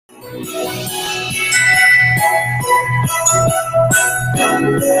It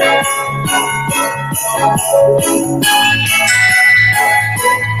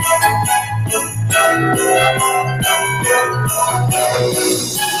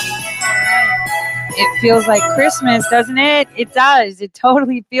feels like Christmas, doesn't it? It does. It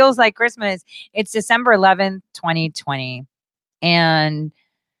totally feels like Christmas. It's December 11th, 2020, and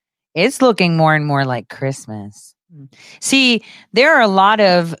it's looking more and more like Christmas. See, there are a lot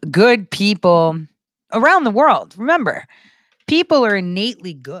of good people around the world. Remember, people are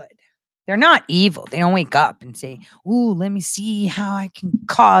innately good. They're not evil. They don't wake up and say, "Ooh, let me see how I can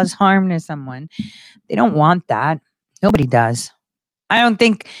cause harm to someone." They don't want that. Nobody does. I don't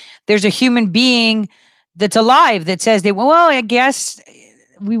think there's a human being that's alive that says they, well, I guess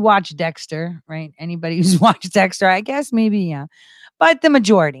we watch Dexter, right? Anybody who's watched Dexter, I guess maybe, yeah. But the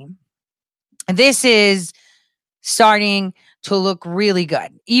majority. This is starting to look really good.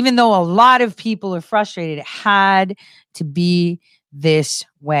 Even though a lot of people are frustrated, it had to be this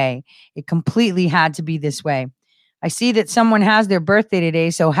way. It completely had to be this way. I see that someone has their birthday today,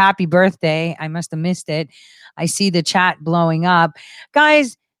 so happy birthday. I must have missed it. I see the chat blowing up.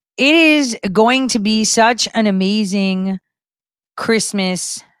 Guys, it is going to be such an amazing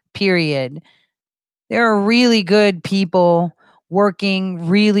Christmas period. There are really good people working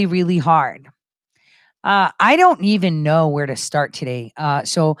really, really hard. I don't even know where to start today.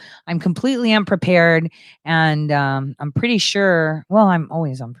 So I'm completely unprepared, and I'm pretty sure, well, I'm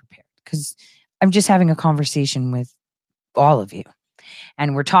always unprepared because I'm just having a conversation with all of you.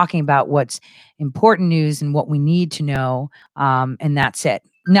 And we're talking about what's important news and what we need to know. And that's it.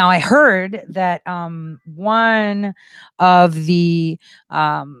 Now, I heard that one of the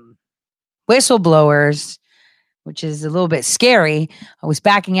whistleblowers, which is a little bit scary, was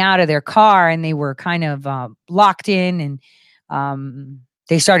backing out of their car and they were kind of locked in, and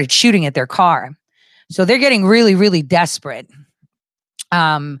they started shooting at their car. So they're getting really, really desperate.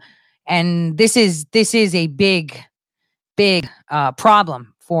 And this is a big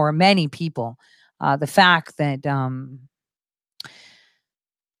problem for many people. The fact that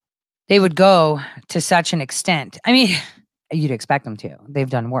they would go to such an extent. I mean, you'd expect them to. They've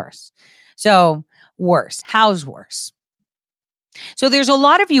done worse. So worse. How's worse? So there's a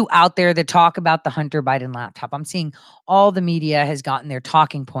lot of you out there that talk about the Hunter Biden laptop. I'm seeing all the media has gotten their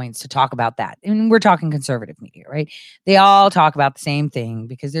talking points to talk about that. And we're talking conservative media, right? They all talk about the same thing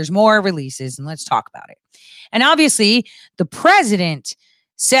because there's more releases, and let's talk about it. And obviously, the president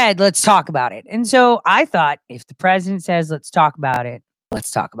said, let's talk about it. And so I thought, if the president says, let's talk about it,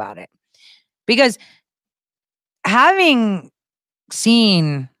 let's talk about it. Because having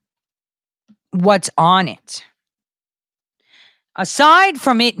seen what's on it, aside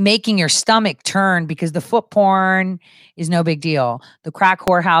from it making your stomach turn, because the foot porn is no big deal, the crack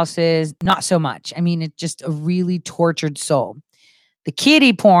whorehouses, not so much. I mean, it's just a really tortured soul. The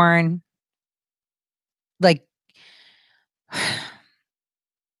kiddie porn, like,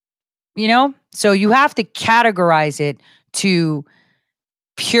 you know, so you have to categorize it to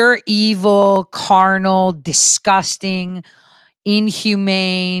pure evil, carnal, disgusting,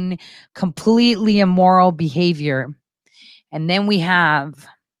 inhumane, completely immoral behavior. And then we have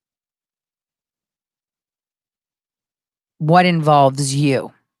what involves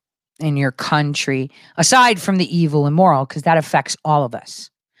you and your country, aside from the evil and moral, because that affects all of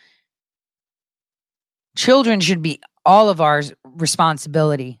us. Children should be all of our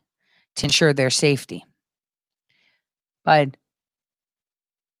responsibility to ensure their safety. But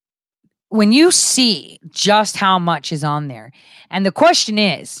when you see just how much is on there, and the question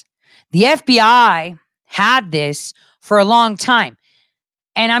is, the FBI had this for a long time.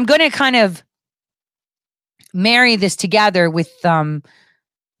 And I'm going to kind of marry this together with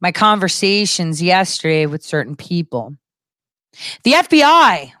my conversations yesterday with certain people. The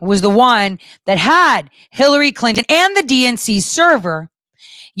FBI was the one that had Hillary Clinton and the DNC server,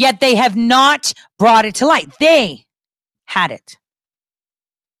 yet they have not brought it to light. They had it.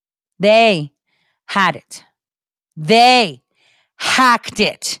 They had it. They hacked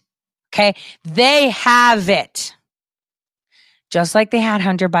it. Okay? They have it. Just like they had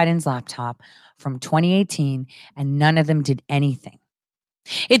Hunter Biden's laptop from 2018, and none of them did anything.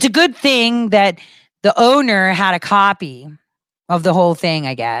 It's a good thing that the owner had a copy of the whole thing,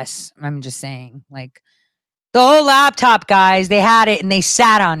 I guess. I'm just saying, like, the whole laptop, guys, they had it and they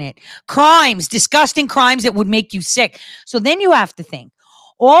sat on it. Crimes, disgusting crimes that would make you sick. So then you have to think,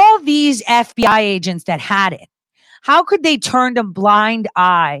 all these FBI agents that had it, how could they turn a blind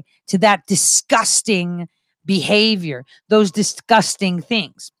eye to that disgusting behavior, those disgusting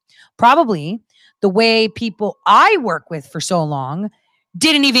things? Probably the way people I work with for so long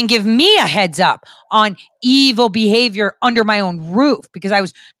didn't even give me a heads up on evil behavior under my own roof because I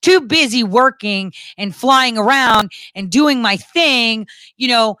was too busy working and flying around and doing my thing.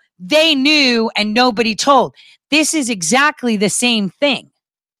 They knew and nobody told. This is exactly the same thing.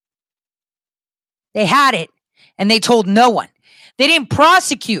 They had it and they told no one. They didn't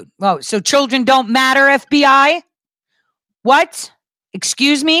prosecute. Oh, so children don't matter, FBI? What?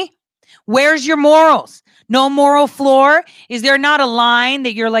 Excuse me? Where's your morals? No moral floor? Is there not a line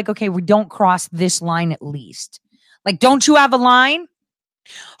that you're like, okay, we don't cross this line at least? Like, don't you have a line?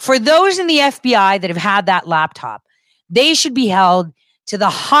 For those in the FBI that have had that laptop, they should be held to the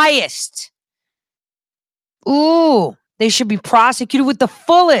highest. Ooh, they should be prosecuted with the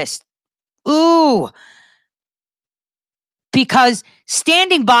fullest. Ooh. Because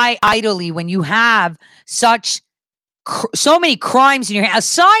standing by idly when you have so many crimes in your hand,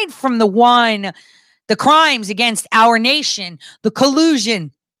 aside from the crimes against our nation, the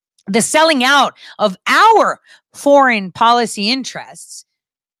collusion, the selling out of our foreign policy interests,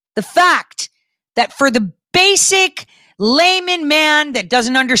 the fact that for the basic layman man that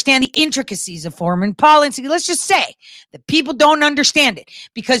doesn't understand the intricacies of foreign policy, let's just say that people don't understand it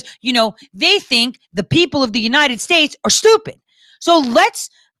because, they think the people of the United States are stupid. So let's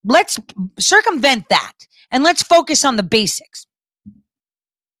circumvent that and let's focus on the basics.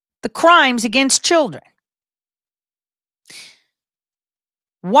 The crimes against children.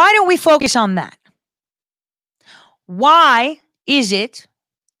 Why don't we focus on that? Why is it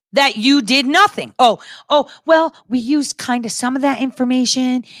that you did nothing? Oh, well, we used kind of some of that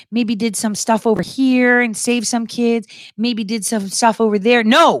information, maybe did some stuff over here and saved some kids, maybe did some stuff over there.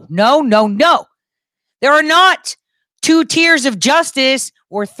 No. There are not 2 tiers of justice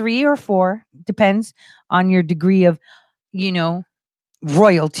or 3 or 4, depends on your degree of,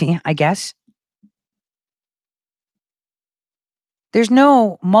 royalty, I guess. There's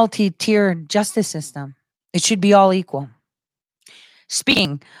no multi-tier justice system. It should be all equal.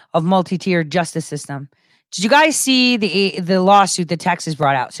 Speaking of multi-tier justice system, did you guys see the lawsuit that Texas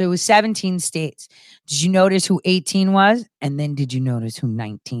brought out? So it was 17 states. Did you notice who 18 was? And then did you notice who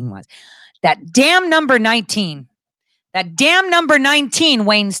 19 was? That damn number 19. That damn number 19,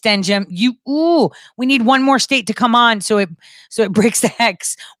 Wayne Stenjum. We need one more state to come on so it breaks the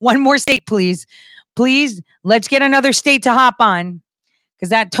hex. One more state, please. Please, let's get another state to hop on. Because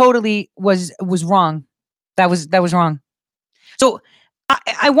that totally was wrong. That was wrong. So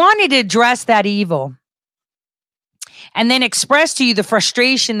I wanted to address that evil and then express to you the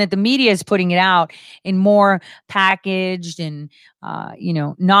frustration that the media is putting it out in more packaged and,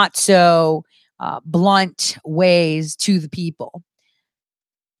 not so blunt ways to the people.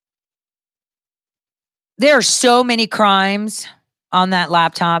 There are so many crimes on that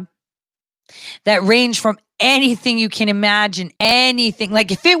laptop that range from anything you can imagine, anything.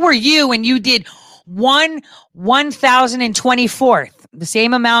 Like if it were you and you did 1,024th, the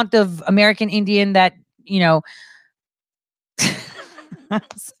same amount of American Indian that,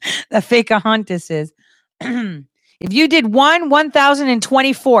 the fake Ahuntus is. If you did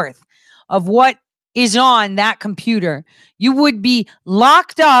 1,024th of what is on that computer, you would be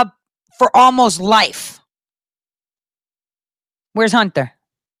locked up for almost life. Where's Hunter?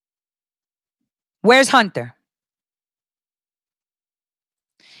 Where's Hunter?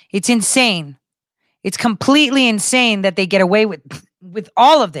 It's insane. It's completely insane that they get away with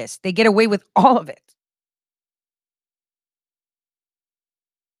all of this. They get away with all of it.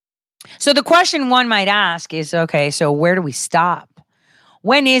 So the question one might ask is, okay, so where do we stop?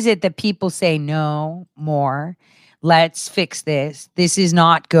 When is it that people say no more? Let's fix this. This is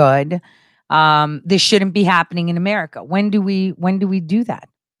not good. This shouldn't be happening in America. When do we do that?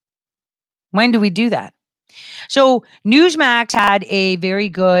 When do we do that? So Newsmax had a very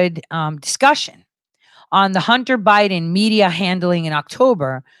good discussion on the Hunter Biden media handling in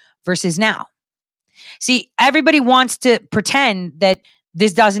October versus now. See, everybody wants to pretend that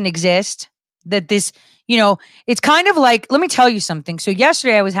this doesn't exist, that this, it's kind of like, let me tell you something. So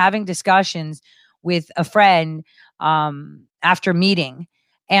yesterday I was having discussions with a friend after meeting,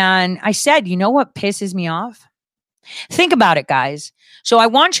 and I said, you know what pisses me off? Think about it, guys. So I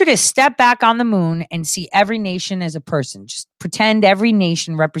want you to step back on the moon and see every nation as a person. Just pretend every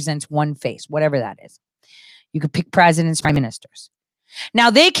nation represents one face, whatever that is. You could pick presidents, prime ministers. Now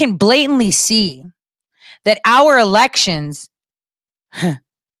they can blatantly see that our elections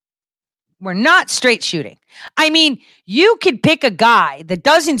were not straight shooting. I mean, you could pick a guy that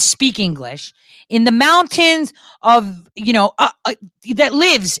doesn't speak English in the mountains of, that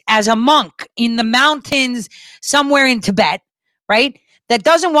lives as a monk in the mountains somewhere in Tibet, right? That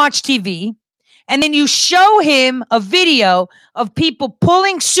doesn't watch TV and then you show him a video of people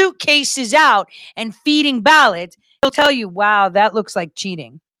pulling suitcases out and feeding ballots, he'll tell you, wow, that looks like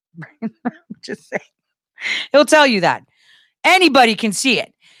cheating. Just saying. He'll tell you that. Anybody can see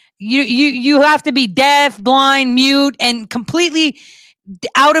it. You have to be deaf, blind, mute, and completely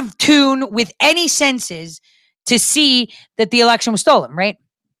out of tune with any senses to see that the election was stolen, right?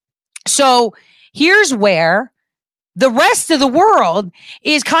 So here's where the rest of the world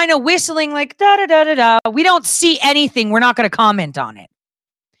is kind of whistling like da da da da da. We don't see anything. We're not going to comment on it.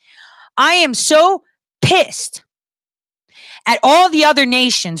 I am so pissed at all the other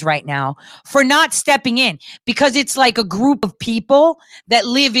nations right now for not stepping in, because it's like a group of people that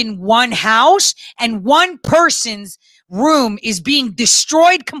live in one house and one person's room is being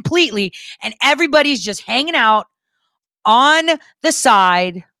destroyed completely and everybody's just hanging out on the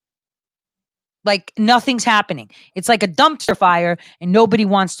side like nothing's happening. It's like a dumpster fire and nobody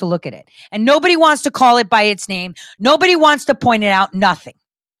wants to look at it. And nobody wants to call it by its name. Nobody wants to point it out. Nothing.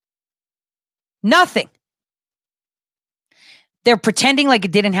 Nothing. They're pretending like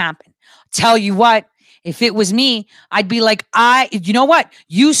it didn't happen. Tell you what, if it was me, I'd be like, you know what?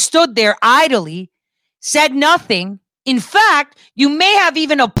 You stood there idly, said nothing. In fact, you may have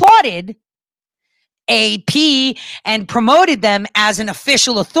even applauded AP and promoted them as an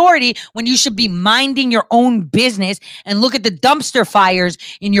official authority when you should be minding your own business and look at the dumpster fires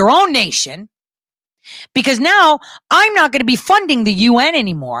in your own nation. Because now I'm not going to be funding the UN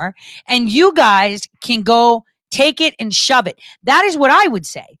anymore, and you guys can go take it and shove it. That is what I would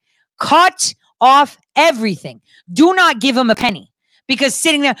say. Cut off everything. Do not give them a penny. Because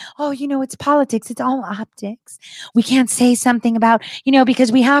sitting there, oh, it's politics. It's all optics. We can't say something about,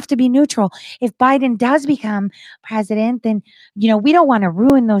 because we have to be neutral. If Biden does become president, then, we don't want to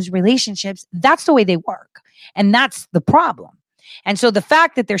ruin those relationships. That's the way they work. And that's the problem. And so the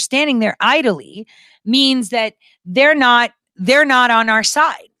fact that they're standing there idly means that they're not on our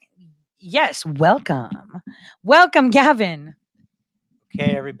side. Yes, welcome. Welcome, Gavin.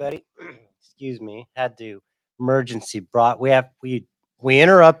 Okay, everybody. Excuse me. Had to emergency brought. We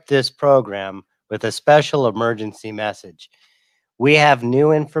interrupt this program with a special emergency message. We have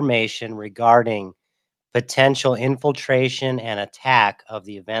new information regarding potential infiltration and attack of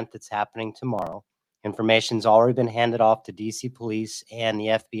the event that's happening tomorrow. Information's already been handed off to DC Police and the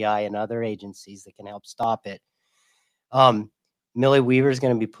FBI and other agencies that can help stop it. Millie Weaver is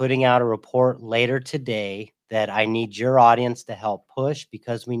going to be putting out a report later today that I need your audience to help push,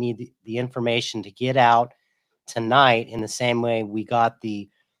 because we need the information to get out tonight in the same way we got the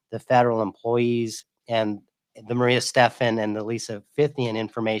federal employees and the Maria Stephan and the Lisa Fithian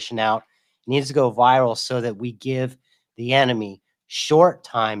information out. It needs to go viral so that we give the enemy short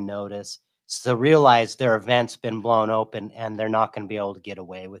time notice to realize their event's been blown open and they're not going to be able to get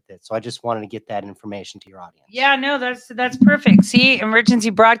away with it. So I just wanted to get that information to your audience. Yeah, no, that's perfect. See, emergency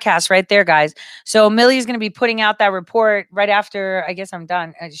broadcast right there, guys. So Millie's going to be putting out that report right after, I guess I'm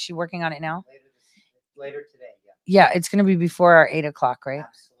done. Is she working on it now? Later today. Yeah, it's going to be before our 8 o'clock, right?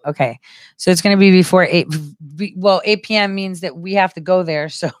 Absolutely. Okay. So it's going to be before 8. Well, 8 p.m. means that we have to go there.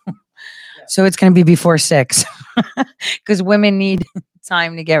 So, so it's going to be before 6 because women need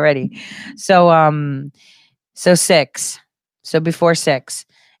time to get ready. So, so 6. So before 6.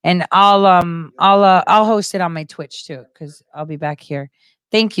 And I'll host it on my Twitch too, because I'll be back here.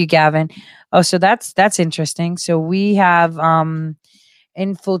 Thank you, Gavin. Oh, so that's interesting. So we have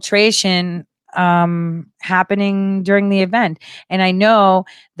infiltration happening during the event. And I know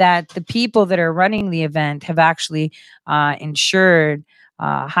that the people that are running the event have actually ensured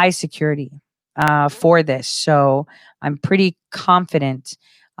high security for this. So I'm pretty confident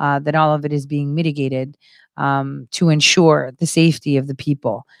that all of it is being mitigated to ensure the safety of the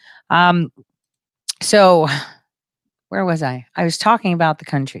people. So where was I? I was talking about the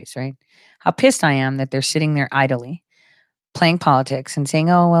countries, right? How pissed I am that they're sitting there idly playing politics and saying,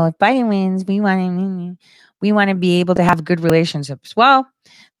 oh, well, if Biden wins, we want to be able to have good relationships. Well,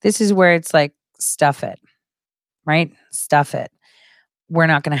 this is where it's like, stuff it, right? Stuff it. We're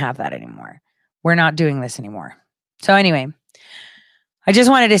not going to have that anymore. We're not doing this anymore. So anyway, I just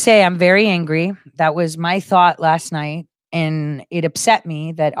wanted to say I'm very angry. That was my thought last night. And it upset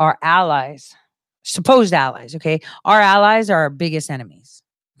me that our allies, supposed allies, okay? Our allies are our biggest enemies,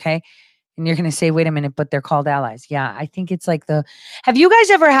 okay? And you're going to say, wait a minute, but they're called allies. Yeah, I think it's like have you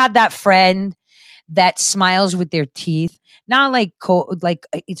guys ever had that friend that smiles with their teeth? Not like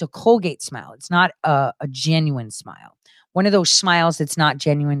it's a Colgate smile. It's not a genuine smile. One of those smiles that's not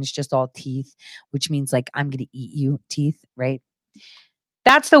genuine. It's just all teeth, which means like, I'm going to eat you teeth, right?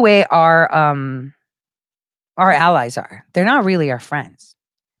 That's the way our allies are. They're not really our friends.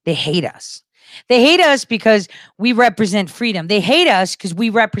 They hate us. They hate us because we represent freedom. They hate us because we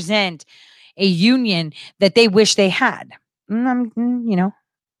represent a union that they wish they had. You know,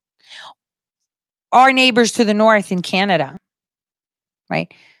 our neighbors to the north in Canada,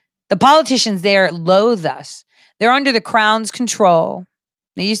 right? The politicians there loathe us. They're under the crown's control.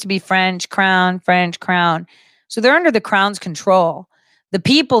 They used to be French crown. So they're under the crown's control. The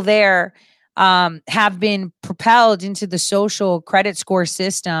people there have been propelled into the social credit score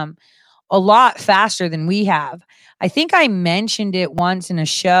system a lot faster than we have. I think I mentioned it once in a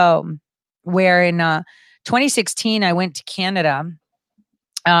show where in 2016, I went to Canada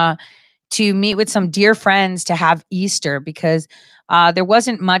to meet with some dear friends to have Easter because there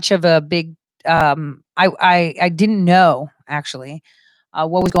wasn't much of a big, I didn't know actually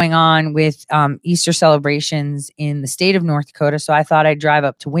what was going on with Easter celebrations in the state of North Dakota. So I thought I'd drive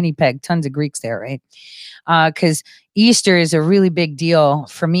up to Winnipeg, tons of Greeks there, right? Because Easter is a really big deal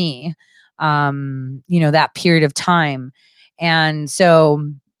for me, that period of time. And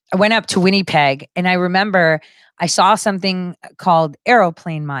so I went up to Winnipeg and I remember I saw something called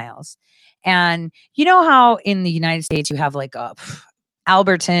aeroplane miles. And you know how in the United States you have like a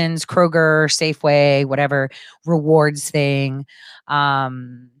Albertsons, Kroger, Safeway, whatever rewards thing.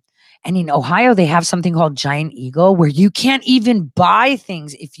 And in Ohio, they have something called Giant Eagle where you can't even buy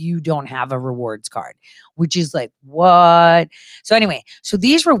things if you don't have a rewards card, which is like, what? So anyway, so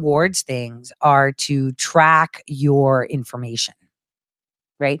these rewards things are to track your information,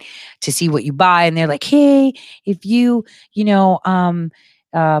 right? To see what you buy. And they're like, hey, if you,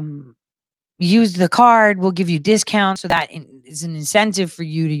 use the card, we'll give you discounts. So that is an incentive for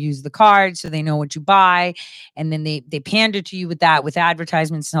you to use the card so they know what you buy. And then they pander to you with that, with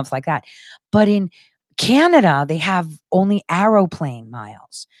advertisements and stuff like that. But in Canada, they have only Aeroplane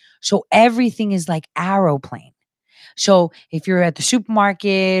miles. So everything is like Aeroplane. So if you're at the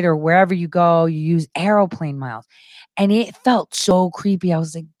supermarket or wherever you go, you use Aeroplane miles. And it felt so creepy. I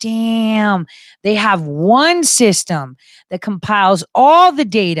was like, damn, they have one system that compiles all the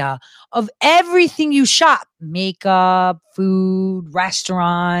data of everything you shop, makeup, food,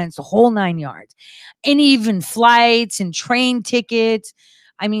 restaurants, the whole 9 yards, and even flights and train tickets.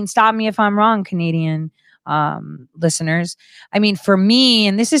 I mean, stop me if I'm wrong, Canadian listeners. I mean, for me,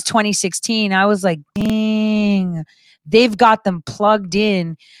 and this is 2016, I was like, dang, they've got them plugged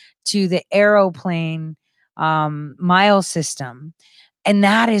in to the Aeroplane mile system. And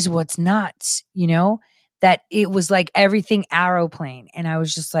that is what's nuts, that it was like everything Aeroplane. And I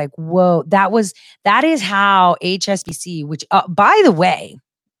was just like, whoa, that is how HSBC, which by the way,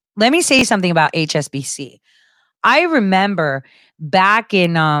 let me say something about HSBC. I remember back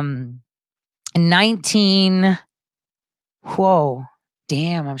in 19, whoa,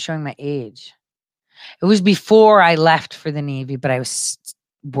 damn, I'm showing my age. It was before I left for the Navy, but I was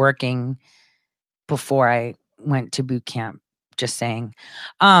working before I went to boot camp, just saying.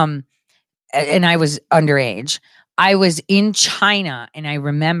 And I was underage. I was in China and I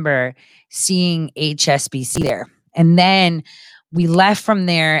remember seeing HSBC there. And then we left from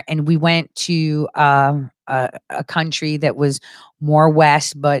there and we went to a country that was more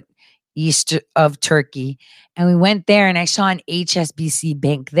west, but east of Turkey. And we went there and I saw an HSBC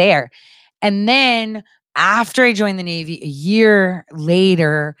bank there. And then after I joined the Navy, a year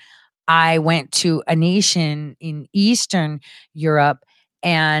later, I went to a nation in Eastern Europe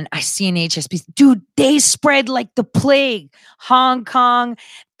and I see an HSBC. Dude, they spread like the plague. Hong Kong,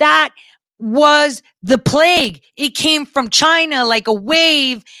 that was the plague. It came from China like a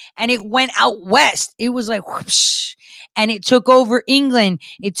wave and it went out west. It was like whoosh, and it took over England.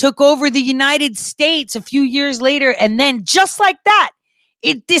 It took over the United States a few years later. And then just like that,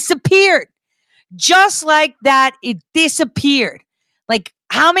 it disappeared. Just like that, it disappeared. Like,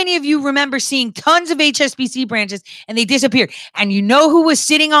 how many of you remember seeing tons of HSBC branches and they disappeared? And you know who was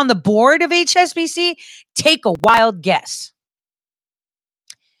sitting on the board of HSBC? Take a wild guess.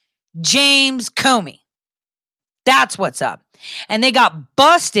 James Comey. That's what's up. And they got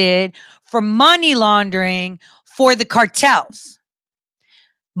busted for money laundering for the cartels.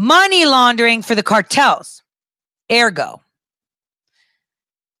 Money laundering for the cartels. Ergo.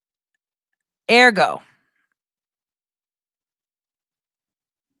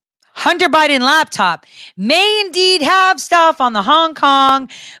 Hunter Biden laptop may indeed have stuff on the Hong Kong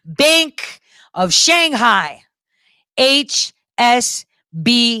Bank of Shanghai, HSBC.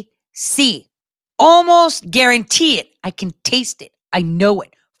 Almost guarantee it. I can taste it. I know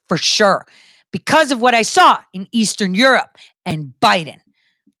it for sure because of what I saw in Eastern Europe and Biden.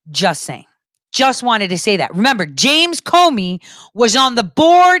 Just saying. Just wanted to say that. Remember, James Comey was on the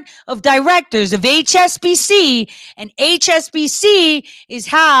board of directors of HSBC, and HSBC is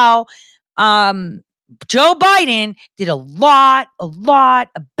how Joe Biden did a lot of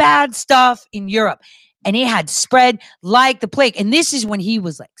bad stuff in Europe, and it had spread like the plague. And this is when he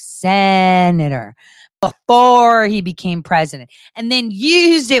was like senator before he became president, and then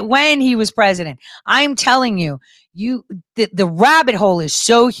used it when he was president. I'm telling you, the rabbit hole is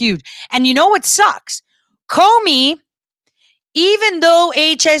so huge. And you know what sucks? Comey, even though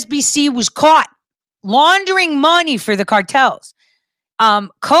HSBC was caught laundering money for the cartels,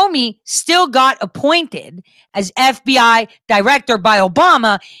 Comey still got appointed as FBI director by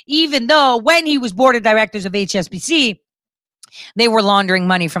Obama, even though when he was board of directors of HSBC, they were laundering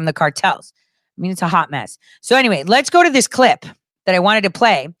money from the cartels. I mean, it's a hot mess. So anyway, let's go to this clip that I wanted to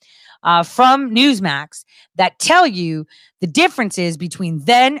play from Newsmax that tell you the differences between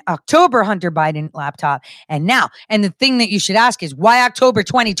then October Hunter Biden laptop and now. And the thing that you should ask is why October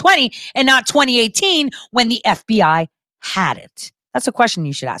 2020 and not 2018 when the FBI had it? That's a question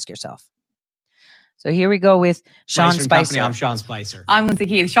you should ask yourself. So here we go with Sean Spicer. I'm Sean Spicer. I'm Lindsay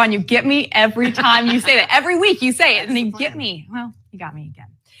Keith. Sean, you get me every time you say that. Every week you say it, and then you get me. Well, you got me again.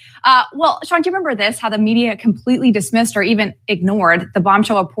 Well, Sean, do you remember this? How the media completely dismissed or even ignored the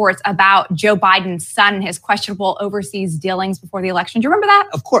bombshell reports about Joe Biden's son and his questionable overseas dealings before the election? Do you remember that?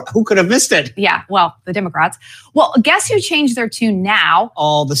 Of course. Who could have missed it? Yeah, well, the Democrats. Well, guess who changed their tune now?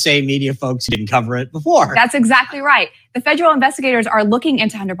 All the same media folks who didn't cover it before. That's exactly right. The federal investigators are looking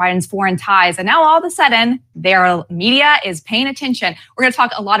into Hunter Biden's foreign ties, and now all of a sudden, their media is paying attention. We're going to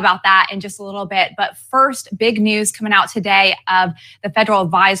talk a lot about that in just a little bit. But first, big news coming out today of the federal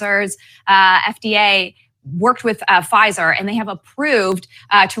advisors, FDA, worked with Pfizer, and they have approved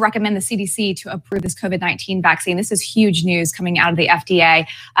to recommend the CDC to approve this COVID-19 vaccine. This is huge news coming out of the FDA.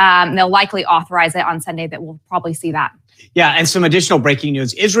 They'll likely authorize it on Sunday. That we'll probably see that. Yeah, and some additional breaking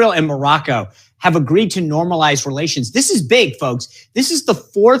news. Israel and Morocco have agreed to normalize relations. This is big, folks. This is the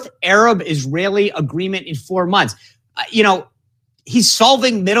fourth Arab-Israeli agreement in 4 months. He's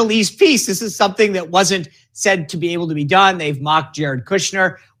solving Middle East peace. This is something that wasn't said to be able to be done. They've mocked Jared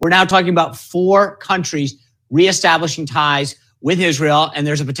Kushner. We're now talking about 4 countries reestablishing ties with Israel, and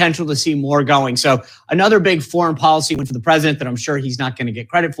there's a potential to see more going. So another big foreign policy win for the president that I'm sure he's not going to get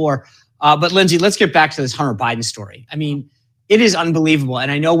credit for. But Lindsay, let's get back to this Hunter Biden story. I mean, it is unbelievable. And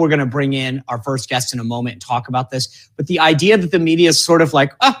I know we're going to bring in our first guest in a moment and talk about this. But the idea that the media is sort of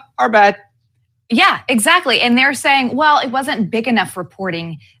like, our bad. Yeah, exactly. And they're saying, well, it wasn't big enough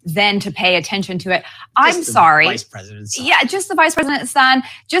reporting then to pay attention to it. I'm sorry. Vice president's son. Yeah, just the vice president's son,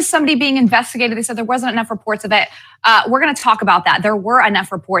 just somebody being investigated. They said there wasn't enough reports of it. We're going to talk about that. There were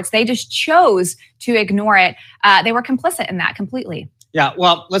enough reports. They just chose to ignore it. They were complicit in that completely. Yeah,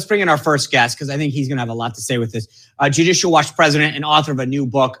 well, let's bring in our first guest because I think he's going to have a lot to say with this. Judicial Watch president and author of a new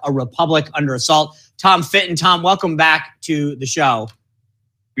book, A Republic Under Assault, Tom Fitton. Tom, welcome back to the show.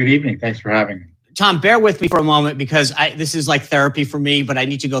 Good evening. Thanks for having me. Tom, bear with me for a moment because this is like therapy for me, but I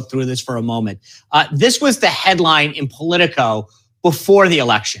need to go through this for a moment. This was the headline in Politico before the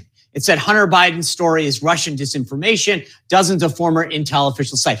election. It said Hunter Biden's story is Russian disinformation. Dozens of former intel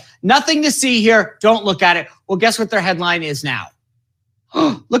officials cite. Nothing to see here. Don't look at it. Well, guess what their headline is now?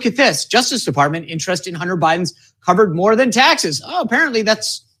 Look at this. Justice Department interest in Hunter Biden's covered more than taxes. Oh, apparently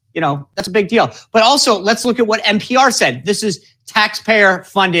that's a big deal. But also, let's look at what NPR said. This is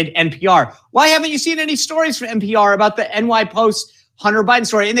taxpayer-funded NPR. Why haven't you seen any stories from NPR about the NY Post Hunter Biden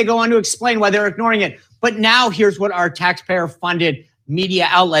story? And they go on to explain why they're ignoring it. But now here's what our taxpayer-funded media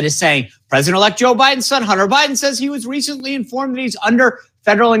outlet is saying. President-elect Joe Biden's son, Hunter Biden, says he was recently informed that he's under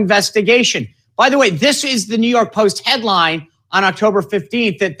federal investigation. By the way, this is the New York Post headline on October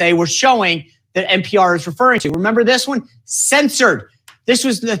 15th that they were showing that NPR is referring to. Remember this one? Censored. This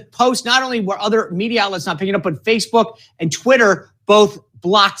was the Post. Not only were other media outlets not picking it up, but Facebook and Twitter both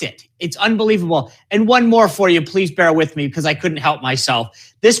blocked it. It's unbelievable. And one more for you. Please bear with me because I couldn't help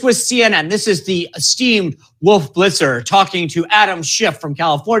myself. This was CNN. This is the esteemed Wolf Blitzer talking to Adam Schiff from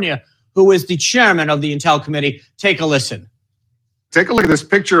California, who is the chairman of the Intel Committee. Take a listen. Take a look at this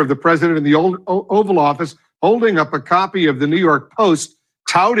picture of the president in the Oval Office holding up a copy of the New York Post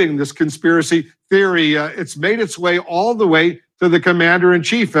touting this conspiracy theory. It's made its way all the way to the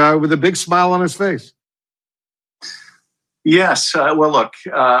commander-in-chief with a big smile on his face. Yes. Well, look,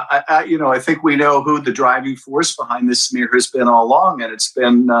 I think we know who the driving force behind this smear has been all along, and it's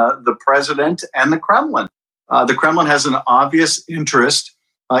been the president and the Kremlin. The Kremlin has an obvious interest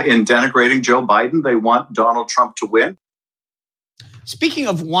in denigrating Joe Biden. They want Donald Trump to win. Speaking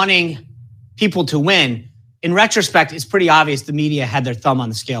of wanting people to win, in retrospect, it's pretty obvious the media had their thumb on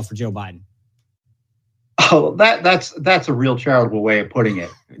the scale for Joe Biden. Oh, that's a real charitable way of putting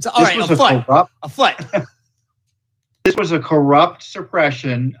it. It's all right. A foot. This was a corrupt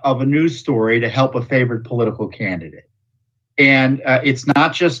suppression of a news story to help a favored political candidate. And it's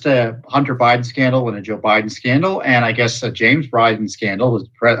not just a Hunter Biden scandal and a Joe Biden scandal, and I guess a James Biden scandal,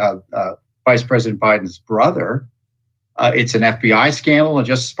 Vice President Biden's brother. It's an FBI scandal, a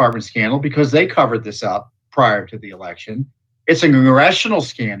Justice Department scandal, because they covered this up prior to the election. It's a congressional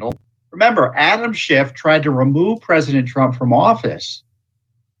scandal. Remember, Adam Schiff tried to remove President Trump from office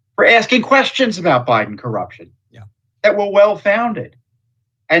for asking questions about Biden corruption that were well-founded.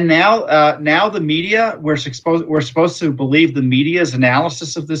 And now the media, we're supposed to believe the media's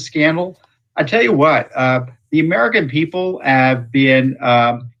analysis of this scandal. I tell you what, the American people have been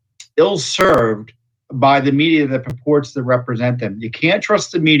ill-served by the media that purports to represent them. You can't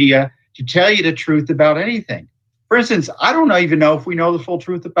trust the media to tell you the truth about anything. For instance, I don't even know if we know the full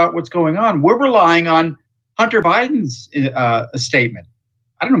truth about what's going on. We're relying on Hunter Biden's statement.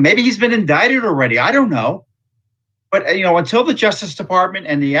 I don't know, maybe he's been indicted already. I don't know. But, until the Justice Department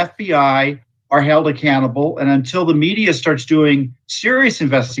and the FBI are held accountable, and until the media starts doing serious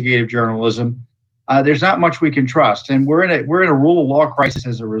investigative journalism, there's not much we can trust. And we're in a rule of law crisis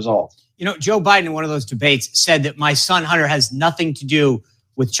as a result. Joe Biden in one of those debates said that my son Hunter has nothing to do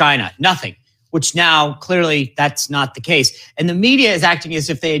with China, nothing, which now clearly that's not the case. And the media is acting as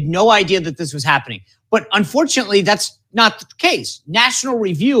if they had no idea that this was happening. But unfortunately, that's not the case. National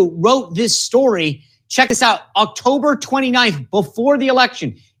Review wrote this story. Check this out. October 29th, before the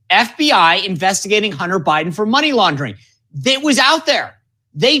election, FBI investigating Hunter Biden for money laundering. It was out there.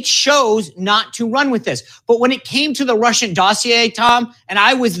 They chose not to run with this. But when it came to the Russian dossier, Tom, and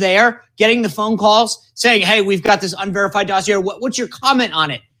I was there getting the phone calls saying, hey, we've got this unverified dossier. What's your comment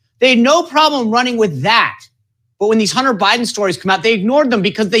on it? They had no problem running with that. But when these Hunter Biden stories come out, they ignored them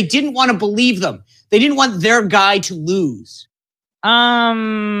because they didn't want to believe them. They didn't want their guy to lose.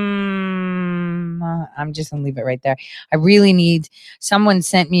 I'm just gonna leave it right there. I really need, someone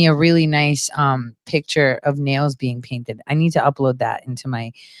sent me a really nice picture of nails being painted. I need to upload that into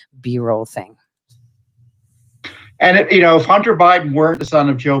my B-roll thing. And if Hunter Biden weren't the son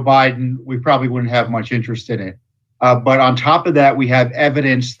of Joe Biden, we probably wouldn't have much interest in it. But on top of that, we have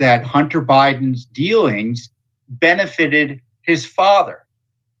evidence that Hunter Biden's dealings benefited his father.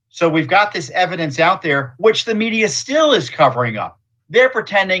 So we've got this evidence out there, which the media still is covering up. They're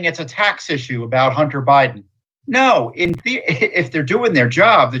pretending it's a tax issue about Hunter Biden. No, if they're doing their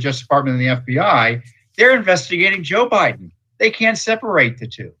job, the Justice Department and the FBI, they're investigating Joe Biden. They can't separate the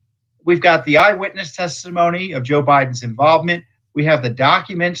two. We've got the eyewitness testimony of Joe Biden's involvement. We have the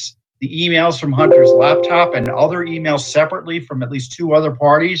documents, the emails from Hunter's laptop, and other emails separately from at least two other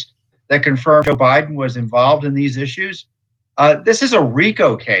parties that confirm Joe Biden was involved in these issues. This is a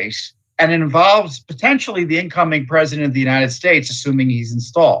RICO case, and it involves potentially the incoming president of the United States, assuming he's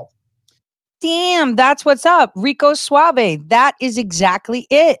installed. Damn, that's what's up. Rico Suave. That is exactly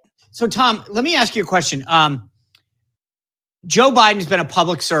it. So, Tom, let me ask you a question. Joe Biden has been a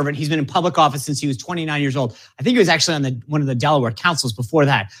public servant. He's been in public office since he was 29 years old. I think he was actually on one of the Delaware councils before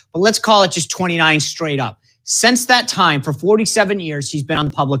that. But let's call it just 29 straight up. Since that time, for 47 years, he's been on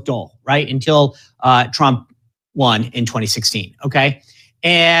the public dole, right? Until Trump won in 2016, okay?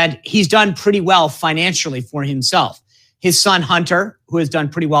 And he's done pretty well financially for himself. His son, Hunter, who has done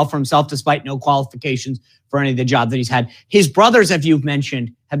pretty well for himself despite no qualifications for any of the job that he's had. His brothers, as you've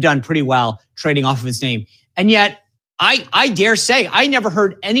mentioned, have done pretty well trading off of his name. And yet, I dare say, I never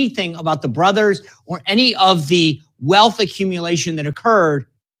heard anything about the brothers or any of the wealth accumulation that occurred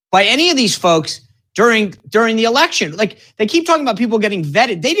by any of these folks during the election. Like, they keep talking about people getting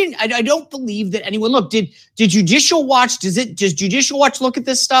vetted. They didn't. I don't believe that anyone looked. Did Judicial Watch? Does Judicial Watch look at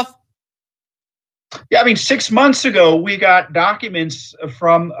this stuff? Yeah, I mean, 6 months ago, we got documents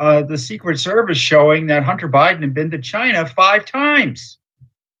from the Secret Service showing that Hunter Biden had been to China 5 times.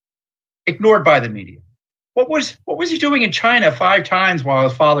 Ignored by the media. What was he doing in China 5 times while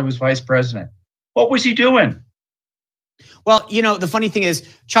his father was vice president? What was he doing? Well, the funny thing is,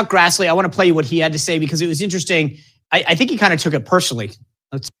 Chuck Grassley, I want to play you what he had to say because it was interesting. I think he kind of took it personally.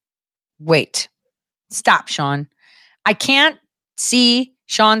 Wait. Stop, Sean. I can't see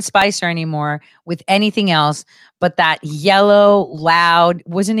Sean Spicer anymore with anything else but that yellow, loud,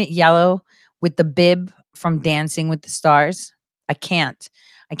 wasn't it yellow with the bib from Dancing with the Stars? I can't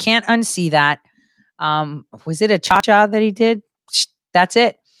unsee that. Was it a cha-cha that he did? That's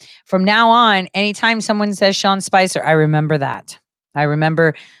it. From now on, anytime someone says Sean Spicer, I remember that. I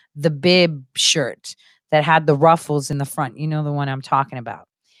remember the bib shirt that had the ruffles in the front. You know the one I'm talking about.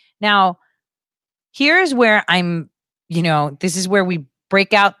 Now, here's where this is where we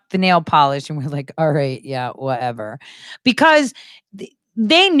break out the nail polish and we're like, all right, yeah, whatever. Because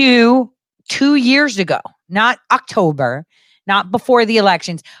they knew 2 years ago, not October, not before the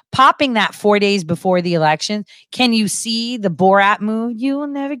elections, popping that 4 days before the election. Can you see the Borat move? You will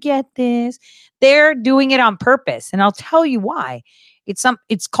never get this. They're doing it on purpose. And I'll tell you why.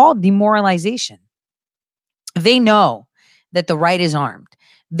 It's called demoralization. They know that the right is armed.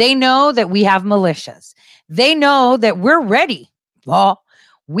 They know that we have militias. They know that we're ready. Well,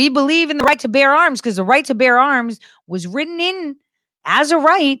 we believe in the right to bear arms because the right to bear arms was written in as a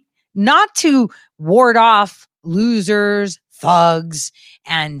right, not to ward off losers, thugs,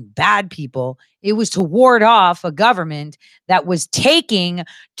 and bad people. It was to ward off a government that was taking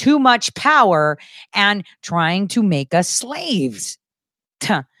too much power and trying to make us slaves.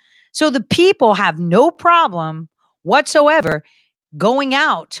 So the people have no problem whatsoever going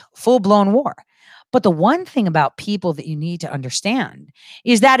out full-blown war. But the one thing about people that you need to understand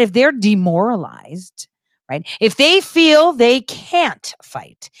is that if they're demoralized, right? If they feel they can't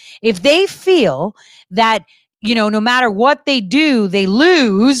fight, if they feel that, no matter what they do, they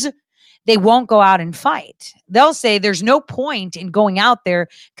lose, they won't go out and fight. They'll say there's no point in going out there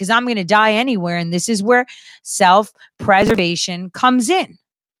because I'm going to die anywhere. And this is where self-preservation comes in.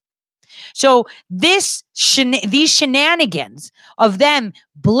 So these shenanigans of them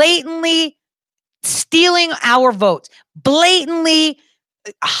blatantly stealing our votes, blatantly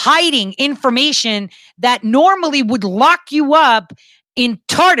hiding information that normally would lock you up in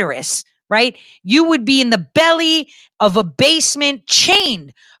Tartarus, right? You would be in the belly of a basement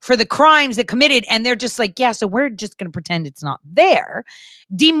chained for the crimes that committed. And they're just like, yeah, so we're just going to pretend it's not there.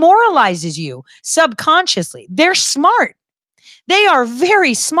 Demoralizes you subconsciously. They're smart. They are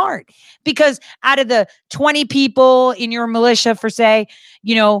very smart because out of the 20 people in your militia, for say,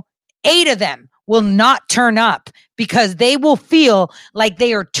 8 of them will not turn up because they will feel like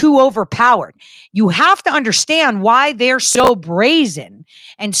they are too overpowered. You have to understand why they're so brazen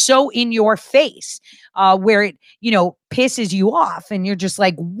and so in your face, where it, pisses you off. And you're just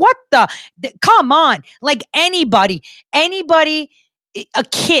like, what come on. Like anybody, a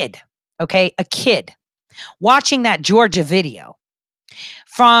kid watching that Georgia video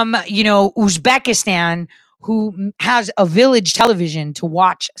from, Uzbekistan, who has a village television to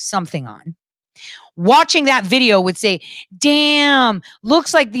watch something on. Watching that video would say, damn,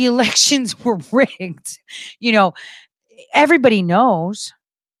 looks like the elections were rigged. Everybody knows.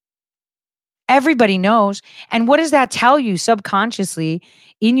 Everybody knows. And what does that tell you subconsciously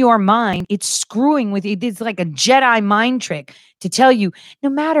in your mind? It's screwing with you. It's like a Jedi mind trick to tell you, no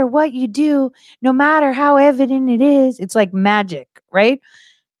matter what you do, no matter how evident it is, it's like magic, right?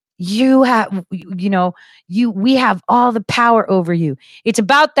 We have all the power over you. It's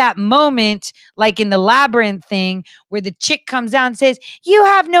about that moment, like in the labyrinth thing, where the chick comes out and says, you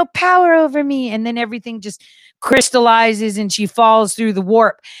have no power over me. And then everything just crystallizes and she falls through the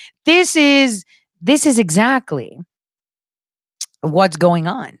warp. This is exactly what's going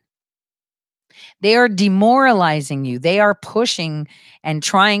on. They are demoralizing you. They are pushing and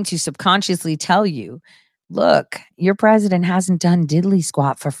trying to subconsciously tell you, look, your president hasn't done diddly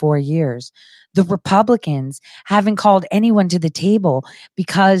squat for 4 years. The Republicans haven't called anyone to the table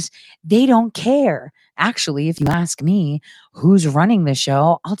because they don't care. Actually, if you ask me who's running the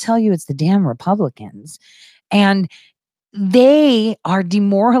show, I'll tell you it's the damn Republicans. And they are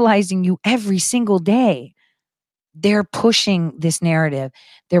demoralizing you every single day. They're pushing this narrative.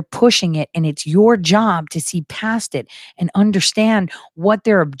 They're pushing it, and it's your job to see past it and understand what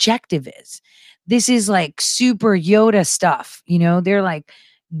their objective is. This is like super Yoda stuff. They're like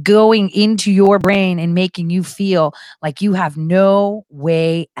going into your brain and making you feel like you have no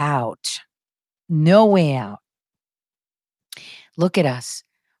way out. No way out. Look at us.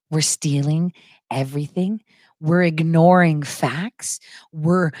 We're stealing everything. We're ignoring facts.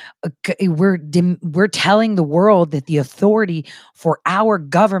 We're telling the world that the authority for our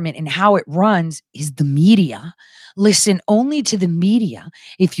government and how it runs is the media. Listen only to the media.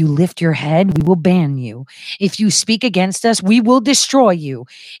 If you lift your head, we will ban you. If you speak against us, we will destroy you.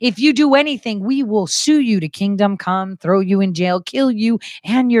 If you do anything, we will sue you to kingdom come, throw you in jail, kill you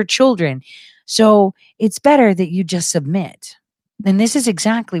and your children. So it's better that you just submit. And this is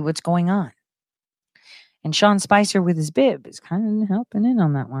exactly what's going on. And Sean Spicer with his bib is kind of helping in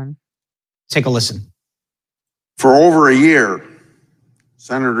on that one. Take a listen. For over a year,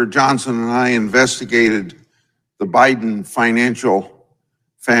 Senator Johnson and I investigated the Biden financial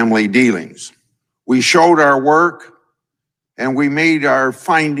family dealings. We showed our work and we made our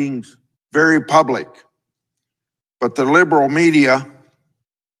findings very public. But the liberal media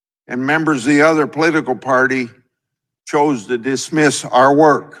and members of the other political party chose to dismiss our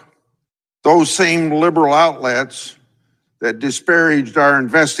work. Those same liberal outlets that disparaged our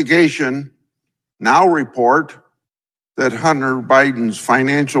investigation now report that Hunter Biden's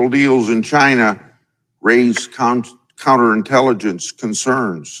financial deals in China raise counterintelligence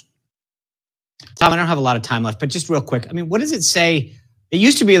concerns. Tom, I don't have a lot of time left, but just real quick. I mean, what does it say? It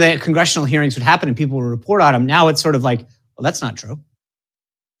used to be that congressional hearings would happen and people would report on them. Now it's sort of like, well, that's not true.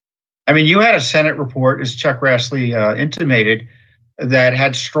 I mean, you had a Senate report, as Chuck Grassley intimated, that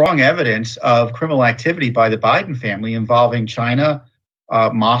had strong evidence of criminal activity by the Biden family involving China,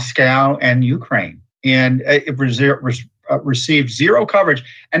 Moscow, and Ukraine. And it received zero coverage.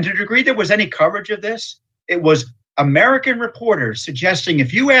 And to the degree there was any coverage of this, it was American reporters suggesting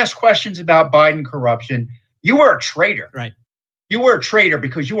if you ask questions about Biden corruption, you were a traitor. Right. You were a traitor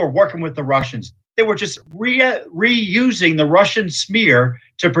because you were working with the Russians. They were just reusing the Russian smear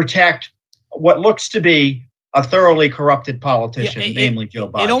to protect what looks to be a thoroughly corrupted politician, namely Joe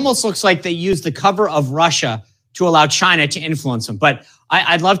Biden. It almost looks like they used the cover of Russia to allow China to influence them. But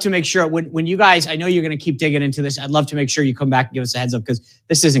I'd love to make sure when you guys, I know you're going to keep digging into this. I'd love to make sure you come back and give us a heads up because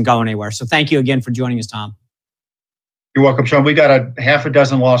this isn't going anywhere. So thank you again for joining us, Tom. You're welcome, Sean. We got a half a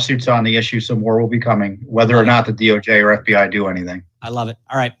dozen lawsuits on the issue, so more will be coming, whether or not the DOJ or FBI do anything. I love it.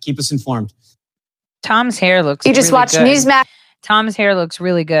 All right. Keep us informed. Tom's hair looks You just really watched good. Newsmax. Tom's hair looks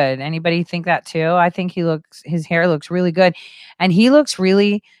really good. Anybody think that too? I think his hair looks really good and he looks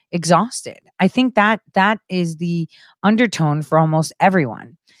really exhausted. I think that is the undertone for almost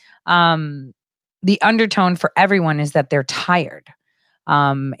everyone. The undertone for everyone is that they're tired.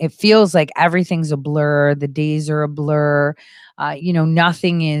 It feels like everything's a blur. The days are a blur.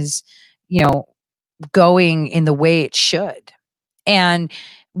 Nothing is, going in the way it should. And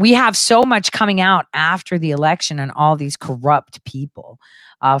we have so much coming out after the election and all these corrupt people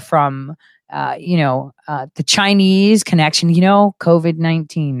from, the Chinese connection,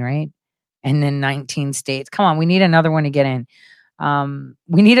 COVID-19, right? And then 19 states. Come on, we need another one to get in.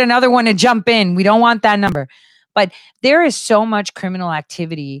 We need another one to jump in. We don't want that number. But there is so much criminal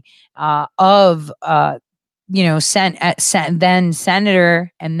activity of then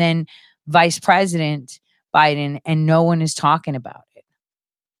Senator and then Vice President Biden, and no one is talking about it.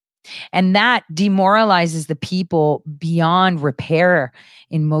 And that demoralizes the people beyond repair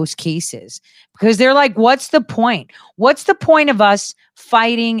in most cases because they're like, what's the point? What's the point of us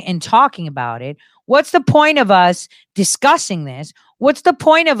fighting and talking about it? What's the point of us discussing this? What's the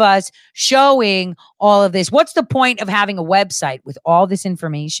point of us showing all of this? What's the point of having a website with all this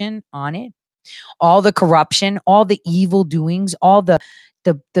information on it? All the corruption, all the evil doings, all the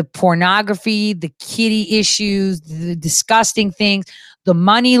pornography, the kitty issues, the disgusting things, the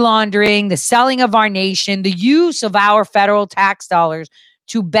money laundering, the selling of our nation, the use of our federal tax dollars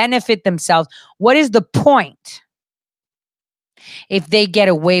to benefit themselves. What is the point? If they get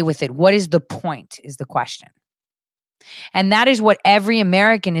away with it, what is the point is the question. And that is what every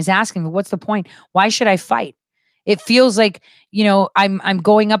American is asking. What's the point? Why should I fight? It feels like, I'm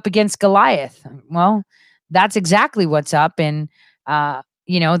going up against Goliath. Well, that's exactly what's up. And,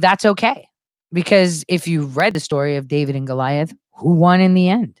 that's okay. Because if you read the story of David and Goliath, who won in the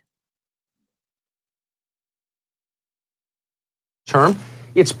end? Term.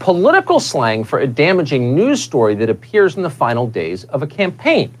 It's political slang for a damaging news story that appears in the final days of a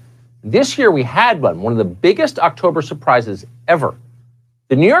campaign. This year we had one of the biggest October surprises ever.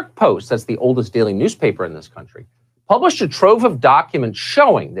 The New York Post, that's the oldest daily newspaper in this country, published a trove of documents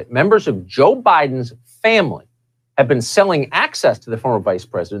showing that members of Joe Biden's family have been selling access to the former vice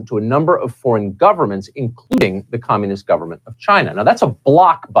president to a number of foreign governments, including the Communist government of China. Now, that's a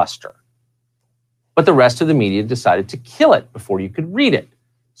blockbuster. But the rest of the media decided to kill it before you could read it.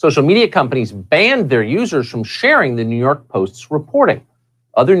 Social media companies banned their users from sharing the New York Post's reporting.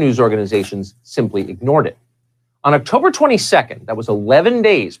 Other news organizations simply ignored it. On October 22nd, that was 11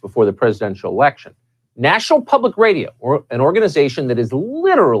 days before the presidential election, National Public Radio, or an organization that is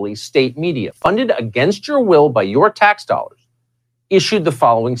literally state media, funded against your will by your tax dollars, issued the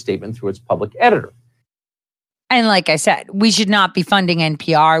following statement through its public editor. And like I said, we should not be funding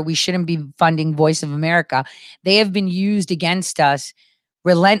NPR. We shouldn't be funding Voice of America. They have been used against us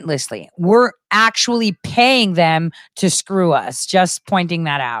relentlessly. We're actually paying them to screw us. Just pointing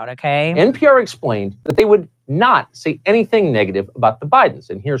that out, okay? NPR explained that they would not say anything negative about the Bidens.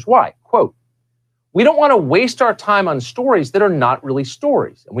 And here's why. Quote, "We don't want to waste our time on stories that are not really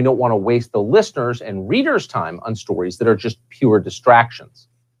stories. And we don't want to waste the listeners' and readers' time on stories that are just pure distractions."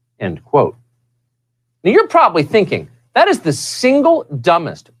 End quote. Now you're probably thinking, that is the single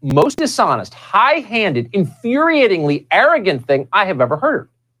dumbest, most dishonest, high-handed, infuriatingly arrogant thing I have ever heard.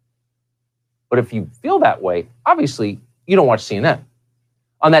 But if you feel that way, obviously you don't watch CNN.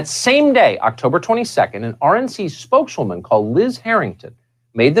 On that same day, October 22nd, an RNC spokeswoman called Liz Harrington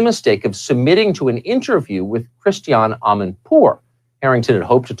made the mistake of submitting to an interview with Christiane Amanpour. Harrington had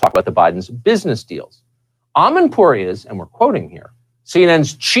hoped to talk about the Biden's business deals. Amanpour is, and we're quoting here,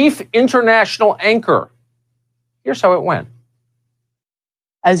 CNN's chief international anchor. Here's how it went.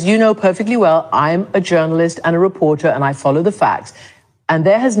 As you know perfectly well, I'm a journalist and a reporter, and I follow the facts. And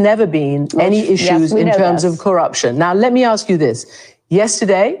there has never been any issues in terms of corruption. Now, let me ask you this.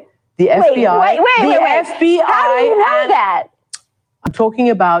 Yesterday, the FBI... FBI... How do you know that? I'm talking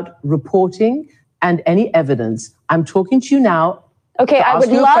about reporting and any evidence. I'm talking to you now. Okay, I would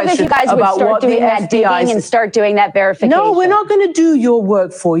love if you guys would start doing that digging and start doing that verification. No, we're not going to do your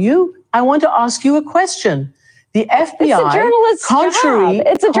work for you. I want to ask you a question. The FBI, it's a journalist's job.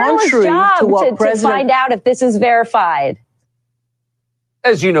 It's a journalist's job to find out if this is verified.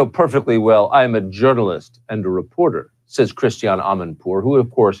 As you know perfectly well, I am a journalist and a reporter, says Christiane Amanpour, who, of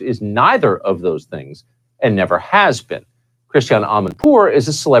course, is neither of those things and never has been. Christiane Amanpour is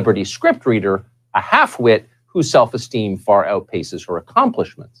a celebrity script reader, a half-wit whose self-esteem far outpaces her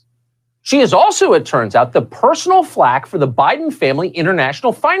accomplishments. She is also, it turns out, the personal flack for the Biden Family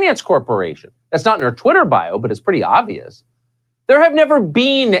International Finance Corporation. That's not in her Twitter bio, but it's pretty obvious. There have never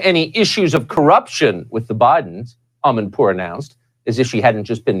been any issues of corruption with the Bidens, Amanpour announced, as if she hadn't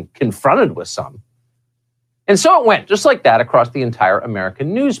just been confronted with some. And so it went, just like that, across the entire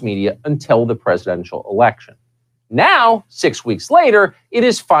American news media until the presidential election. Now, 6 weeks later, it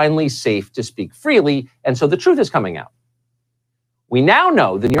is finally safe to speak freely, and so the truth is coming out. We now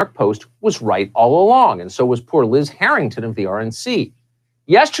know the New York Post was right all along, and so was poor Liz Harrington of the RNC.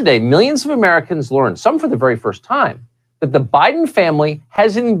 Yesterday, millions of Americans learned, some for the very first time, that the Biden family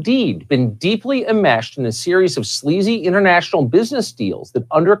has indeed been deeply enmeshed in a series of sleazy international business deals that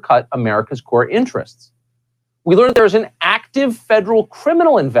undercut America's core interests. We learned there's an active federal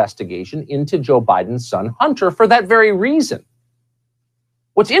criminal investigation into Joe Biden's son, Hunter, for that very reason.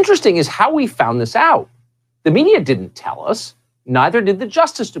 What's interesting is how we found this out. The media didn't tell us, neither did the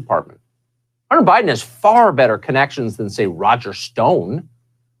Justice Department. Hunter Biden has far better connections than, say, Roger Stone.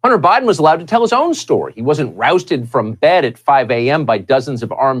 Hunter Biden was allowed to tell his own story. He wasn't rousted from bed at 5 a.m. by dozens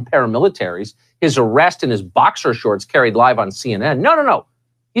of armed paramilitaries, his arrest in his boxer shorts carried live on CNN. No.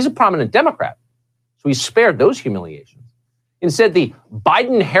 He's a prominent Democrat, so he's spared those humiliations. Instead, the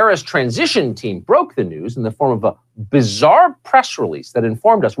Biden-Harris transition team broke the news in the form of a bizarre press release that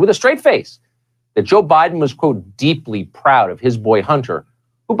informed us with a straight face that Joe Biden was, quote, deeply proud of his boy Hunter,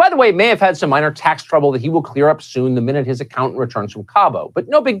 who, by the way, may have had some minor tax trouble that he will clear up soon the minute his accountant returns from Cabo. But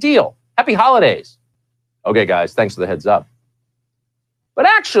no big deal. Happy holidays. Okay, guys, thanks for the heads up. But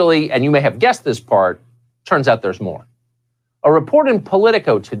actually, and you may have guessed this part, turns out there's more. A report in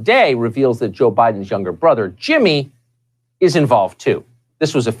Politico today reveals that Joe Biden's younger brother, Jimmy, is involved too.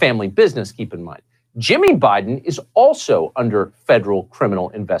 This was a family business, keep in mind. Jimmy Biden is also under federal criminal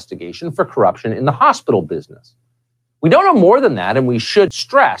investigation for corruption in the hospital business. We don't know more than that, and we should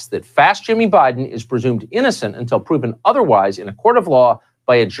stress that fast Jimmy Biden is presumed innocent until proven otherwise in a court of law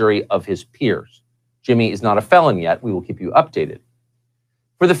by a jury of his peers. Jimmy is not a felon yet. We will keep you updated.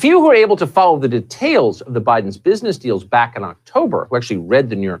 For the few who are able to follow the details of the Biden's business deals back in October, who actually read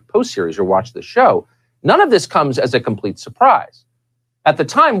the New York Post series or watched the show, none of this comes as a complete surprise. At the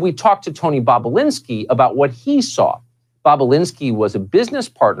time, we talked to Tony Bobulinski about what he saw. Bobulinski was a business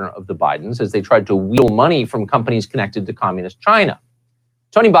partner of the Bidens as they tried to wheel money from companies connected to communist China.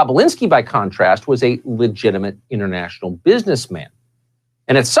 Tony Bobulinski, by contrast, was a legitimate international businessman.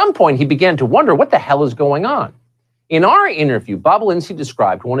 And at some point, he began to wonder what the hell is going on. In our interview, Bobulinski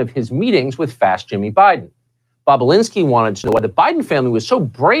described one of his meetings with fast Jimmy Biden. Bobulinski wanted to know why the Biden family was so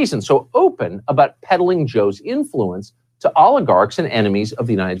brazen, so open about peddling Joe's influence to oligarchs and enemies of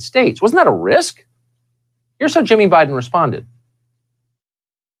the United States. Wasn't that a risk? Here's how Jimmy Biden responded.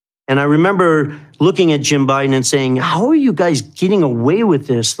 And I remember looking at Jim Biden and saying, how are you guys getting away with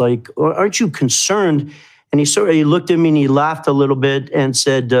this? Like, aren't you concerned? And he looked at me and he laughed a little bit and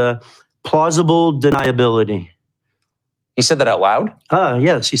said, plausible deniability. He said that out loud?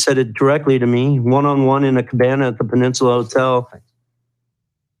 Yes, he said it directly to me, one-on-one in a cabana at the Peninsula Hotel.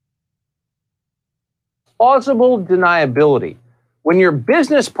 Plausible deniability. When your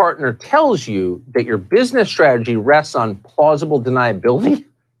business partner tells you that your business strategy rests on plausible deniability,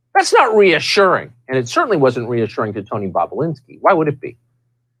 that's not reassuring. And it certainly wasn't reassuring to Tony Bobulinski. Why would it be?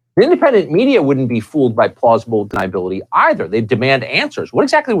 The independent media wouldn't be fooled by plausible deniability either. They'd demand answers. What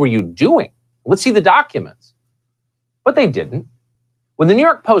exactly were you doing? Let's see the documents. But they didn't. When the New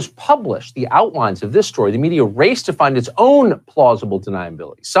York Post published the outlines of this story, the media raced to find its own plausible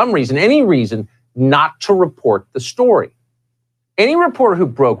deniability, some reason, any reason not to report the story. Any reporter who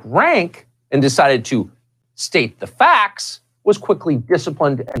broke rank and decided to state the facts was quickly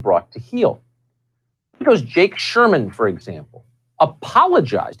disciplined and brought to heel. Because Jake Sherman, for example,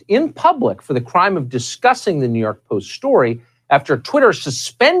 apologized in public for the crime of discussing the New York Post story after Twitter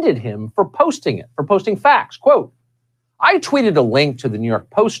suspended him for posting facts. Quote, I tweeted a link to the New York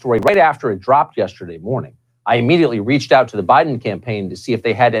Post story right after it dropped yesterday morning. I immediately reached out to the Biden campaign to see if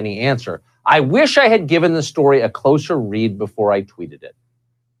they had any answer. I wish I had given the story a closer read before I tweeted it.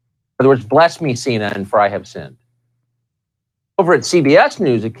 In other words, bless me, CNN, for I have sinned. Over at CBS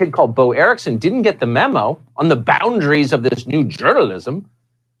News, a kid called Bo Erickson didn't get the memo on the boundaries of this new journalism.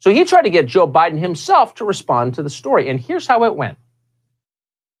 So he tried to get Joe Biden himself to respond to the story. And here's how it went.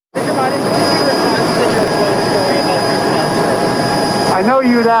 I know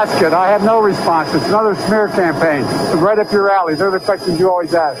you'd ask it. I have no response. It's another smear campaign. It's right up your alley. They're the questions you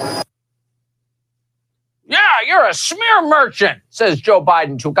always ask. Yeah, you're a smear merchant, says Joe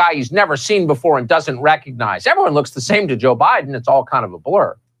Biden to a guy he's never seen before and doesn't recognize. Everyone looks the same to Joe Biden. It's all kind of a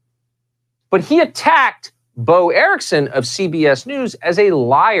blur. But he attacked Bo Erickson of CBS News as a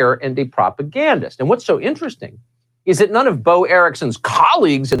liar and a propagandist. And what's so interesting is that none of Bo Erickson's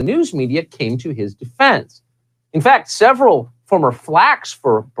colleagues in the news media came to his defense. In fact, several former flacks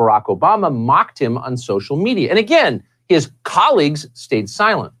for Barack Obama mocked him on social media. And again, his colleagues stayed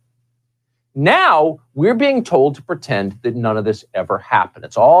silent. Now we're being told to pretend that none of this ever happened.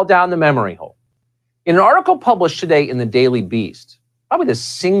 It's all down the memory hole. In an article published today in the Daily Beast, probably the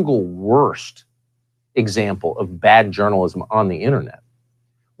single worst example of bad journalism on the internet,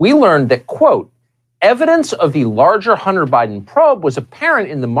 we learned that, quote, evidence of the larger Hunter Biden probe was apparent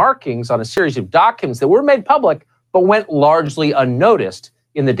in the markings on a series of documents that were made public but went largely unnoticed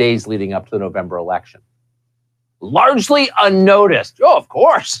in the days leading up to the November election. Largely unnoticed. Oh, of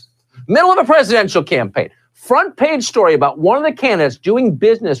course. Middle of a presidential campaign. Front page story about one of the candidates doing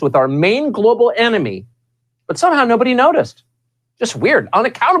business with our main global enemy, but somehow nobody noticed. Just weird,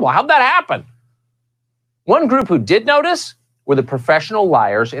 unaccountable. How'd that happen? One group who did notice were the professional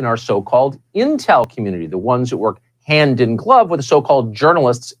liars in our so-called intel community, the ones who work hand in glove with the so-called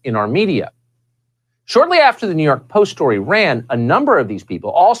journalists in our media. Shortly after the New York Post story ran, a number of these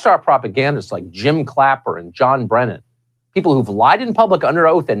people, all-star propagandists like Jim Clapper and John Brennan, people who've lied in public under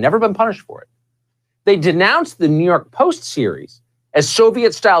oath and never been punished for it, they denounced the New York Post series as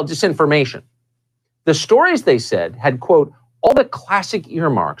Soviet-style disinformation. The stories, they said, had, quote, all the classic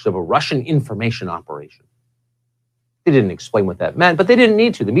earmarks of a Russian information operation. They didn't explain what that meant, but they didn't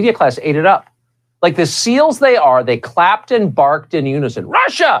need to. The media class ate it up. Like the seals they are, they clapped and barked in unison.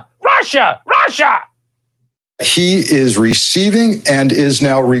 Russia! Russia! Russia! He is receiving and is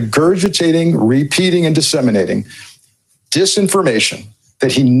now regurgitating, repeating, and disseminating disinformation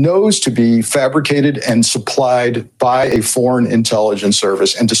that he knows to be fabricated and supplied by a foreign intelligence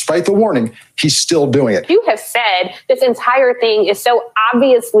service. And despite the warning, he's still doing it. You have said this entire thing is so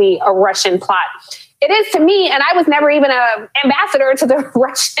obviously a Russian plot. It is to me, and I was never even an ambassador to the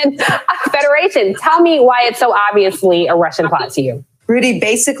Russian Federation. Tell me why it's so obviously a Russian plot to you. Rudy,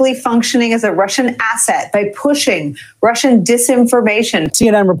 basically functioning as a Russian asset by pushing Russian disinformation.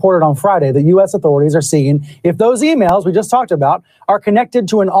 CNN reported on Friday that U.S. authorities are seeing if those emails we just talked about are connected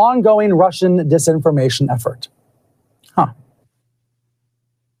to an ongoing Russian disinformation effort.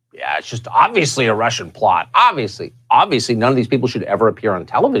 Yeah, it's just obviously a Russian plot. Obviously, none of these people should ever appear on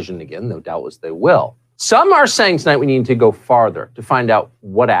television again, though doubtless they will. Some are saying tonight we need to go farther to find out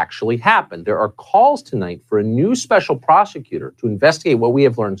what actually happened. There are calls tonight for a new special prosecutor to investigate what we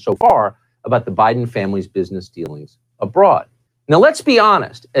have learned so far about the Biden family's business dealings abroad. Now, let's be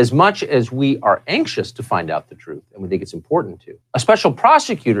honest, as much as we are anxious to find out the truth, and we think it's important to, a special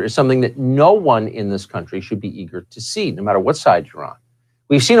prosecutor is something that no one in this country should be eager to see, no matter what side you're on.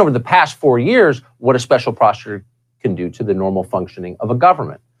 We've seen over the past 4 years what a special prosecutor can do to the normal functioning of a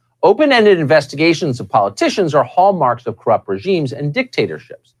government. Open-ended investigations of politicians are hallmarks of corrupt regimes and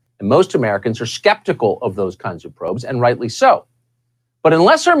dictatorships, and most Americans are skeptical of those kinds of probes, and rightly so. But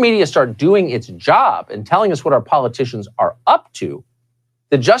unless our media start doing its job and telling us what our politicians are up to,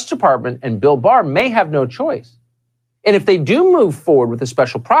 the Justice Department and Bill Barr may have no choice. And if they do move forward with a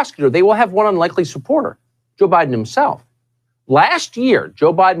special prosecutor, they will have one unlikely supporter, Joe Biden himself. Last year,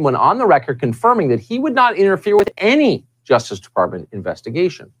 Joe Biden went on the record confirming that he would not interfere with any Justice Department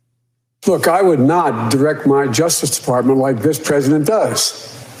investigation. Look, I would not direct my Justice Department like this president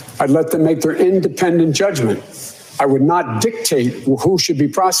does. I'd let them make their independent judgment. I would not dictate who should be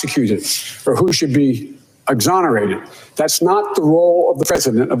prosecuted or who should be exonerated. That's not the role of the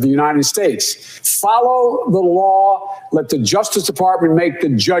president of the United States. Follow the law. Let the Justice Department make the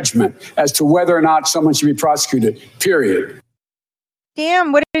judgment as to whether or not someone should be prosecuted, period.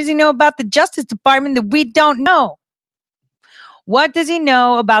 Damn, what does he know about the Justice Department that we don't know? What does he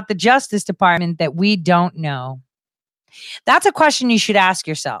know about the Justice Department that we don't know? That's a question you should ask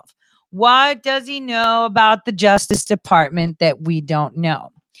yourself. What does he know about the Justice Department that we don't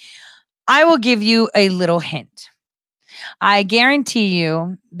know? I will give you a little hint. I guarantee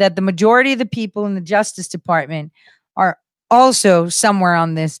you that the majority of the people in the Justice Department are also somewhere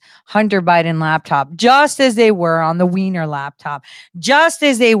on this Hunter Biden laptop, just as they were on the Wiener laptop, just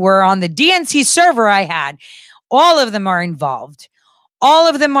as they were on the DNC server I had. All of them are involved. All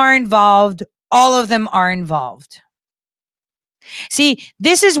of them are involved. All of them are involved. See,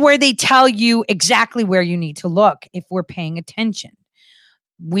 this is where they tell you exactly where you need to look if we're paying attention.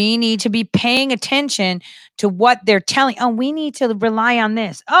 We need to be paying attention to what they're telling. Oh, we need to rely on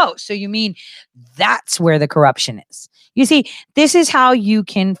this. Oh, so you mean that's where the corruption is. You see, this is how you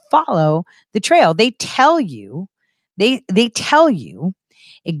can follow the trail. They tell you, they tell you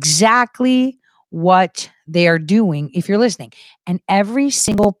exactly what they are doing if you're listening. And every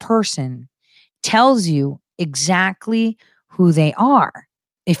single person tells you exactly who they are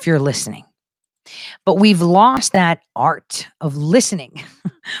if you're listening. But we've lost that art of listening.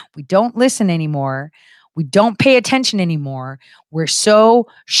 We don't listen anymore. We don't pay attention anymore. We're so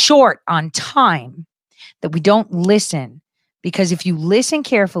short on time that we don't listen. Because if you listen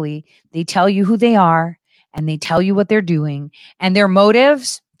carefully, they tell you who they are and they tell you what they're doing. And their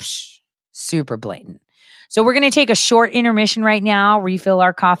motives, super blatant. So we're going to take a short intermission right now, refill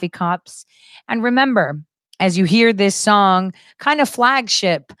our coffee cups. And remember, as you hear this song, kind of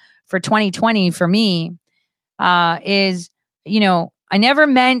flagship for 2020 for me, is, I never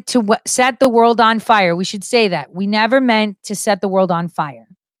meant to set the world on fire. We should say that. We never meant to set the world on fire.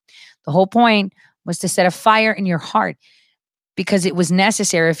 The whole point was to set a fire in your heart because it was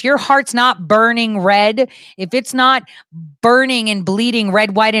necessary. If your heart's not burning red, if it's not burning and bleeding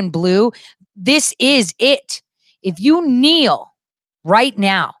red, white, and blue, this is it. If you kneel right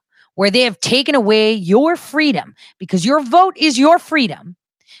now where they have taken away your freedom, because your vote is your freedom,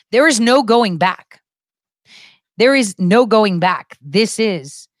 there is no going back. There is no going back. This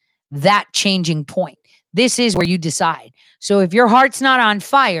is that changing point. This is where you decide. So if your heart's not on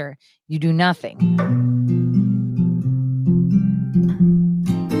fire, you do nothing.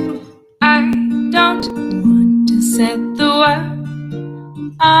 I don't want to set the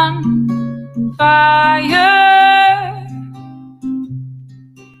world on fire.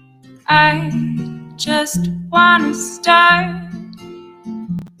 I just want to start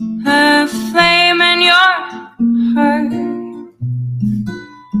a flame in your heart.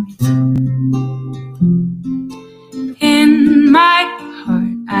 In my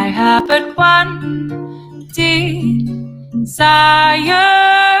heart, I have but one desire,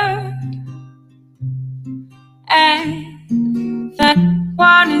 and that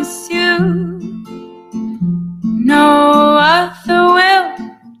one is you. No other will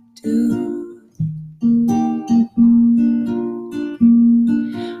do.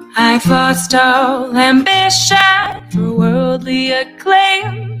 I've lost all ambition for worldly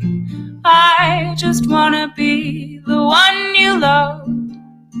acclaim. I just wanna be the one you love.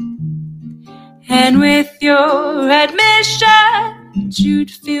 And with your admission,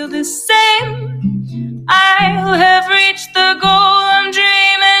 you'd feel the same. I'll have reached the goal I'm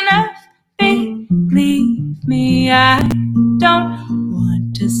dreaming of. Believe me, I don't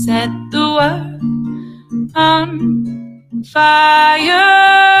want to set the world on fire.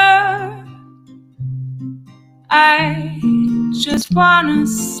 I just wanna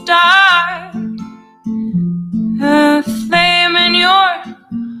start a flame in your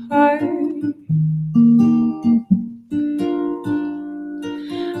heart.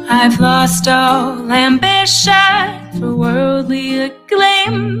 I've lost all ambition for worldly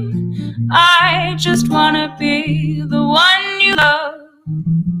acclaim. I just wanna be the one you love.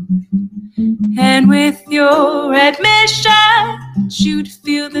 And with your admission, you'd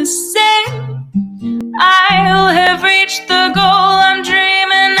feel the same. I'll have reached the goal I'm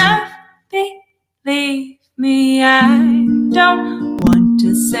dreaming of. Believe me, I don't want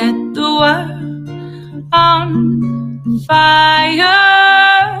to set the world on fire.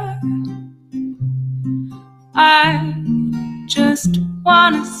 I just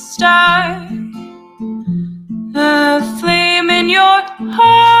wanna start a flame in your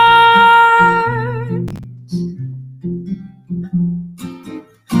heart.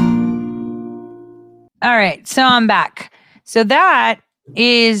 All right, so I'm back. So that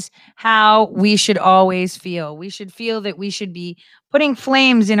is how we should always feel. We should feel that we should be putting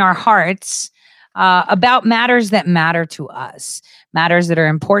flames in our hearts about matters that matter to us, matters that are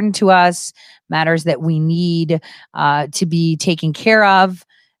important to us, matters that we need to be taken care of.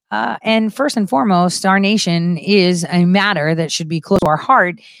 And first and foremost, our nation is a matter that should be close to our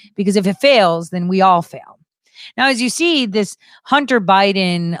heart, because if it fails, then we all fail. Now, as you see, this Hunter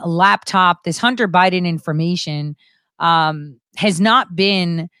Biden laptop, this Hunter Biden information has not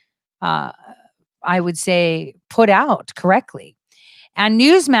been, I would say, put out correctly. And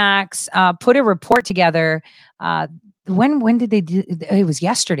Newsmax put a report together. When did they do it? It was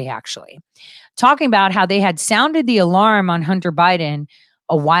yesterday, actually, talking about how they had sounded the alarm on Hunter Biden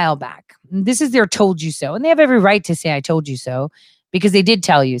a while back. This is their told you so. And they have every right to say I told you so, because they did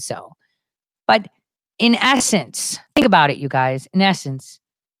tell you so. But in essence, think about it, you guys. In essence,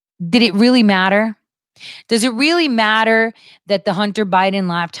 did it really matter? Does it really matter that the Hunter Biden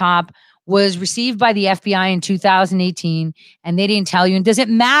laptop was received by the FBI in 2018 and they didn't tell you? And does it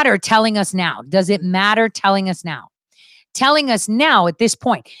matter telling us now? Does it matter telling us now? Telling us now at this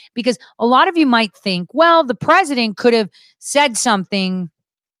point? Because a lot of you might think, well, the president could have said something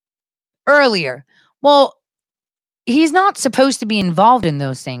earlier. Well, he's not supposed to be involved in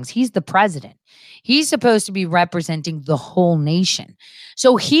those things. He's the president. He's supposed to be representing the whole nation.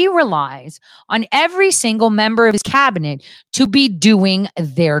 So he relies on every single member of his cabinet to be doing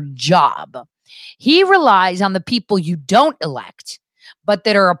their job. He relies on the people you don't elect, but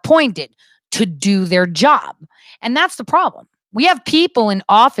that are appointed to do their job. And that's the problem. We have people in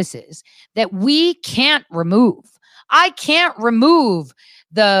offices that we can't remove. I can't remove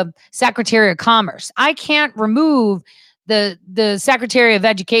the Secretary of Commerce. I can't remove the Secretary of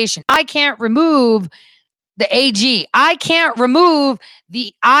Education. I can't remove the AG. I can't remove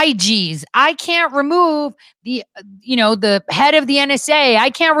the IGs. I can't remove the head of the NSA. I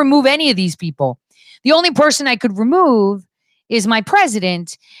can't remove any of these people. The only person I could remove is my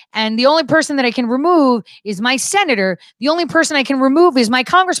president. And the only person that I can remove is my senator. The only person I can remove is my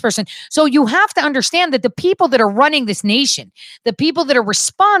congressperson. So you have to understand that the people that are running this nation, the people that are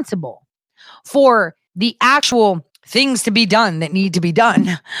responsible for the actual things to be done that need to be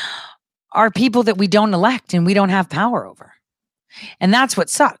done, are people that we don't elect and we don't have power over. And that's what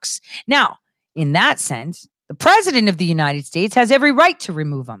sucks. Now, in that sense, the president of the United States has every right to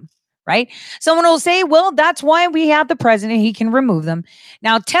remove them. Right? Someone will say, well, that's why we have the president. He can remove them.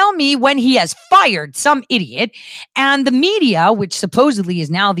 Now tell me when he has fired some idiot and the media, which supposedly is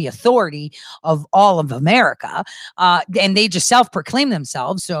now the authority of all of America, and they just self-proclaim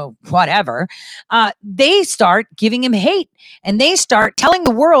themselves, so whatever, they start giving him hate and they start telling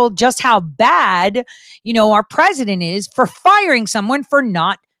the world just how bad, our president is for firing someone for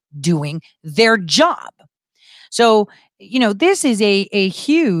not doing their job. So, this is a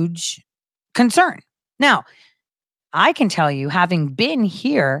huge concern. Now, I can tell you, having been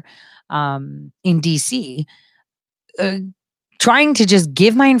here in DC, trying to just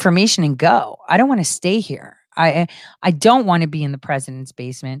give my information and go. I don't want to stay here. I don't want to be in the president's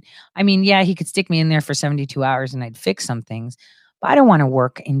basement. I mean, yeah, he could stick me in there for 72 hours and I'd fix some things, but I don't want to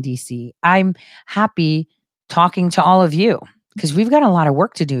work in DC. I'm happy talking to all of you because we've got a lot of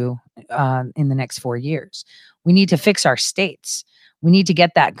work to do in the next 4 years. We need to fix our states. We need to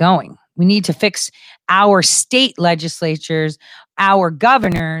get that going. We need to fix our state legislatures, our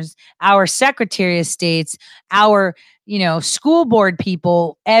governors, our secretary of states, our, school board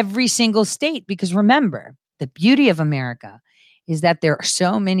people, every single state. Because remember, the beauty of America is that there are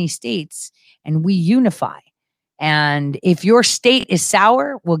so many states and we unify. And if your state is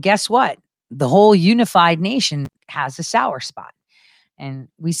sour, well, guess what? The whole unified nation has a sour spot. And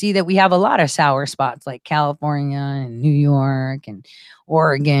we see that we have a lot of sour spots like California and New York and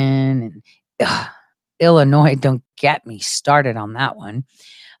Oregon and Illinois. Don't get me started on that one.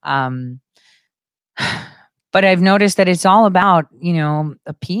 But I've noticed that it's all about,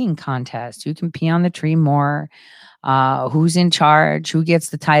 a peeing contest. Who can pee on the tree more? Who's in charge? Who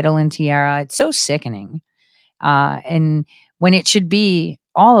gets the title and tiara? It's so sickening. And when it should be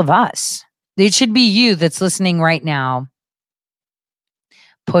all of us. It should be you that's listening right now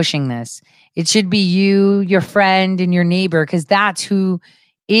pushing this. It should be you, your friend, and your neighbor, because that's who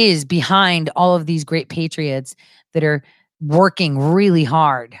is behind all of these great patriots that are working really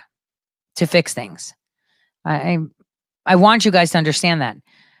hard to fix things. I want you guys to understand that.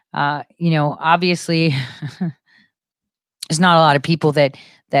 Obviously, there's not a lot of people that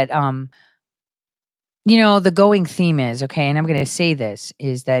the going theme is, okay, and I'm going to say this,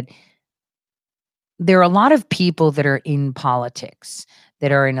 is that there are a lot of people that are in politics,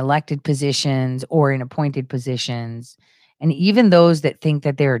 that are in elected positions or in appointed positions, and even those that think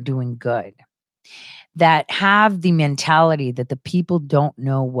that they're doing good, that have the mentality that the people don't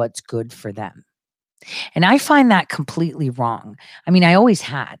know what's good for them. And I find that completely wrong. I mean, I always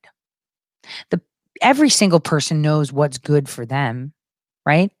had. Every single person knows what's good for them,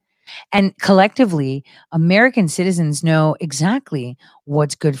 right? And collectively, American citizens know exactly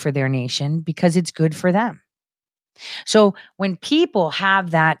what's good for their nation because it's good for them. So when people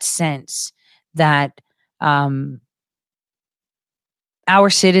have that sense that our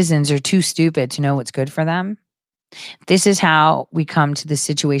citizens are too stupid to know what's good for them, this is how we come to the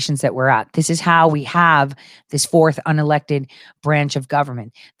situations that we're at. This is how we have this fourth unelected branch of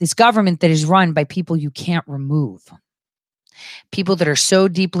government. This government that is run by people you can't remove. People that are so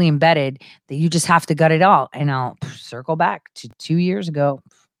deeply embedded that you just have to gut it all. And I'll circle back to 2 years ago.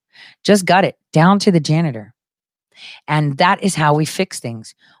 Just gut it down to the janitor. And that is how we fix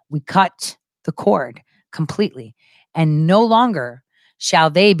things. We cut the cord completely, and no longer shall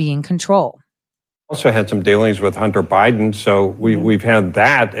they be in control. Also had some dealings with Hunter Biden. So we've had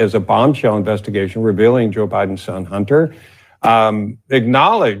that as a bombshell investigation revealing Joe Biden's son, Hunter,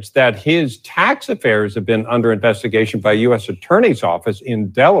 acknowledged that his tax affairs have been under investigation by U.S. Attorney's Office in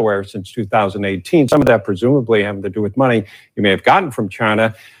Delaware since 2018. Some of that presumably having to do with money he may have gotten from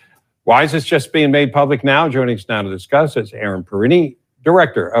China. Why is this just being made public now? Joining us now to discuss is Erin Perini,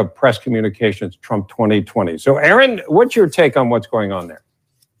 Director of Press Communications, Trump 2020. So, Erin, what's your take on what's going on there?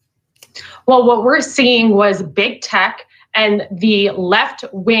 Well, what we're seeing was big tech and the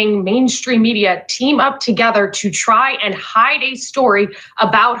left-wing mainstream media team up together to try and hide a story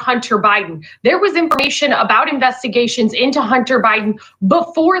about Hunter Biden. There was information about investigations into Hunter Biden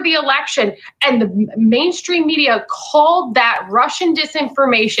before the election, and the mainstream media called that Russian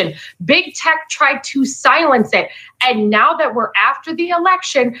disinformation. Big tech tried to silence it. And now that we're after the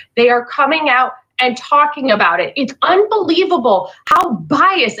election, they are coming out and talking about it. It's unbelievable how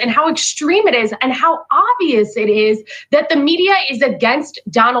biased and how extreme it is and how obvious it is that the media is against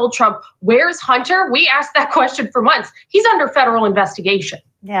Donald Trump. Where's Hunter? We asked that question for months. He's under federal investigation.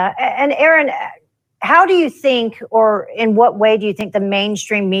 Yeah. And Erin, how do you think, or in what way do you think the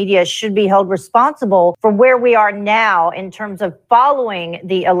mainstream media should be held responsible for where we are now in terms of following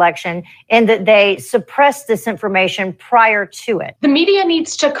the election, and that they suppressed this information prior to it? The media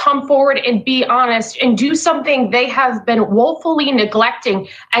needs to come forward and be honest and do something they have been woefully neglecting,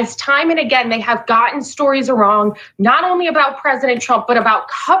 as time and again they have gotten stories wrong, not only about President Trump, but about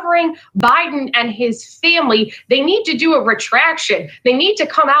covering Biden and his family. They need to do a retraction. They need to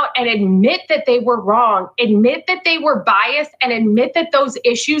come out and admit that they were wrong, admit that they were biased, and admit that those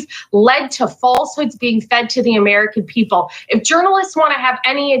issues led to falsehoods being fed to the American people. If journalists want to have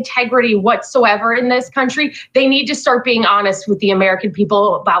any integrity whatsoever in this country, they need to start being honest with the American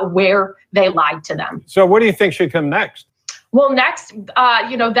people about where they lied to them. So what do you think should come next? Well, next,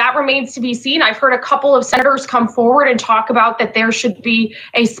 that remains to be seen. I've heard a couple of senators come forward and talk about that there should be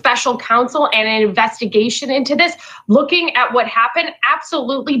a special counsel and an investigation into this. Looking at what happened,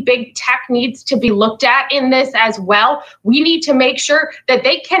 absolutely big tech needs to be looked at in this as well. We need to make sure that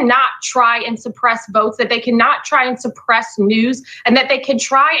they cannot try and suppress votes, that they cannot try and suppress news, and that they can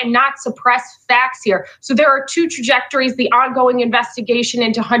try and not suppress facts here. So there are two trajectories: the ongoing investigation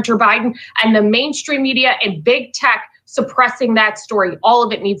into Hunter Biden and the mainstream media and big tech suppressing that story. All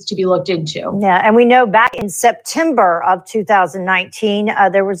of it needs to be looked into. Yeah, and we know back in September of 2019,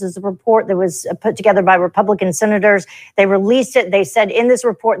 there was this report that was put together by Republican senators. They released it. They said in this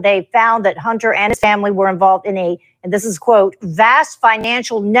report, they found that Hunter and his family were involved in a, and this is quote, vast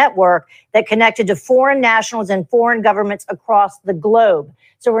financial network that connected to foreign nationals and foreign governments across the globe.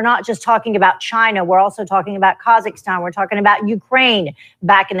 So we're not just talking about China. We're also talking about Kazakhstan. We're talking about Ukraine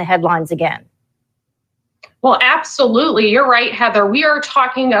back in the headlines again. Well, absolutely. You're right, Heather. We are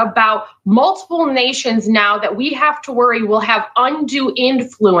talking about multiple nations now that we have to worry will have undue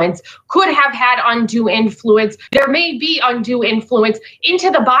influence, could have had undue influence. There may be undue influence into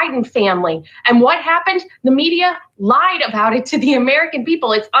the Biden family. And what happened? The media lied about it to the American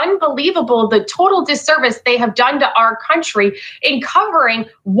people. It's unbelievable the total disservice they have done to our country in covering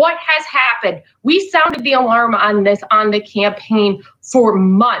what has happened. We sounded the alarm on this on the campaign for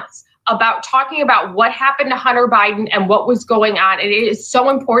months, about talking about what happened to Hunter Biden and what was going on. And it is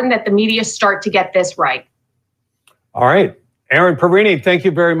so important that the media start to get this right. All right. Erin Perini, thank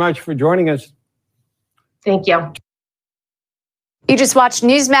you very much for joining us. Thank you. You just watched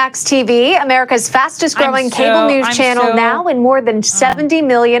Newsmax TV, America's fastest growing cable news channel, now in more than 70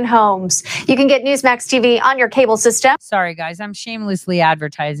 million homes. You can get Newsmax TV on your cable system. Sorry, guys, I'm shamelessly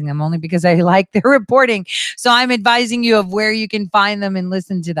advertising them only because I like their reporting. So I'm advising you of where you can find them and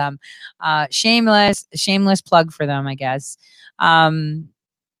listen to them. Shameless plug for them, I guess.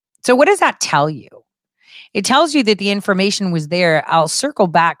 So what does that tell you? It tells you that the information was there. I'll circle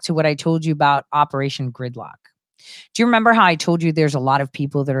back to what I told you about Operation Gridlock. Do you remember how I told you there's a lot of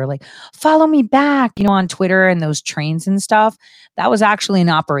people that are like, follow me back, on Twitter and those trains and stuff? That was actually an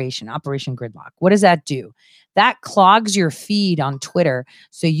Operation Gridlock. What does that do? That clogs your feed on Twitter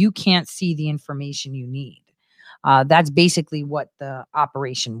so you can't see the information you need. That's basically what the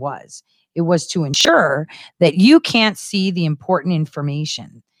operation was. It was to ensure that you can't see the important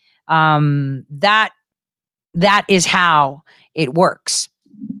information. That is how it works.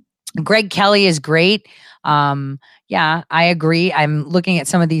 Greg Kelly is great. Yeah, I agree. I'm looking at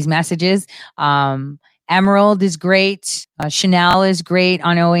some of these messages. Emerald is great. Chanel is great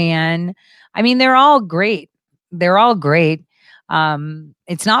on OAN. I mean, they're all great. They're all great.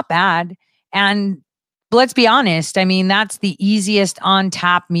 It's not bad. And let's be honest. I mean, that's the easiest on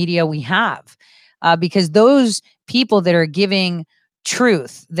tap media we have, because those people that are giving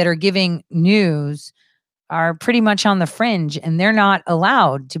truth, that are giving news, are pretty much on the fringe, and they're not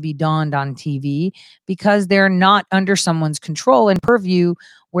allowed to be donned on TV because they're not under someone's control and purview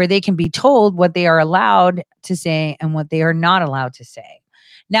where they can be told what they are allowed to say and what they are not allowed to say.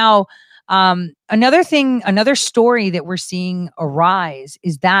 Now, another story that we're seeing arise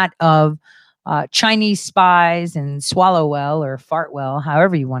is that of Chinese spies and Swallowwell or Fartwell,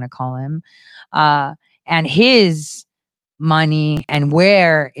 however you want to call him, and his money and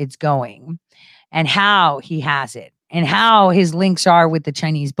where it's going, and how he has it, and how his links are with the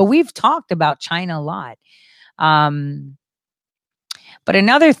Chinese. But we've talked about China a lot. But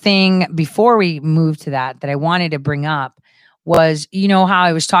another thing before we move to that I wanted to bring up was, how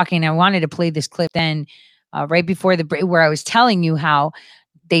I was talking, I wanted to play this clip then right before the break, where I was telling you how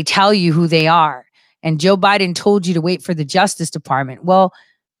they tell you who they are. And Joe Biden told you to wait for the Justice Department. Well,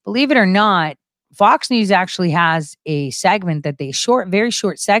 believe it or not, Fox News actually has a segment that very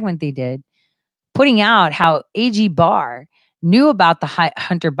short segment they did, putting out how AG Barr knew about the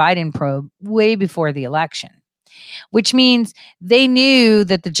Hunter Biden probe way before the election, which means they knew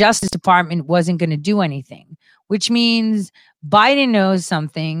that the Justice Department wasn't going to do anything, which means Biden knows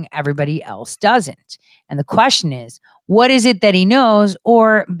something everybody else doesn't. And the question is, what is it that he knows?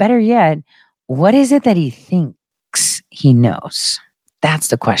 Or better yet, what is it that he thinks he knows? That's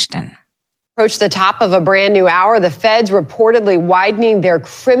the question. Approach the top of a brand new hour. The feds reportedly widening their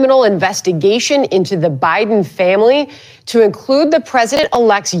criminal investigation into the Biden family to include the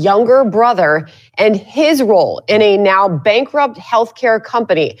president-elect's younger brother and his role in a now bankrupt healthcare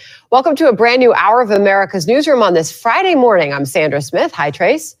company. Welcome to a brand new hour of America's Newsroom on this Friday morning. I'm Sandra Smith. Hi,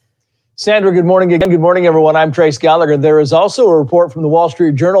 Trace. Sandra, good morning again. Good morning, everyone. I'm Trace Gallagher. There is also a report from the Wall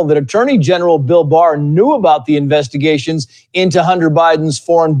Street Journal that Attorney General Bill Barr knew about the investigations into Hunter Biden's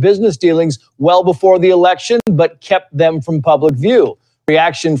foreign business dealings well before the election, but kept them from public view.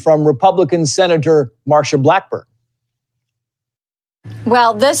 Reaction from Republican Senator Marsha Blackburn.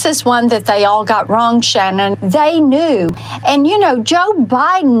 Well, this is one that they all got wrong, Shannon. They knew. And, Joe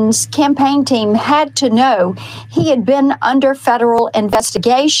Biden's campaign team had to know he had been under federal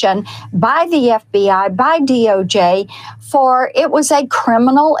investigation by the FBI, by DOJ, for it was a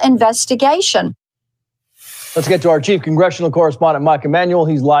criminal investigation. Let's get to our chief congressional correspondent, Mike Emanuel.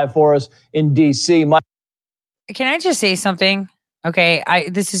 He's live for us in D.C. Mike. Can I just say something? Okay,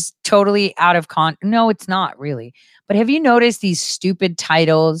 this is totally out of no, it's not really. But have you noticed these stupid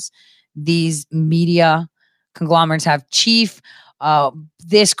titles these media conglomerates have? Chief,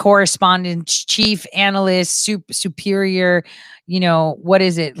 this correspondent, chief analyst, superior, what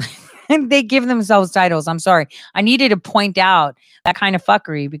is it? They give themselves titles. I'm sorry. I needed to point out that kind of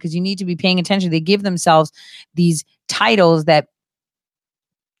fuckery because you need to be paying attention. They give themselves these titles that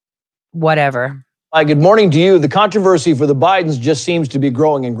whatever. Hi, good morning to you. The controversy for the Bidens just seems to be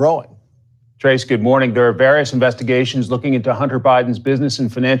growing and growing. Trace, good morning. There are various investigations looking into Hunter Biden's business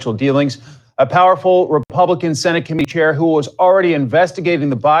and financial dealings. A powerful Republican Senate committee chair who was already investigating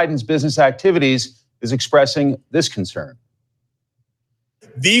the Biden's business activities is expressing this concern.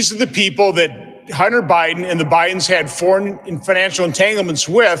 These are the people that Hunter Biden and the Bidens had foreign and financial entanglements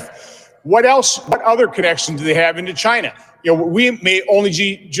with. What else? What other connection do they have into China? We may only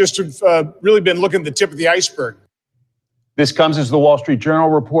just have really been looking at the tip of the iceberg. This comes as the Wall Street Journal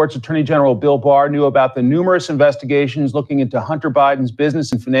reports Attorney General Bill Barr knew about the numerous investigations looking into Hunter Biden's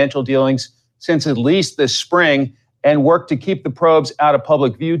business and financial dealings since at least this spring and worked to keep the probes out of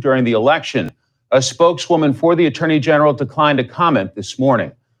public view during the election. A spokeswoman for the Attorney General declined to comment this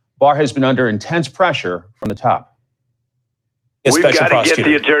morning. Barr has been under intense pressure from the top. We've got to get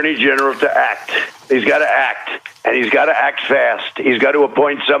the Attorney General to act. He's got to act, and he's got to act fast. He's got to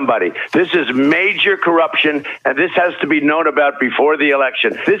appoint somebody. This is major corruption, and this has to be known about before the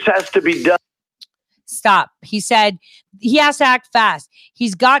election. This has to be done. stop. He said he has to act fast.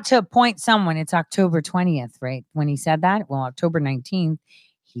 He's got to appoint someone. It's October 20th, right? When he said that, well, October 19th,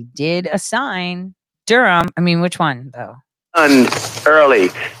 he did assign Durham. I mean, which one though? Early.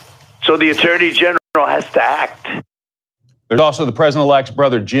 So the Attorney General has to act. There's also the president-elect's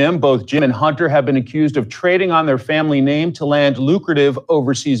brother, Jim. Both Jim and Hunter have been accused of trading on their family name to land lucrative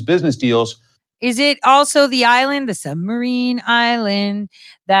overseas business deals. Is it also the island, the submarine island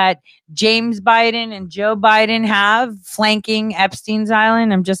that James Biden and Joe Biden have flanking Epstein's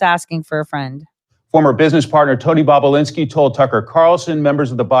island? I'm just asking for a friend. Former business partner Tony Bobulinski told Tucker Carlson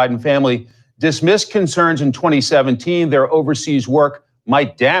members of the Biden family dismissed concerns in 2017 their overseas work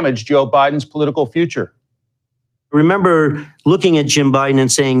might damage Joe Biden's political future. I remember looking at Jim Biden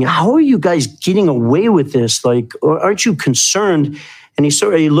and saying, how are you guys getting away with this? Like, aren't you concerned? And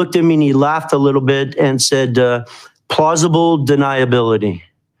he looked at me and he laughed a little bit and said, plausible deniability.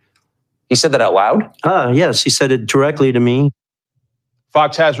 He said that out loud? Yes, he said it directly to me.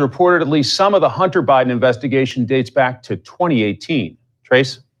 Fox has reported at least some of the Hunter Biden investigation dates back to 2018.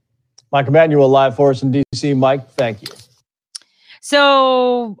 Trace? Mike Emanuel live for us in D.C. Mike, thank you.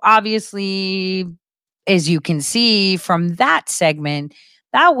 So obviously, as you can see from that segment,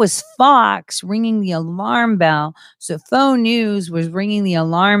 that was Fox ringing the alarm bell. So Faux News was ringing the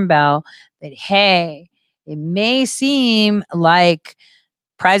alarm bell that, hey, it may seem like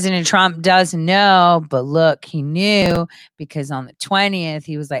President Trump doesn't know, but look, he knew, because on the 20th,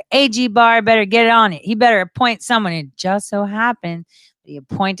 he was like, AG Barr better get on it. He better appoint someone. It just so happened that he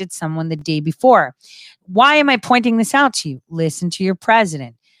appointed someone the day before. Why am I pointing this out to you? Listen to your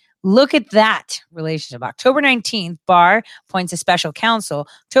president. Look at that relationship. October 19th, Barr appoints a special counsel.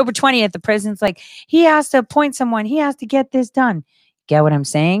 October 20th, the president's like, he has to appoint someone. He has to get this done. Get what I'm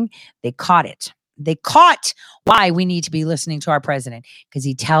saying? They caught it. They caught why we need to be listening to our president, because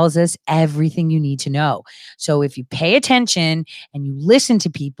he tells us everything you need to know. So if you pay attention and you listen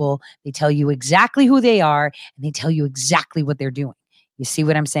to people, they tell you exactly who they are and they tell you exactly what they're doing. You see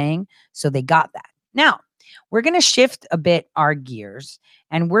what I'm saying? So they got that. Now, we're going to shift a bit our gears,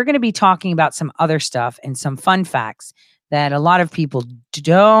 and we're going to be talking about some other stuff and some fun facts that a lot of people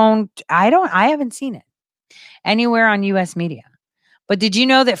I haven't seen it anywhere on US media. But did you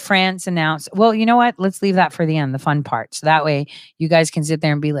know that France announced, well, you know what? Let's leave that for the end, the fun part. So that way you guys can sit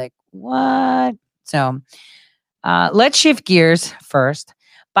there and be like, what? So let's shift gears first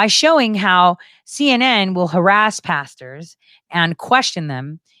by showing how CNN will harass pastors and question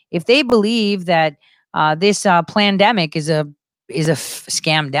them if they believe that this pandemic is a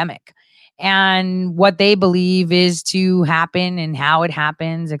scamdemic, and what they believe is to happen and how it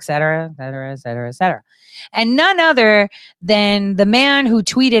happens, et cetera, et cetera, et cetera, et cetera. And none other than the man who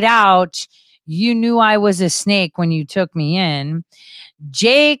tweeted out, "You knew I was a snake when you took me in,"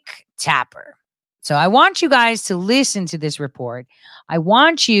 Jake Tapper. So I want you guys to listen to this report. I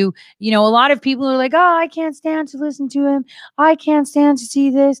want you, a lot of people are like, oh, I can't stand to listen to him. I can't stand to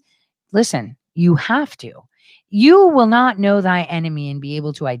see this. Listen, you have to. You will not know thy enemy and be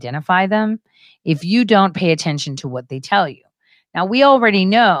able to identify them if you don't pay attention to what they tell you. Now, we already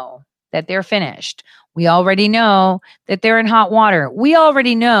know that they're finished. We already know that they're in hot water. We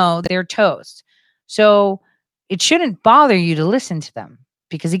already know they're toast. So it shouldn't bother you to listen to them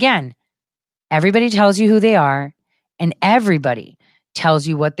because, again, everybody tells you who they are and everybody tells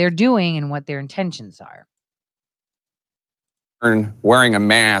you what they're doing and what their intentions are. Wearing a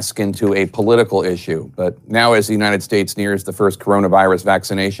mask into a political issue. But now as the United States nears the first coronavirus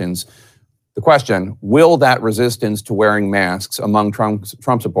vaccinations, the question, will that resistance to wearing masks among Trump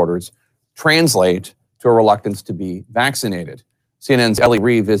supporters translate to a reluctance to be vaccinated? CNN's Ellie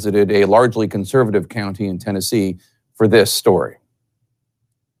Reeve visited a largely conservative county in Tennessee for this story.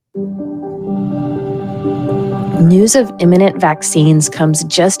 News of imminent vaccines comes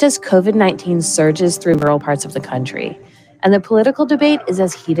just as COVID-19 surges through rural parts of the country. And the political debate is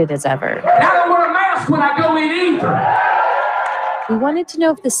as heated as ever. I don't wear a mask when I go in either. We wanted to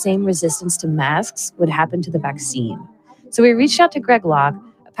know if the same resistance to masks would happen to the vaccine. So we reached out to Greg Locke,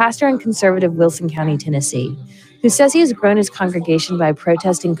 a pastor in conservative Wilson County, Tennessee, who says he has grown his congregation by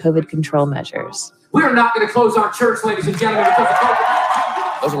protesting COVID control measures. We're not going to close our church, ladies and gentlemen, because of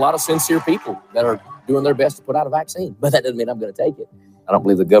COVID. There's a lot of sincere people that are doing their best to put out a vaccine, but that doesn't mean I'm going to take it. I don't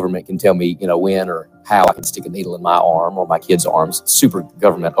believe the government can tell me, when or how I can stick a needle in my arm or my kids' arms. Super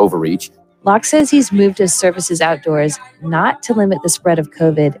government overreach. Locke says he's moved his services outdoors not to limit the spread of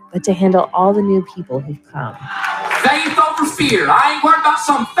COVID, but to handle all the new people who've come. Faith over fear. I ain't worried about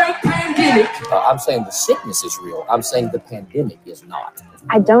some fake pandemic. I'm saying the sickness is real. I'm saying the pandemic is not.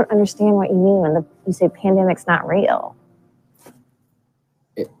 I don't understand what you mean when you say pandemic's not real.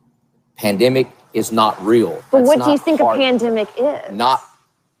 Pandemic is not real. But That's what do you not think part- a pandemic is? Not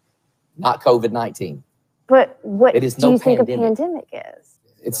COVID-19. But what It is do no you think a pandemic. pandemic is?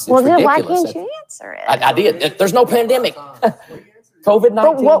 It's Well, then why ridiculous. can't you answer it? I did. There's no pandemic. But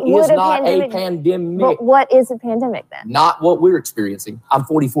COVID-19 what would is a not pandemic- a pandemic. But what is a pandemic then? Not what we're experiencing. I'm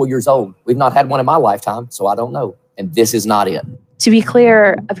 44 years old. We've not had one in my lifetime, so I don't know. And this is not it. To be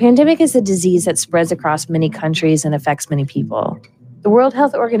clear, a pandemic is a disease that spreads across many countries and affects many people. The World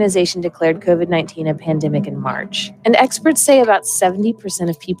Health Organization declared COVID-19 a pandemic in March, and experts say about 70%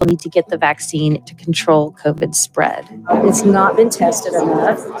 of people need to get the vaccine to control COVID spread. It's not been tested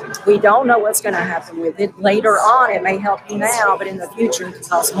enough. We don't know what's going to happen with it. Later on, it may help you now, but in the future, it can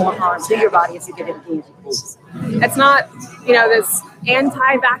cause more harm to your body if you get it again. It's not, this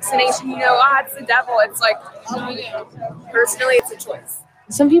anti-vaccination, it's the devil. It's like, personally, it's a choice.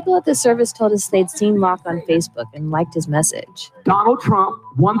 Some people at the service told us they'd seen Locke on Facebook and liked his message. Donald Trump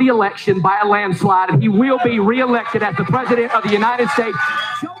won the election by a landslide, and he will be reelected as the president of the United States.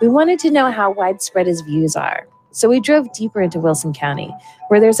 We wanted to know how widespread his views are, so we drove deeper into Wilson County,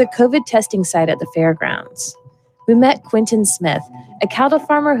 where there's a COVID testing site at the fairgrounds. We met Quentin Smith, a cattle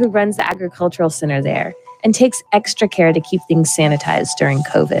farmer who runs the agricultural center there and takes extra care to keep things sanitized during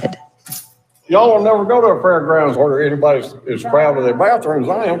COVID. Y'all will never go to a fairgrounds where anybody is proud of their bathrooms.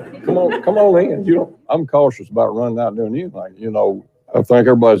 I am. Come on in. I'm cautious about running out and doing anything. I think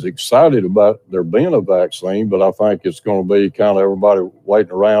everybody's excited about there being a vaccine, but I think it's going to be kind of everybody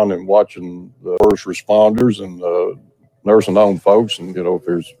waiting around and watching the first responders and the nursing home folks, and if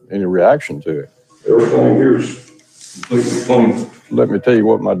there's any reaction to it. Everything here's completely clean. Let me tell you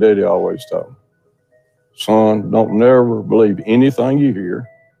what my daddy always told me. Son, don't never believe anything you hear,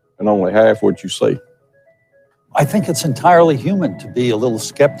 and only half what you see. I think it's entirely human to be a little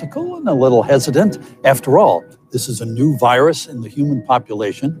skeptical and a little hesitant. After all, this is a new virus in the human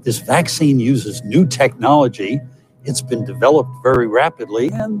population. This vaccine uses new technology. It's been developed very rapidly,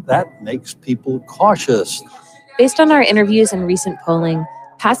 and that makes people cautious. Based on our interviews and recent polling,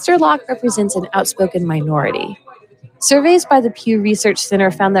 Pastor Locke represents an outspoken minority. Surveys by the Pew Research Center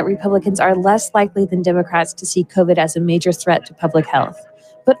found that Republicans are less likely than Democrats to see COVID as a major threat to public health,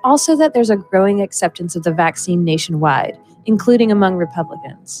 but also that there's a growing acceptance of the vaccine nationwide, including among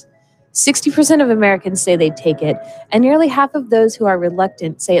Republicans. 60% of Americans say they'd take it, and nearly half of those who are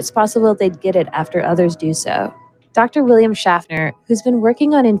reluctant say it's possible they'd get it after others do so. Dr. William Schaffner, who's been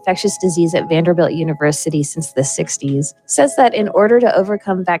working on infectious disease at Vanderbilt University since the 60s, says that in order to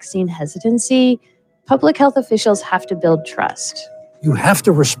overcome vaccine hesitancy, public health officials have to build trust. You have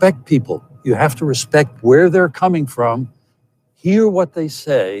to respect people. You have to respect where they're coming from, hear what they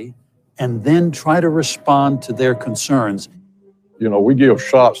say, and then try to respond to their concerns. We give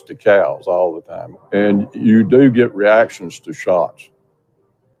shots to cows all the time, and you do get reactions to shots.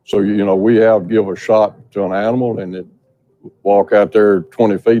 So, we give a shot to an animal and it walk out there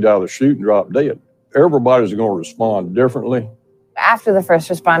 20 feet out of the chute and drop dead. Everybody's going to respond differently. After the first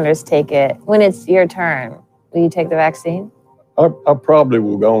responders take it, when it's your turn, will you take the vaccine? I probably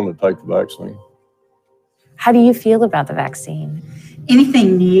will go on to take the vaccine. How do you feel about the vaccine?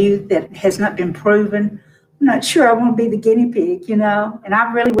 Anything new that has not been proven, I'm not sure I want to be the guinea pig, And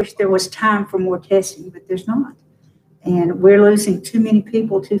I really wish there was time for more testing, but there's not. And we're losing too many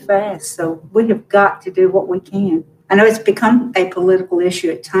people too fast. So we have got to do what we can. I know it's become a political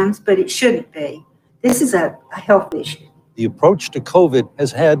issue at times, but it shouldn't be. This is a health issue. The approach to COVID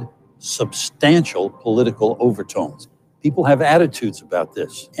has had substantial political overtones. People have attitudes about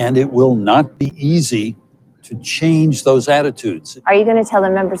this, and it will not be easy to change those attitudes. Are you going to tell the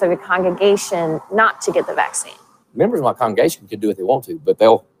members of your congregation not to get the vaccine? Members of my congregation can do if they want to, but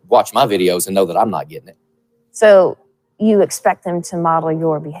they'll watch my videos and know that I'm not getting it. So you expect them to model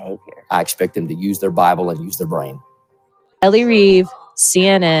your behavior? I expect them to use their Bible and use their brain. Ellie Reeve,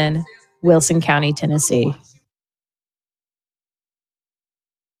 CNN, Wilson County, Tennessee.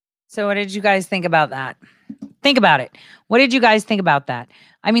 So what did you guys think about that? Think about it. What did you guys think about that?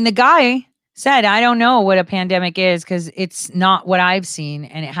 I mean, the guy said, I don't know what a pandemic is because it's not what I've seen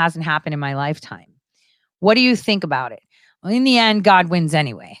and it hasn't happened in my lifetime. What do you think about it? Well, in the end, God wins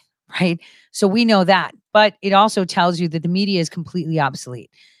anyway, right? So we know that. But it also tells you that the media is completely obsolete.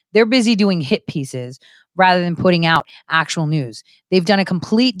 They're busy doing hit pieces rather than putting out actual news. They've done a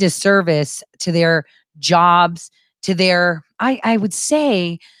complete disservice to their jobs, to their, I would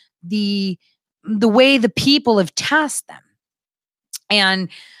say, the way the people have tasked them. And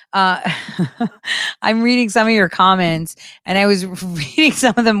I'm reading some of your comments, and I was reading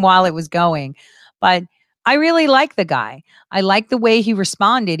some of them while it was going. But I really like the guy. I like the way he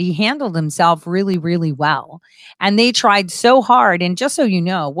responded. He handled himself really, really well. And they tried so hard. And just so you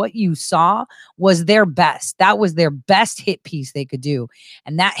know, what you saw was their best. That was their best hit piece they could do.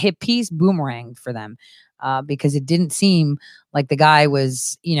 And that hit piece boomeranged for them because it didn't seem like the guy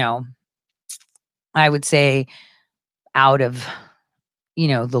was, I would say out of,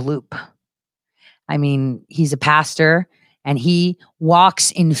 the loop. I mean, he's a pastor. And he walks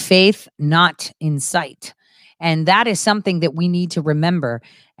in faith, not in sight. And that is something that we need to remember.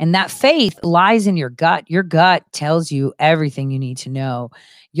 And that faith lies in your gut. Your gut tells you everything you need to know.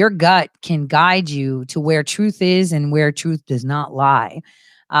 Your gut can guide you to where truth is and where truth does not lie.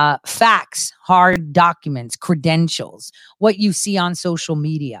 Facts, hard documents, credentials, what you see on social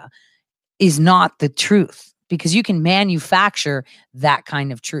media is not the truth. Because you can manufacture that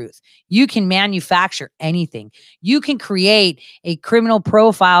kind of truth. You can manufacture anything. You can create a criminal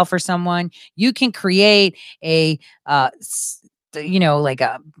profile for someone. You can create a, like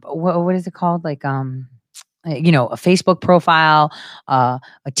what is it called? Like, a Facebook profile, a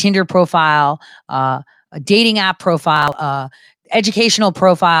Tinder profile, a dating app profile, educational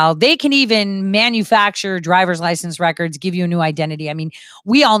profile. They can even manufacture driver's license records, give you a new identity. I mean,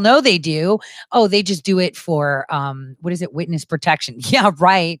 we all know they do. Oh, they just do it for, witness protection. Yeah,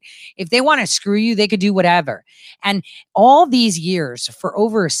 right. If they want to screw you, they could do whatever. And all these years, for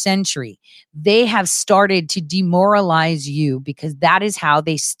over a century, they have started to demoralize you because that is how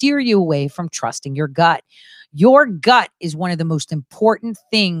they steer you away from trusting your gut. Your gut is one of the most important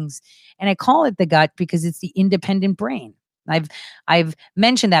things. And I call it the gut because it's the independent brain. I've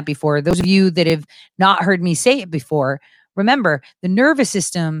mentioned that before. Those of you that have not heard me say it before, remember the nervous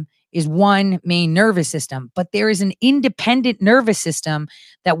system is one main nervous system, but there is an independent nervous system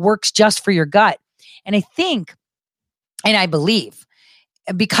that works just for your gut. And I think, and I believe,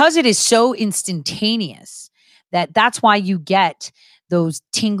 because it is so instantaneous, that's why you get those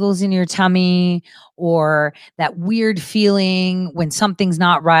tingles in your tummy or that weird feeling when something's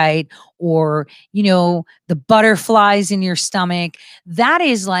not right, or, the butterflies in your stomach. That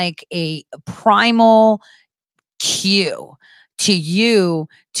is like a primal cue to you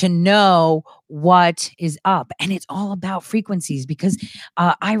to know what is up. And it's all about frequencies because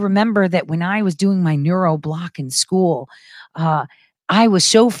I remember that when I was doing my neuro block in school, I was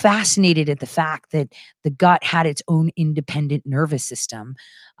so fascinated at the fact that the gut had its own independent nervous system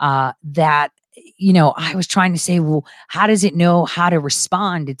that, I was trying to say, well, how does it know how to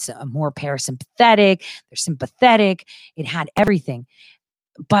respond? It's more parasympathetic, they're sympathetic, it had everything.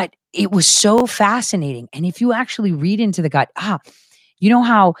 But it was so fascinating. And if you actually read into the gut, you know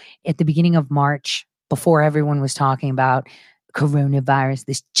how at the beginning of March, before everyone was talking about coronavirus,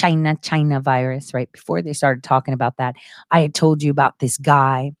 this China virus, right? Before they started talking about that, I had told you about this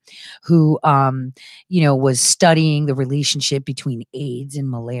guy who, was studying the relationship between AIDS and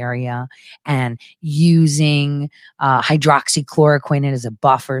malaria and using hydroxychloroquine as a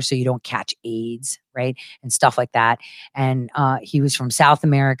buffer so you don't catch AIDS, right? And stuff like that. And he was from South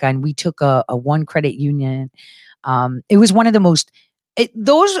America, and we took a one credit union. It was one of the most,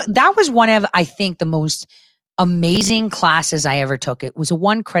 that was one of, I think, the most amazing classes I ever took. It was a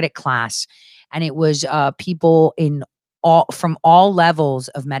one credit class, and it was people from all levels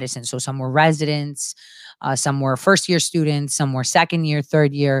of medicine. So some were residents, some were first year students, some were second year,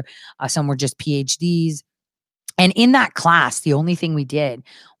 third year, some were just PhDs. And in that class, the only thing we did,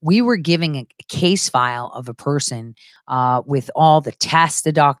 we were giving a case file of a person with all the tests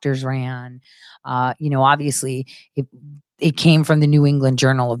the doctors ran. Obviously, it came from the New England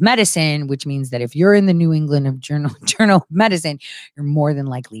Journal of Medicine, which means that if you're in the New England Journal of Medicine, you're more than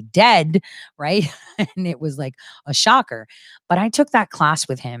likely dead, right? And it was like a shocker. But I took that class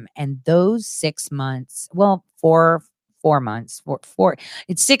with him, and those 6 months, well, 4 months,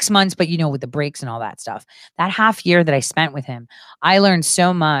 it's 6 months, but with the breaks and all that stuff, that half year that I spent with him, I learned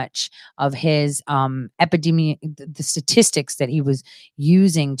so much of his the statistics that he was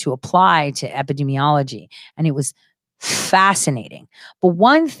using to apply to epidemiology. And it was fascinating. But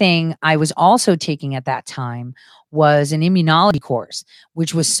one thing I was also taking at that time was an immunology course,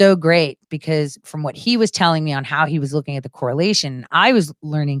 which was so great because from what he was telling me on how he was looking at the correlation, I was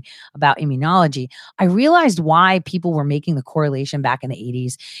learning about immunology. I realized why people were making the correlation back in the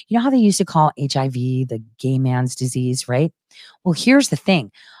 80s. You know how they used to call HIV the gay man's disease, right? Well, here's the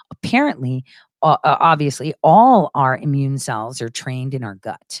thing. Apparently, obviously, all our immune cells are trained in our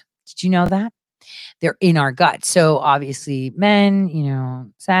gut. Did you know that? They're in our gut. So obviously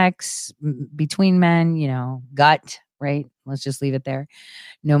men, sex between men, gut, right? Let's just leave it there.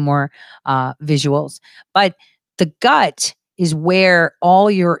 No more visuals. But the gut is where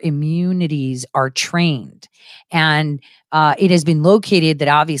all your immunities are trained. And it has been located that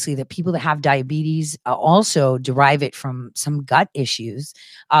obviously that people that have diabetes also derive it from some gut issues.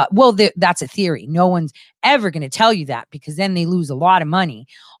 That's a theory. No one's ever going to tell you that, because then they lose a lot of money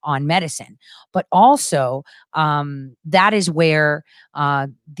on medicine. But also that is where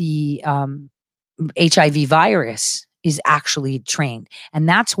the HIV virus is actually trained. And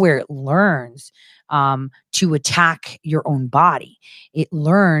that's where it learns to attack your own body. It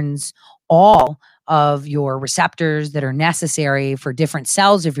learns all of your receptors that are necessary for different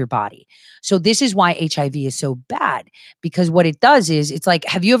cells of your body. So this is why HIV is so bad, because what it does is, it's like,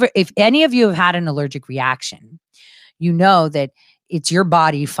 if any of you have had an allergic reaction, you know that it's your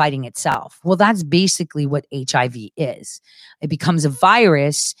body fighting itself. Well, that's basically what HIV is. It becomes a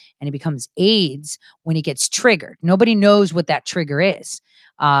virus and it becomes AIDS when it gets triggered. Nobody knows what that trigger is.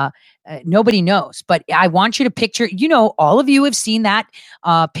 Nobody knows, but I want you to picture, all of you have seen that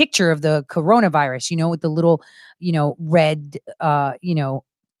picture of the coronavirus, with the little, red,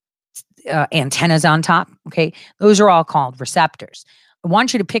 antennas on top. Okay. Those are all called receptors. I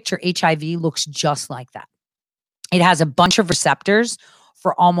want you to picture HIV looks just like that. It has a bunch of receptors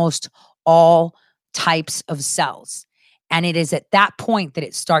for almost all types of cells. And it is at that point that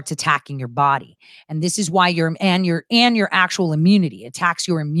it starts attacking your body. And this is why your actual immunity attacks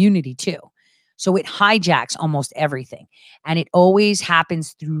your immunity too. So it hijacks almost everything. And it always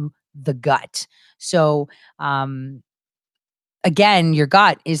happens through the gut. So, again, your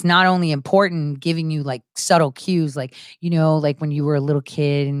gut is not only important, giving you like subtle cues, like, like when you were a little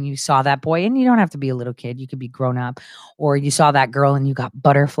kid and you saw that boy, and you don't have to be a little kid, you could be grown up, or you saw that girl and you got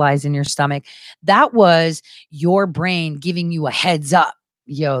butterflies in your stomach. That was your brain giving you a heads up.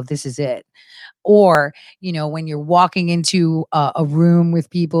 Yo, this is it. Or, when you're walking into a room with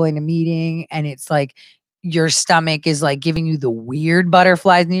people in a meeting and it's like, your stomach is like giving you the weird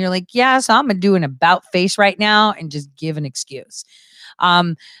butterflies, and you're like, yeah, so I'm gonna do an about face right now and just give an excuse.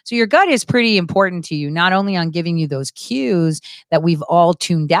 So your gut is pretty important to you, not only on giving you those cues that we've all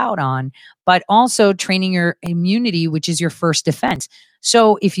tuned out on, but also training your immunity, which is your first defense.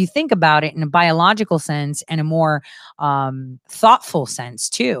 So if you think about it in a biological sense and a more thoughtful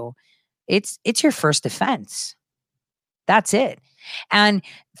sense too, it's your first defense. That's it. And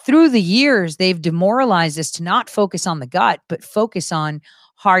through the years, they've demoralized us to not focus on the gut, but focus on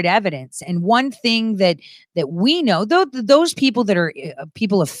hard evidence. And one thing that we know, those people that are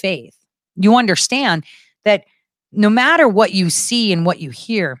people of faith, you understand that no matter what you see and what you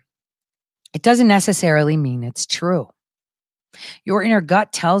hear, it doesn't necessarily mean it's true. Your inner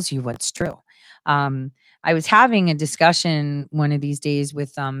gut tells you what's true. I was having a discussion one of these days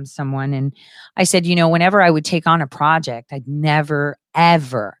with someone, and I said, whenever I would take on a project, I'd never,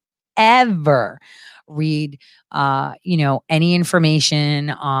 ever, ever read, any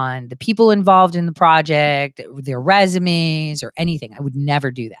information on the people involved in the project, their resumes or anything. I would never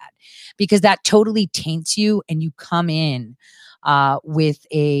do that, because that totally taints you, and you come in with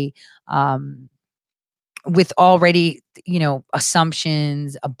with already,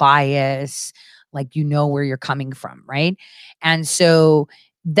 assumptions, a bias, like where you're coming from, right? And so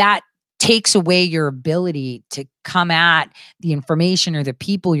that takes away your ability to come at the information or the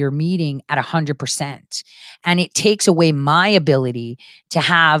people you're meeting at 100%. And it takes away my ability to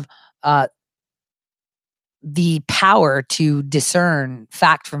have the power to discern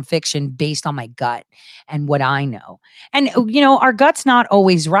fact from fiction based on my gut and what I know. And, our gut's not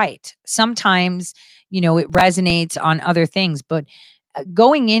always right. Sometimes, it resonates on other things, but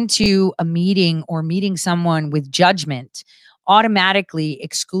going into a meeting or meeting someone with judgment automatically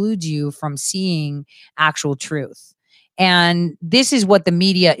excludes you from seeing actual truth. And this is what the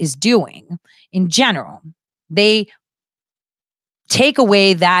media is doing in general. They take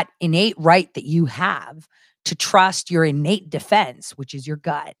away that innate right that you have to trust your innate defense, which is your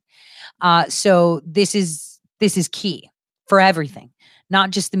gut. So this is key for everything,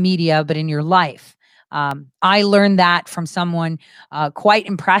 not just the media, but in your life. I learned that from someone quite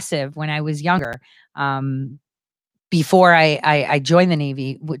impressive when I was younger, before I joined the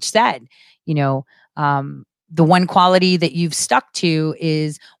Navy, which said, the one quality that you've stuck to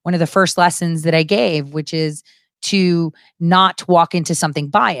is one of the first lessons that I gave, which is to not walk into something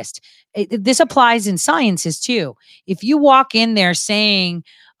biased. This applies in sciences too. If you walk in there saying,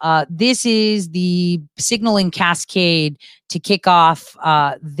 this is the signaling cascade to kick off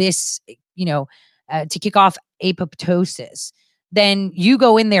to kick off apoptosis, then you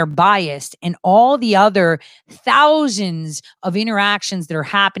go in there biased, and all the other thousands of interactions that are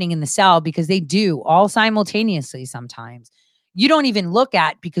happening in the cell, because they do all simultaneously sometimes, you don't even look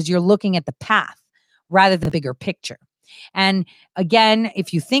at, because you're looking at the path rather than the bigger picture. And again,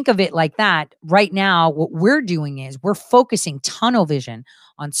 if you think of it like that, right now, what we're doing is we're focusing tunnel vision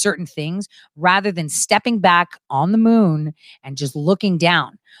on certain things rather than stepping back on the moon and just looking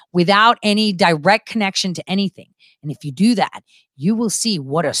down without any direct connection to anything. And if you do that, you will see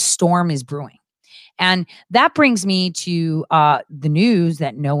what a storm is brewing. And that brings me to the news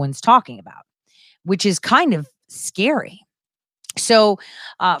that no one's talking about, which is kind of scary. So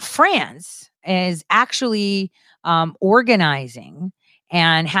France is actually organizing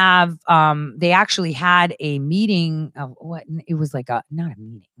and have they actually had a meeting of what it was like a not a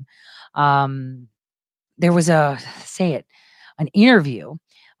meeting. There was an interview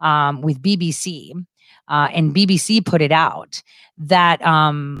with BBC. And BBC put it out that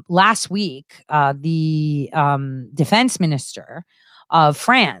last week, the defense minister of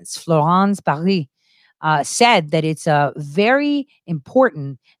France, Florence Parly, said that it's very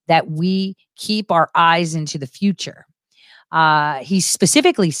important that we keep our eyes into the future. He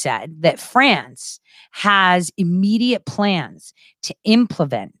specifically said that France has immediate plans to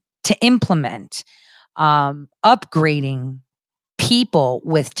implement upgrading people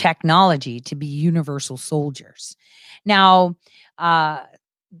with technology to be universal soldiers. Now,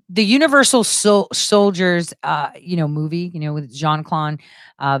 the Universal Soldiers, movie, with Jean-Claude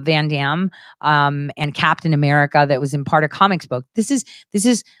Van Damme and Captain America that was in part of comics book. This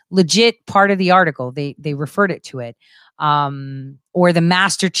is legit part of the article. They referred it to it, or the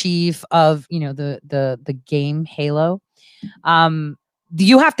Master Chief of the game Halo.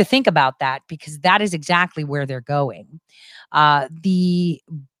 You have to think about that because that is exactly where they're going. The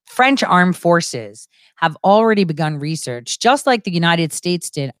French armed forces have already begun research, just like the United States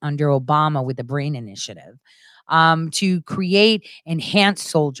did under Obama with the BRAIN Initiative, to create enhanced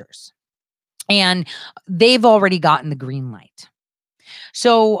soldiers. And they've already gotten the green light.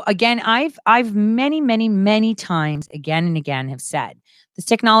 So again, I've many times again and again have said this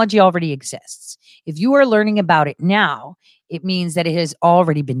technology already exists. If you are learning about it now, it means that it has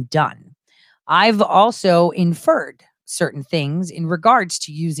already been done. I've also inferred certain things in regards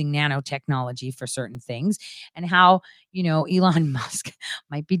to using nanotechnology for certain things and how, Elon Musk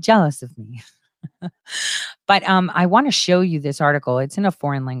might be jealous of me. But I want to show you this article. It's in a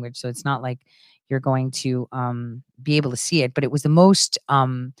foreign language, so it's not like you're going to be able to see it, but it was the most,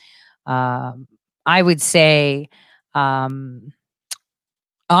 I would say,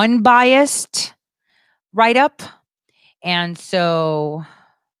 unbiased write-up. And so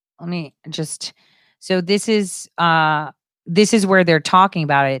let me just, so this is where they're talking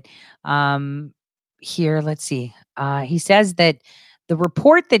about it. Here, let's see. He says that the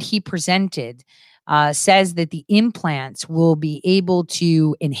report that he presented says that the implants will be able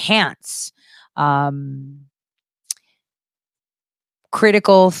to enhance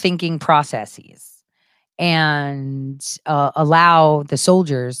critical thinking processes and allow the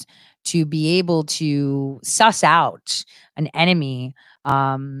soldiers to be able to suss out an enemy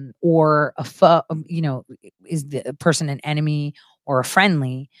or a foe, is the person an enemy or a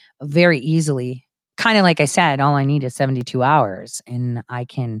friendly very easily. Kind of like I said, all I need is 72 hours and I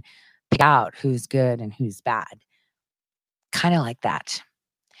can pick out who's good and who's bad. Kind of like that.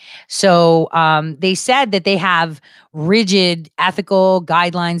 So they said that they have rigid ethical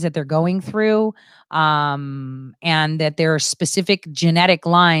guidelines that they're going through, and that there are specific genetic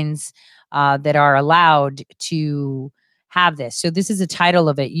lines that are allowed to have this. So this is the title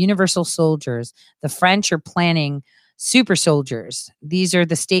of it: Universal Soldiers. The French are planning super soldiers. These are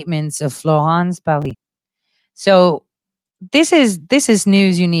the statements of Florence Parly. So this is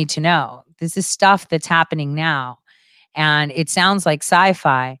news you need to know. This is stuff that's happening now. And it sounds like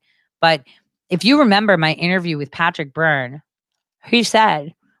sci-fi, but if you remember my interview with Patrick Byrne, he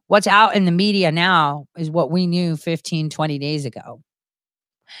said, what's out in the media now is what we knew 15, 20 days ago.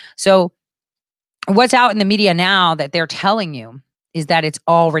 So what's out in the media now that they're telling you is that it's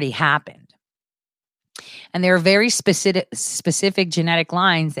already happened. And there are very specific genetic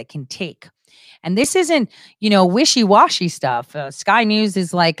lines that can take. And this isn't, wishy-washy stuff. Sky News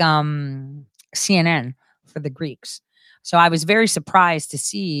is like CNN for the Greeks. So I was very surprised to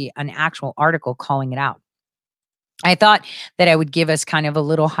see an actual article calling it out. I thought that I would give us kind of a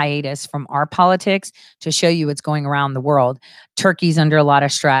little hiatus from our politics to show you what's going around the world. Turkey's under a lot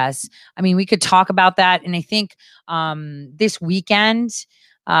of stress. I mean, we could talk about that. And I think this weekend,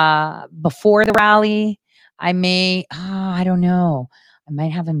 before the rally, I don't know. I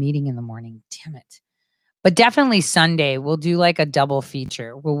might have a meeting in the morning. Damn it. But definitely Sunday, we'll do like a double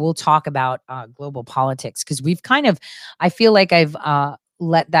feature where we'll talk about global politics, because we've I feel like I've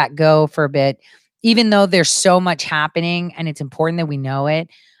let that go for a bit, even though there's so much happening and it's important that we know it.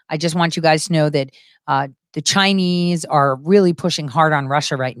 I just want you guys to know that The Chinese are really pushing hard on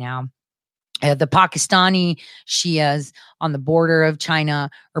Russia right now. The Pakistani Shias on the border of China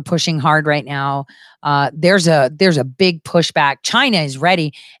are pushing hard right now. There's a big pushback. China is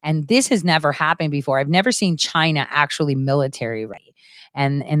ready, and this has never happened before. I've never seen China actually military ready,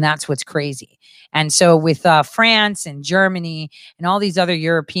 and that's what's crazy. And so with France and Germany and all these other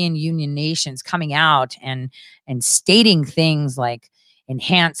European Union nations coming out and stating things like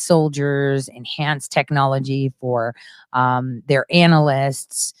enhanced soldiers, enhanced technology for their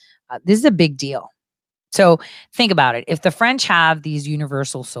analysts. This is a big deal. So think about it. If the French have these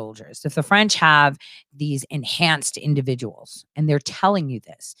universal soldiers, if the French have these enhanced individuals, and they're telling you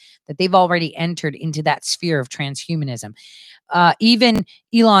this, that they've already entered into that sphere of transhumanism. Even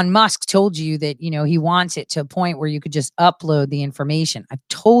Elon Musk told you that, he wants it to a point where you could just upload the information. I've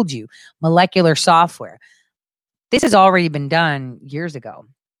told you, molecular software. This has already been done years ago.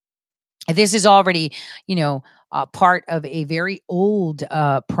 This is already, part of a very old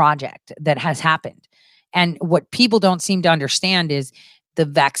project that has happened. And what people don't seem to understand is the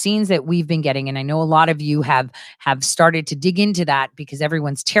vaccines that we've been getting. And I know a lot of you have started to dig into that because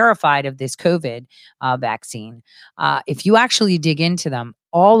everyone's terrified of this COVID vaccine. If you actually dig into them,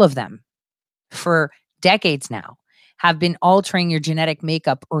 all of them for decades now have been altering your genetic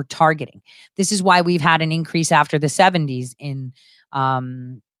makeup or targeting. This is why we've had an increase after the 70s in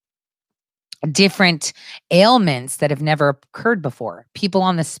different ailments that have never occurred before. People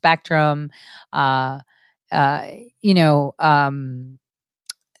on the spectrum,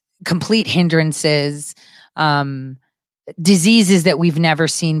 complete hindrances, diseases that we've never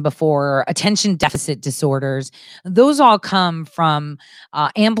seen before, attention deficit disorders. Those all come from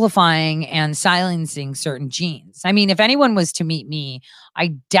amplifying and silencing certain genes. I mean, if anyone was to meet me,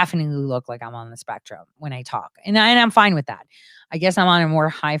 I definitely look like I'm on the spectrum when I talk. And I'm fine with that. I guess I'm on a more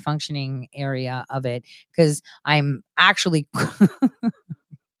high functioning area of it because I'm actually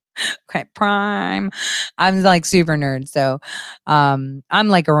okay, prime. I'm like super nerd. So I'm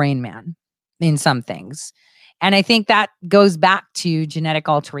like a Rain Man in some things. And I think that goes back to genetic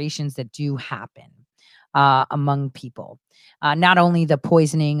alterations that do happen among people. Not only the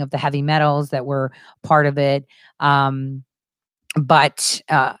poisoning of the heavy metals that were part of it, but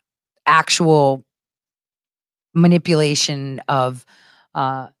actual manipulation of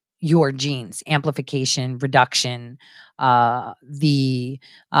your genes, amplification, reduction, the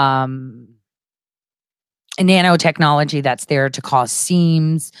nanotechnology that's there to cause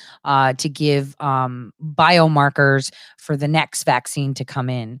seams, to give biomarkers for the next vaccine to come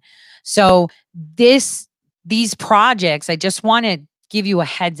in. So these projects, I just want to give you a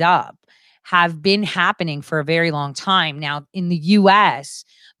heads up, have been happening for a very long time. Now, in the US,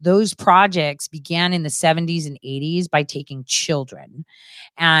 those projects began in the 70s and 80s by taking children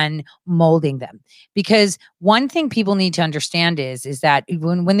and molding them. Because one thing people need to understand is that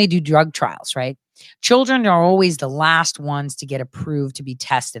when they do drug trials, right? Children are always the last ones to get approved to be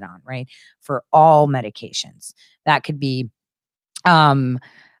tested on, right? For all medications. That could be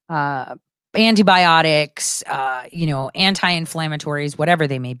antibiotics, anti-inflammatories, whatever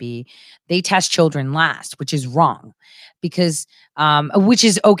they may be. They test children last, which is wrong. Because which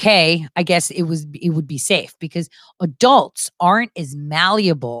is okay. I guess it would be safe because adults aren't as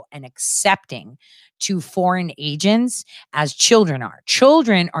malleable and accepting to foreign agents as children are.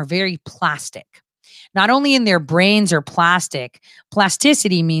 Children are very plastic. Not only in their brains are plastic,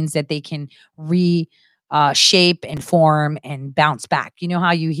 plasticity means that they can shape and form and bounce back. You know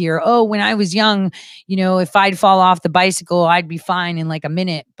how you hear, oh, when I was young, if I'd fall off the bicycle, I'd be fine in like a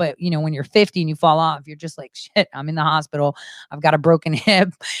minute. But, when you're 50 and you fall off, you're just like, shit, I'm in the hospital. I've got a broken hip.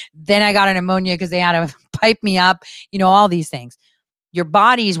 Then I got an pneumonia because they had to pipe me up, all these things. Your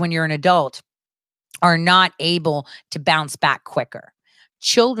bodies, when you're an adult, are not able to bounce back quicker.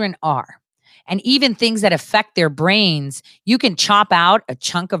 Children are. And even things that affect their brains, you can chop out a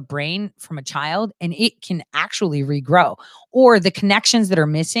chunk of brain from a child and it can actually regrow. Or the connections that are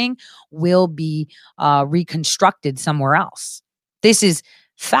missing will be reconstructed somewhere else. This is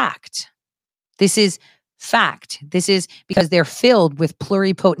fact. This is fact. This is because they're filled with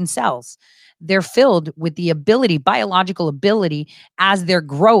pluripotent cells. They're filled with the ability, biological ability, as they're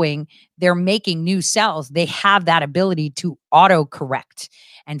growing, they're making new cells. They have that ability to auto-correct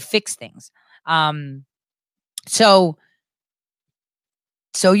and fix things. So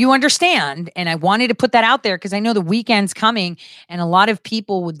you understand, and I wanted to put that out there because I know the weekend's coming and a lot of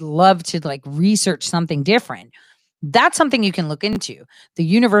people would love to like research something different. That's something you can look into, the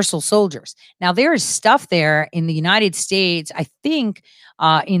universal soldiers. Now there is stuff there in the United States, I think,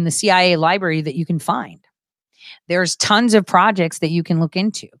 in the CIA library that you can find. There's tons of projects that you can look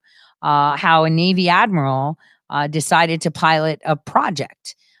into. how a Navy admiral decided to pilot a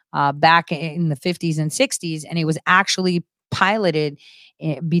project back in the 50s and 60s, and it was actually piloted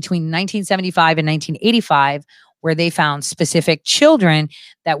between 1975 and 1985, where they found specific children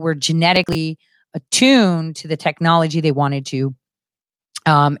that were genetically attuned to the technology they wanted to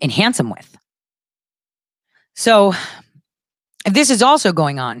enhance them with. So this is also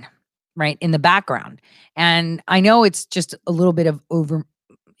going on, right, in the background. And I know it's just a little bit of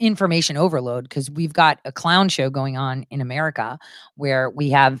information overload because we've got a clown show going on in America where we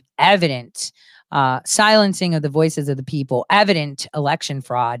have evident silencing of the voices of the people, evident election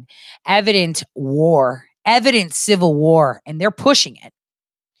fraud, evident war, evident civil war, and they're pushing it.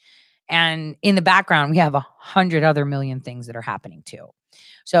 And in the background, we have 100 other million things that are happening too.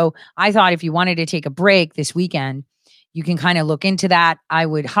 So I thought if you wanted to take a break this weekend, you can kind of look into that. I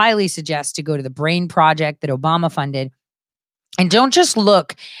would highly suggest to go to the BRAIN project that Obama funded. And don't just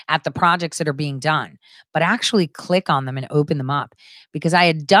look at the projects that are being done, but actually click on them and open them up. Because I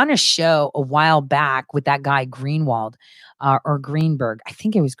had done a show a while back with that guy Greenwald or Greenberg. I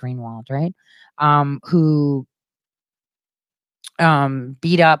think it was Greenwald, right? Who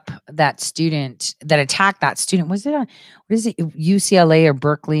beat up that student, that attacked that student. Was it UCLA or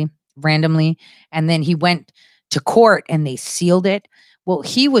Berkeley randomly? And then he went to court and they sealed it. Well,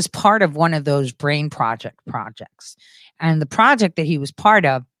 he was part of one of those BRAIN projects. And the project that he was part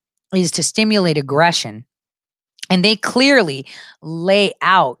of is to stimulate aggression. And they clearly lay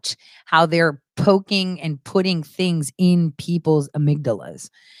out how they're poking and putting things in people's amygdalas.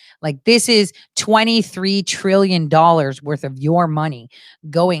 Like this is $23 trillion worth of your money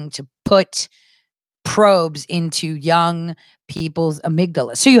going to put probes into young people's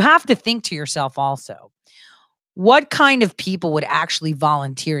amygdalas. So you have to think to yourself also, what kind of people would actually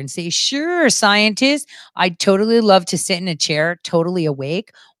volunteer and say, sure, scientist, I'd totally love to sit in a chair, totally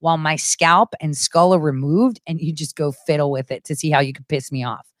awake, while my scalp and skull are removed, and you just go fiddle with it to see how you could piss me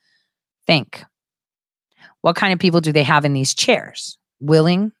off. Think. What kind of people do they have in these chairs?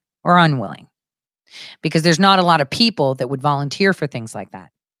 Willing or unwilling? Because there's not a lot of people that would volunteer for things like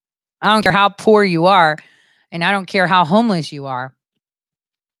that. I don't care how poor you are, and I don't care how homeless you are.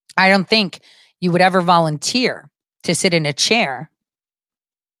 I don't think you would ever volunteer to sit in a chair,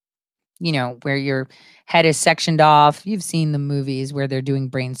 you know, where your head is sectioned off. You've seen the movies where they're doing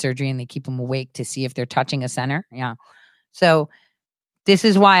brain surgery and they keep them awake to see if they're touching a center. Yeah. So this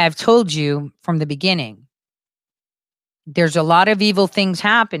is why I've told you from the beginning, there's a lot of evil things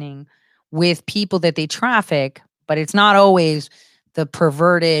happening with people that they traffic, but it's not always the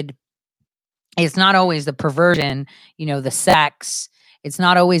perverted. It's not always the perversion, you know, the sex. It's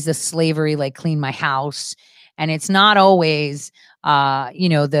not always the slavery, like clean my house. And it's not always, you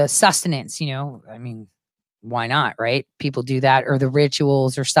know, the sustenance, you know, I mean, why not, right? People do that, or the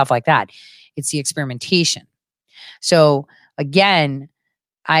rituals or stuff like that. It's the experimentation. So again,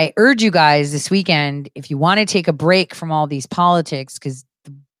 I urge you guys this weekend, if you want to take a break from all these politics, because,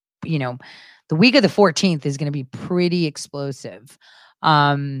 you know, the week of the 14th is going to be pretty explosive.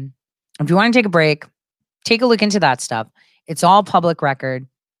 If you want to take a break, take a look into that stuff. It's all public record.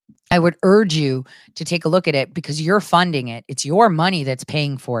 I would urge you to take a look at it because you're funding it. It's your money that's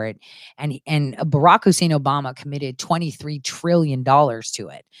paying for it. And Barack Hussein Obama committed $23 trillion to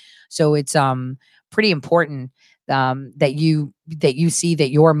it. So it's pretty important that you see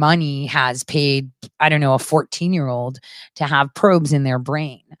that your money has paid, I don't know, a 14-year-old to have probes in their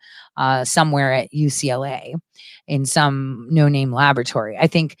brain somewhere at UCLA in some no-name laboratory. I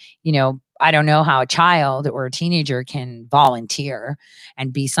think, you know, I don't know how a child or a teenager can volunteer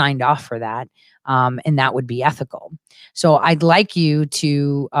and be signed off for that. And that would be ethical. So I'd like you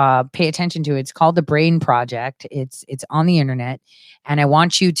to pay attention to it. It's called the BRAIN Project. It's on the internet. And I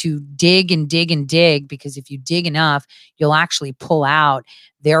want you to dig and dig and dig, because if you dig enough, you'll actually pull out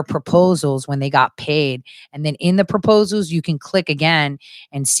their proposals when they got paid. And then in the proposals, you can click again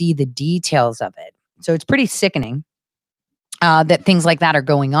and see the details of it. So it's pretty sickening. That things like that are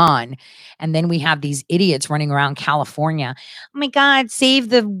going on. And then we have these idiots running around California. Oh my God, save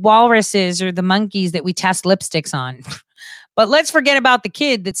the walruses or the monkeys that we test lipsticks on. But let's forget about the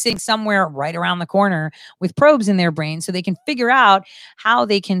kid that's sitting somewhere right around the corner with probes in their brain so they can figure out how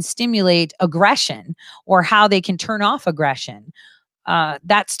they can stimulate aggression or how they can turn off aggression.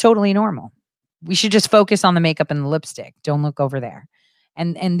 That's totally normal. We should just focus on the makeup and the lipstick. Don't look over there.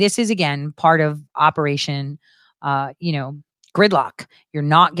 And this is, again, part of Operation, you know, gridlock. You're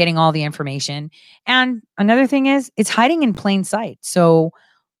not getting all the information. And another thing is, it's hiding in plain sight. So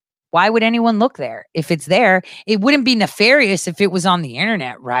why would anyone look there? If it's there, it wouldn't be nefarious if it was on the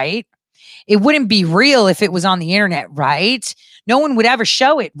internet, right? It wouldn't be real if it was on the internet, right? No one would ever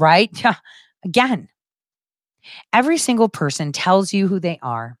show it, right? Again, every single person tells you who they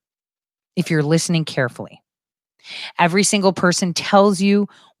are if you're listening carefully. Every single person tells you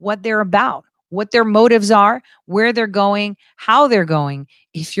what they're about, what their motives are, where they're going, how they're going,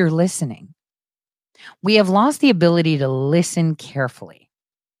 if you're listening. We have lost the ability to listen carefully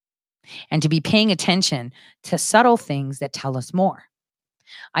and to be paying attention to subtle things that tell us more.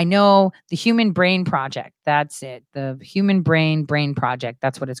 I know the Human Brain Project, that's it. The Human Brain Project,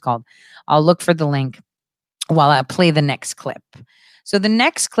 that's what it's called. I'll look for the link while I play the next clip. So the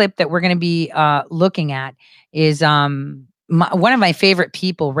next clip that we're going to be looking at is one of my favorite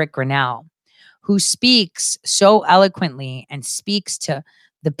people, Rick Grenell, who speaks so eloquently and speaks to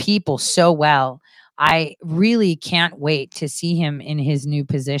the people so well. I really can't wait to see him in his new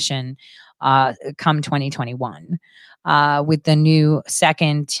position come 2021 with the new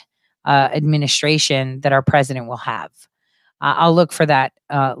second administration that our president will have. I'll look for that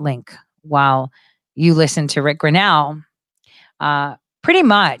link while you listen to Rick Grenell. Pretty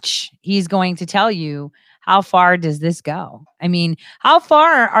much, he's going to tell you, how far does this go? I mean, how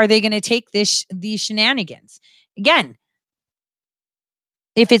far are they going to take these shenanigans? Again,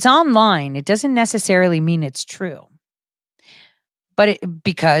 if it's online, it doesn't necessarily mean it's true. But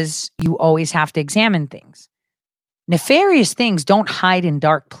because you always have to examine things. Nefarious things don't hide in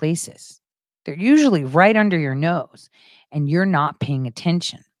dark places. They're usually right under your nose, and you're not paying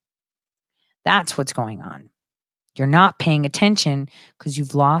attention. That's what's going on. You're not paying attention because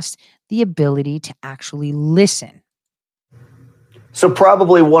you've lost the ability to actually listen. So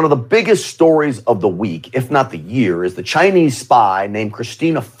probably one of the biggest stories of the week, if not the year, is the Chinese spy named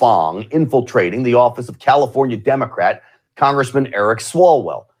Christina Fong infiltrating the office of California Democrat Congressman Eric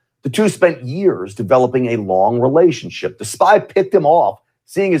Swalwell. The two spent years developing a long relationship. The spy picked him off,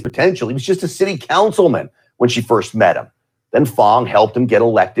 seeing his potential. He was just a city councilman when she first met him. Then Fong helped him get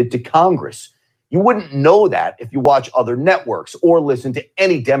elected to Congress. You wouldn't know that if you watch other networks or listen to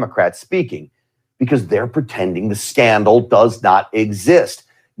any Democrats speaking, because they're pretending the scandal does not exist.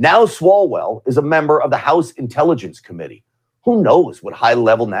 Now Swalwell is a member of the House Intelligence Committee. Who knows what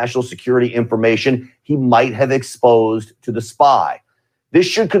high-level national security information he might have exposed to the spy. This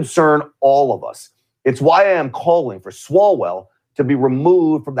should concern all of us. It's why I am calling for Swalwell to be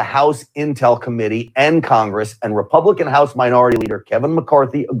removed from the House Intel Committee and Congress, and Republican House Minority Leader Kevin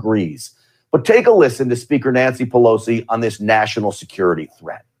McCarthy agrees. But take a listen to Speaker Nancy Pelosi on this national security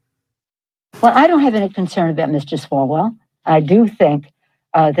threat. Well, I don't have any concern about Mr. Swalwell. I do think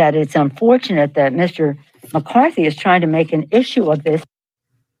that it's unfortunate that Mr. McCarthy is trying to make an issue of this.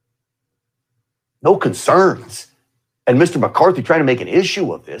 No concerns. And Mr. McCarthy trying to make an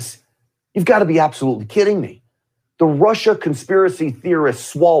issue of this? You've got to be absolutely kidding me. The Russia conspiracy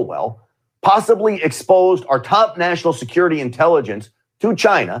theorist Swalwell possibly exposed our top national security intelligence to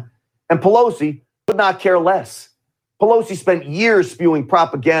China, and Pelosi could not care less. Pelosi spent years spewing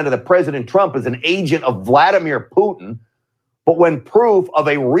propaganda that President Trump is an agent of Vladimir Putin. But when proof of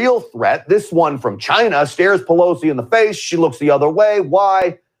a real threat, this one from China, stares Pelosi in the face, she looks the other way.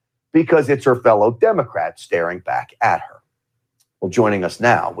 Why? Because it's her fellow Democrat staring back at her. Well, joining us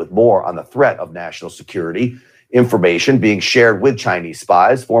now with more on the threat of national security information being shared with Chinese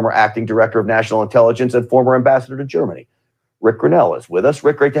spies, former acting director of national intelligence and former ambassador to Germany, Rick Grenell is with us.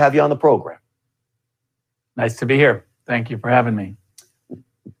 Rick, great to have you on the program. Nice to be here. Thank you for having me.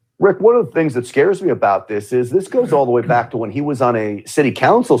 Rick, one of the things that scares me about this is this goes all the way back to when he was on a city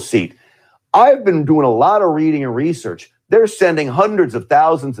council seat. I've been doing a lot of reading and research. They're sending hundreds of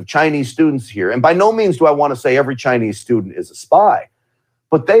thousands of Chinese students here. And by no means do I want to say every Chinese student is a spy,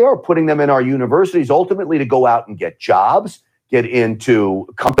 but they are putting them in our universities ultimately to go out and get jobs, get into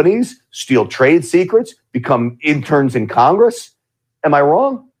companies, steal trade secrets, become interns in Congress. Am I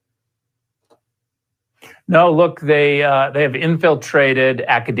wrong? No, look, they have infiltrated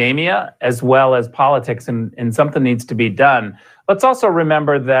academia as well as politics, and something needs to be done. Let's also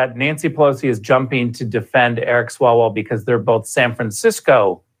remember that Nancy Pelosi is jumping to defend Eric Swalwell because they're both San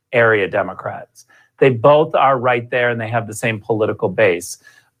Francisco area Democrats. They both are right there, and they have the same political base.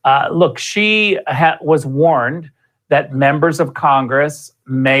 Look, she was warned that members of Congress,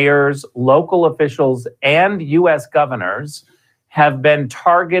 mayors, local officials, and U.S. governors have been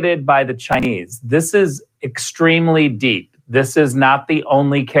targeted by the Chinese. This is extremely deep. This is not the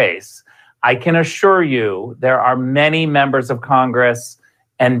only case. I can assure you there are many members of Congress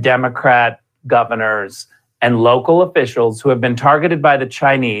and Democrat governors and local officials who have been targeted by the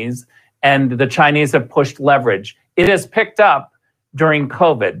Chinese, and the Chinese have pushed leverage. It has picked up during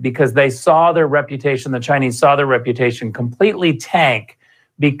COVID because they saw their reputation, the Chinese saw their reputation completely tank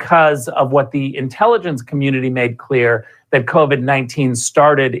because of what the intelligence community made clear, that COVID-19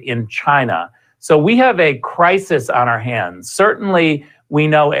 started in China. So we have a crisis on our hands. Certainly, we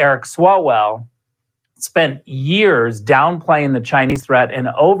know Eric Swalwell spent years downplaying the Chinese threat and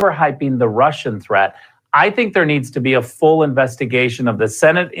overhyping the Russian threat. I think there needs to be a full investigation of the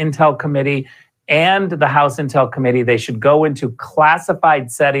Senate Intel Committee and the House Intel Committee. They should go into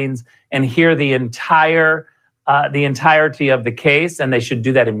classified settings and hear the entirety of the case, and they should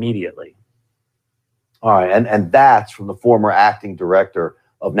do that immediately. All right, and that's from the former acting director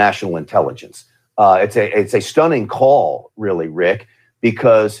of national intelligence. It's a stunning call, really, Rick,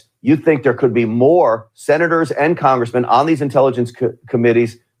 because you think there could be more senators and congressmen on these intelligence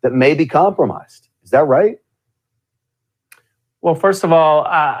committees that may be compromised. Is that right? Well, first of all,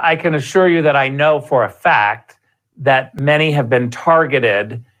 I can assure you that I know for a fact that many have been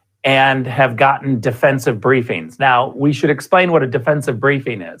targeted and have gotten defensive briefings. Now, we should explain what a defensive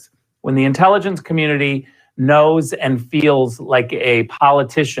briefing is. When the intelligence community knows and feels like a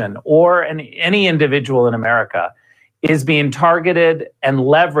politician or any individual in America is being targeted and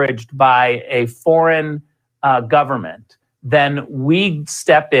leveraged by a foreign government, then we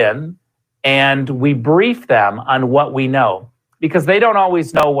step in and we brief them on what we know, because they don't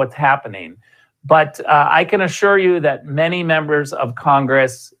always know what's happening. But I can assure you that many members of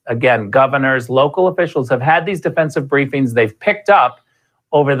Congress, again, governors, local officials, have had these defensive briefings they've picked up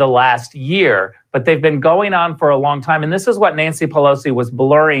over the last year, but they've been going on for a long time. And this is what Nancy Pelosi was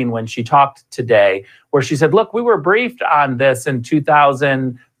blurring when she talked today, where she said, look, we were briefed on this in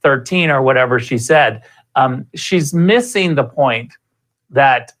 2013 or whatever she said. She's missing the point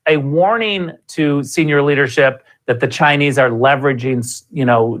that a warning to senior leadership that the Chinese are leveraging,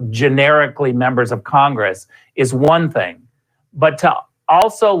 generically members of Congress is one thing, but to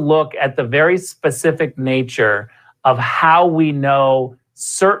also look at the very specific nature of how we know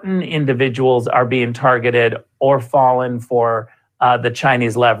certain individuals are being targeted or fallen for the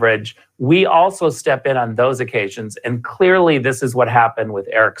Chinese leverage. We also step in on those occasions. And clearly, this is what happened with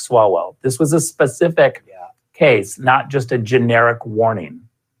Eric Swalwell. This was a specific case, not just a generic warning.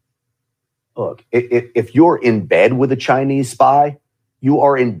 Look, if you're in bed with a Chinese spy, you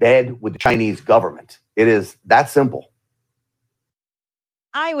are in bed with the Chinese government. It is that simple.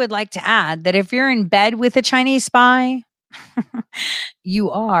 I would like to add that if you're in bed with a Chinese spy, you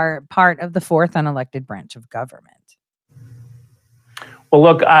are part of the fourth unelected branch of government. Well,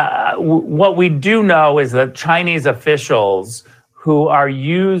 look, what we do know is that Chinese officials who are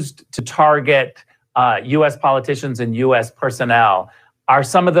used to target U.S. politicians and U.S. personnel are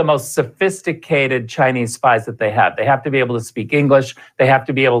some of the most sophisticated Chinese spies that they have. They have to be able to speak English. They have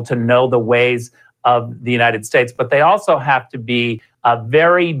to be able to know the ways of the United States, but they also have to be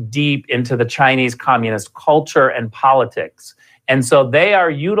very deep into the Chinese communist culture and politics. And so they are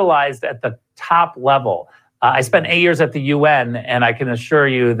utilized at the top level. I spent 8 years at the UN, and I can assure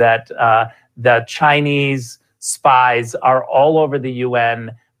you that the Chinese spies are all over the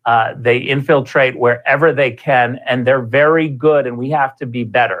UN. They infiltrate wherever they can, and they're very good, and we have to be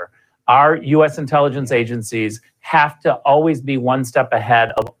better. Our U.S. intelligence agencies have to always be one step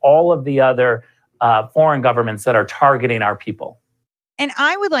ahead of all of the other foreign governments that are targeting our people. And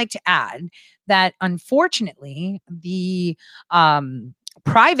I would like to add that, unfortunately, the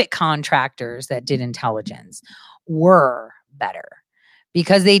private contractors that did intelligence were better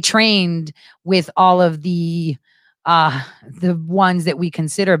because they trained with all of the ones that we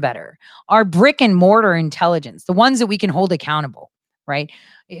consider better. Our brick and mortar intelligence, the ones that we can hold accountable, right?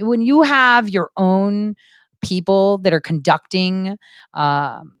 When you have your own people that are conducting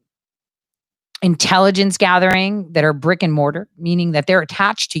intelligence gathering that are brick and mortar, meaning that they're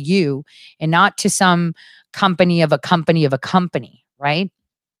attached to you and not to some company of a company of a company, right?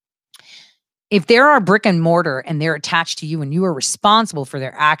 If there are brick and mortar and they're attached to you and you are responsible for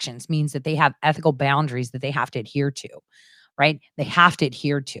their actions, means that they have ethical boundaries that they have to adhere to, right? They have to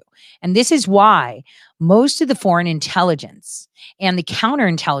adhere to. And this is why most of the foreign intelligence and the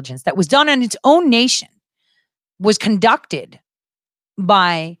counterintelligence that was done on its own nation was conducted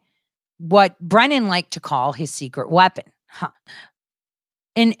by what Brennan liked to call his secret weapon.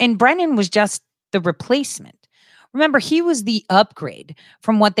 And Brennan was just the replacement. Remember, he was the upgrade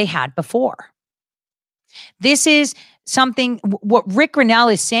from what they had before. This is something, what Rick Grinnell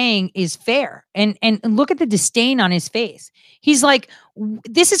is saying is fair. And look at the disdain on his face. He's like,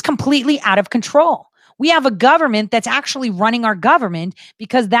 this is completely out of control. We have a government that's actually running our government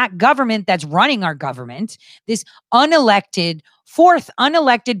because that government that's running our government, this unelected, fourth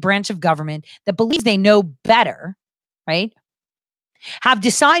unelected branch of government that believes they know better, right, have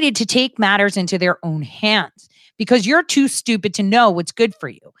decided to take matters into their own hands because you're too stupid to know what's good for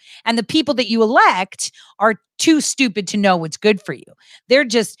you. And the people that you elect are too stupid to know what's good for you. They're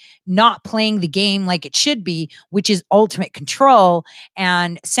just not playing the game like it should be, which is ultimate control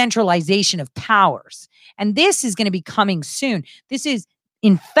and centralization of powers. And this is going to be coming soon. This is,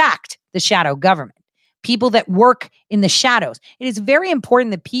 in fact, the shadow government. People that work in the shadows. It is very important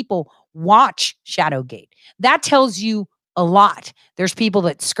that people watch Shadowgate. That tells you a lot. There's people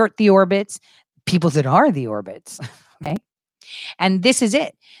that skirt the orbits, people that are the orbits. Okay. And this is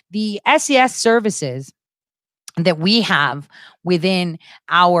it. The SES services that we have within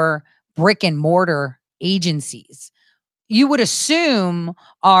our brick and mortar agencies, you would assume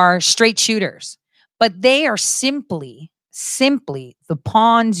are straight shooters, but they are simply the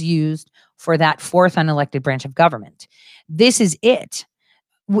pawns used for that fourth unelected branch of government. This is it.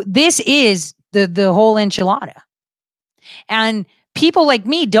 This is the whole enchilada. And people like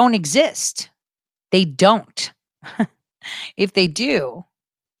me don't exist. They don't. If they do,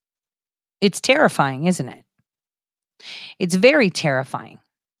 it's terrifying, isn't it? It's very terrifying.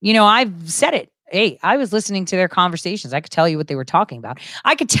 You know, I've said it. Hey, I was listening to their conversations. I could tell you what they were talking about.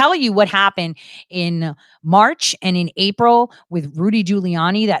 I could tell you what happened in March and in April with Rudy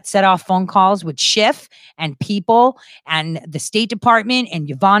Giuliani that set off phone calls with Schiff and people and the State Department and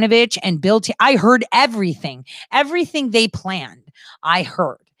Yovanovitch and Bill. I heard everything they planned. I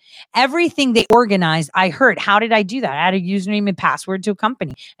heard everything they organized. I heard. How did I do that? I had a username and password to a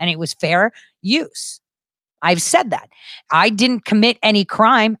company, and it was fair use. I've said that. I didn't commit any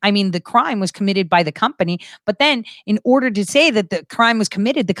crime. I mean, the crime was committed by the company. But then in order to say that the crime was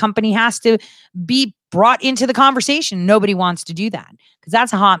committed, the company has to be brought into the conversation. Nobody wants to do that because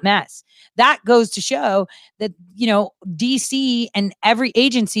that's a hot mess. That goes to show that, you know, DC and every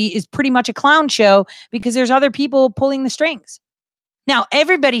agency is pretty much a clown show because there's other people pulling the strings. Now,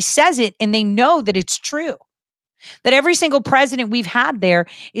 everybody says it and they know that it's true. That every single president we've had there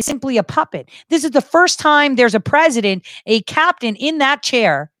is simply a puppet. This is the first time there's a president, a captain in that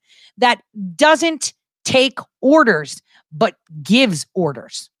chair that doesn't take orders, but gives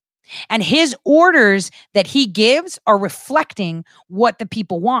orders. And his orders that he gives are reflecting what the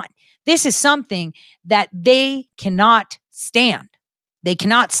people want. This is something that they cannot stand. They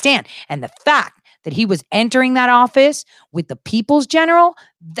cannot stand. And the fact that he was entering that office with the people's general,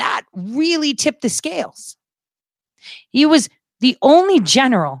 that really tipped the scales. He was the only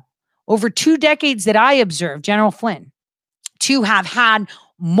general over 2 decades that I observed, General Flynn, to have had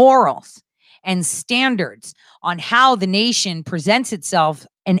morals and standards on how the nation presents itself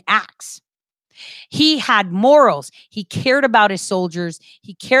and acts. He had morals. He cared about his soldiers.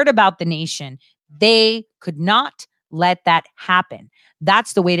 He cared about the nation. They could not let that happen.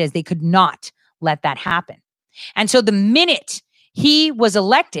 That's the way it is. They could not let that happen. And so the minute he was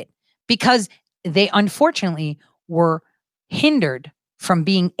elected, because they unfortunately were hindered from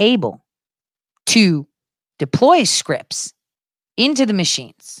being able to deploy scripts into the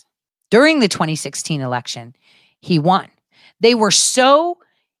machines during the 2016 election, he won. They were so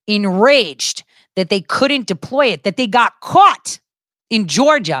enraged that they couldn't deploy it, that they got caught in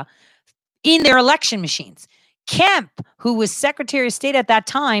Georgia in their election machines. Kemp, who was Secretary of State at that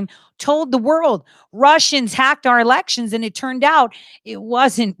time, told the world Russians hacked our elections, and it turned out it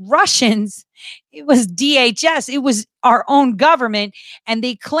wasn't Russians, it was DHS, it was our own government, and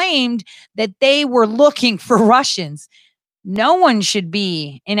they claimed that they were looking for Russians. No one should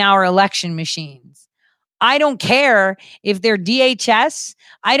be in our election machines. I don't care if they're DHS.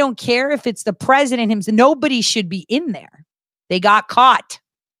 I don't care if it's the president himself. Nobody should be in there. They got caught.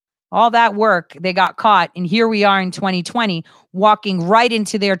 All that work, they got caught. And here we are in 2020, walking right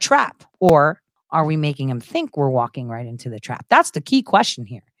into their trap. Or are we making them think we're walking right into the trap? That's the key question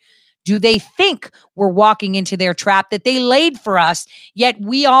here. Do they think we're walking into their trap that they laid for us, yet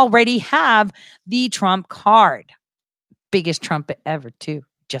we already have the Trump card? Biggest trumpet ever, too,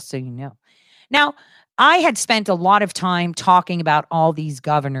 just so you know. Now, I had spent a lot of time talking about all these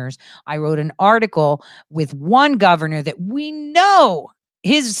governors. I wrote an article with one governor that we know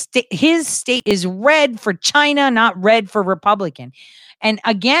his state is red for China, not red for Republican. And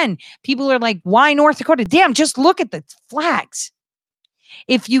again, people are like, why North Dakota? Damn, just look at the flags.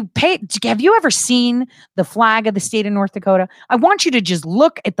 Have you ever seen the flag of the state of North Dakota? I want you to just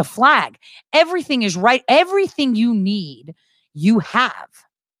look at the flag. Everything is right. Everything you need, you have.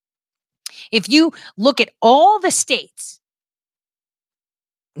 If you look at all the states,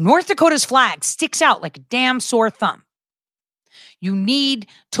 North Dakota's flag sticks out like a damn sore thumb. You need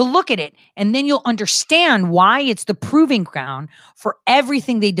to look at it, and then you'll understand why it's the proving ground for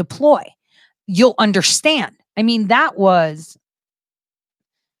everything they deploy. You'll understand. I mean, that was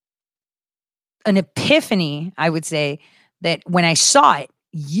an epiphany, I would say, that when I saw it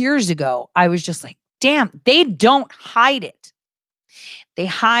years ago, I was just like, damn, they don't hide it. They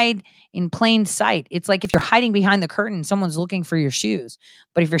hide in plain sight. It's like if you're hiding behind the curtain, someone's looking for your shoes.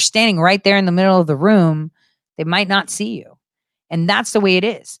 But if you're standing right there in the middle of the room, they might not see you. And that's the way it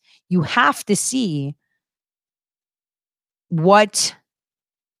is. You have to see what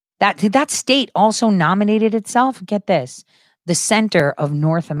that state also nominated itself. Get this, the center of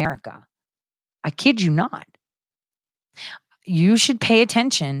North America. I kid you not. You should pay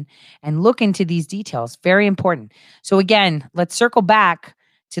attention and look into these details. Very important. So again, let's circle back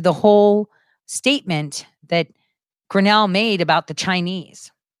to the whole statement that Grinnell made about the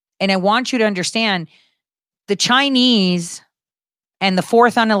Chinese. And I want you to understand the Chinese and the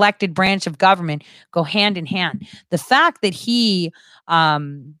fourth unelected branch of government go hand in hand. The fact that he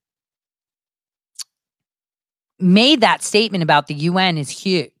made that statement about the UN is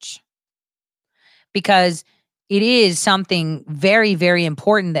huge, because it is something very, very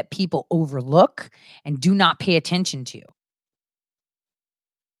important that people overlook and do not pay attention to.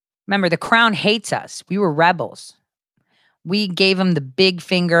 Remember, the crown hates us. We were rebels. We gave them the big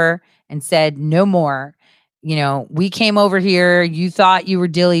finger and said, no more. You know, we came over here. You thought you were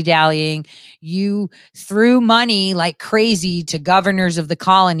dilly-dallying. You threw money like crazy to governors of the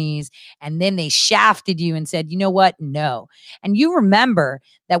colonies, and then they shafted you and said, you know what? No. And you remember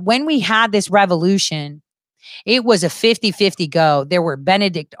that when we had this revolution, it was a 50-50 go. There were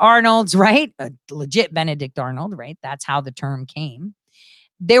Benedict Arnolds, right? A legit Benedict Arnold, right? That's how the term came.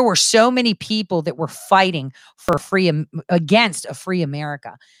 There were so many people that were fighting for against a free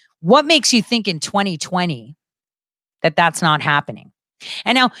America. What makes you think in 2020 that that's not happening?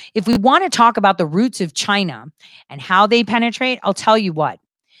 And now, if we want to talk about the roots of China and how they penetrate, I'll tell you what.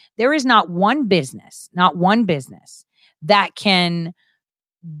 There is not one business that can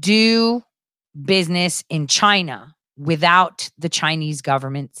do business in China without the Chinese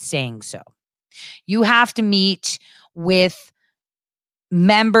government saying so. You have to meet with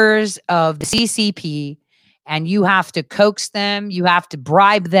members of the CCP, and you have to coax them, you have to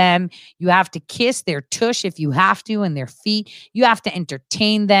bribe them, you have to kiss their tush if you have to, and their feet. You have to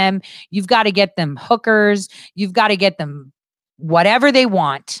entertain them. You've got to get them hookers. You've got to get them whatever they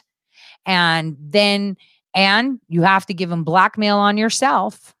want. And you have to give them blackmail on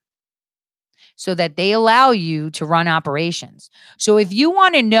yourself so that they allow you to run operations. So if you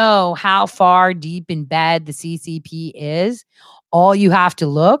want to know how far deep in bed the CCP is, all you have to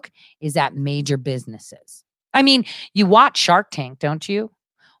look is at major businesses. I mean, you watch Shark Tank, don't you?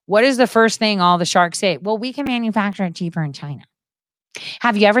 What is the first thing all the sharks say? Well, we can manufacture it cheaper in China.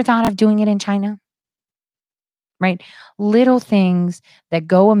 Have you ever thought of doing it in China? Right? Little things that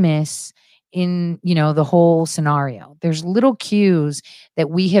go amiss in, the whole scenario. There's little cues that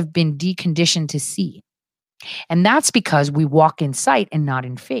we have been deconditioned to see. And that's because we walk in sight and not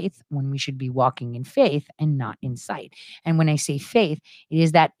in faith, when we should be walking in faith and not in sight. And when I say faith, it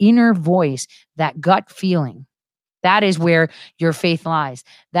is that inner voice, that gut feeling. That is where your faith lies.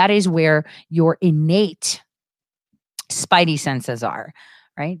 That is where your innate spidey senses are,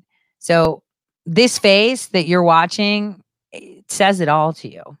 right? So this phase that you're watching, it says it all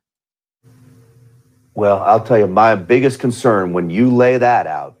to you. Well, I'll tell you, my biggest concern when you lay that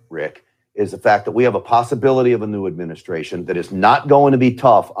out, Rick, is the fact that we have a possibility of a new administration that is not going to be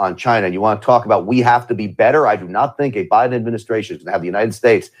tough on China. And you want to talk about we have to be better? I do not think a Biden administration is going to have the United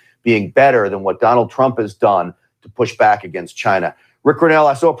States being better than what Donald Trump has done to push back against China. Rick Grinnell,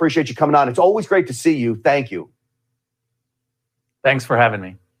 I so appreciate you coming on. It's always great to see you. Thank you. Thanks for having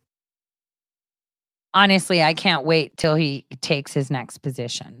me. Honestly, I can't wait till he takes his next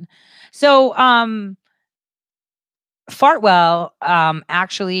position. So, Fartwell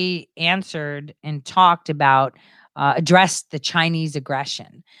actually answered and talked about, addressed the Chinese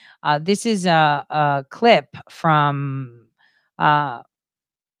aggression. This is a clip from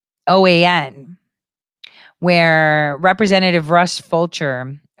OAN, where Representative Russ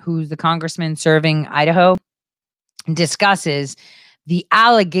Fulcher, who's the congressman serving Idaho, discusses the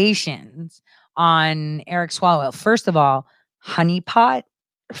allegations on Eric Swalwell. First of all, honeypot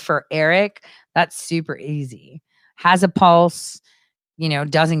for Eric, that's super easy. Has a pulse,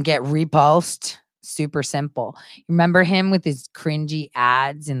 doesn't get repulsed. Super simple. Remember him with his cringy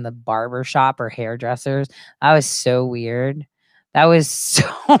ads in the barbershop or hairdressers? That was so weird. That was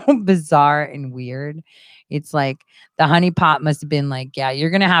so bizarre and weird. It's like the honeypot must have been like, yeah, you're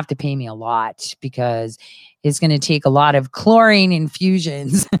going to have to pay me a lot because it's going to take a lot of chlorine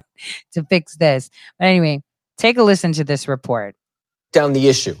infusions to fix this. But anyway, take a listen to this report. down the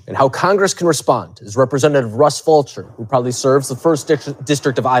issue and how Congress can respond is Representative Russ Fulcher, who probably serves the 1st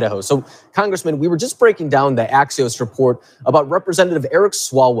District of Idaho. So, Congressman, we were just breaking down the Axios report about Representative Eric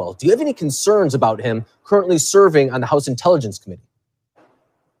Swalwell. Do you have any concerns about him currently serving on the House Intelligence Committee?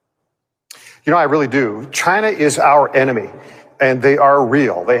 You know, I really do. China is our enemy, and they are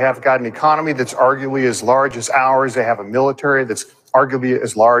real. They have got an economy that's arguably as large as ours. They have a military that's arguably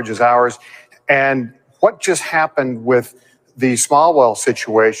as large as ours. And what just happened with the Swalwell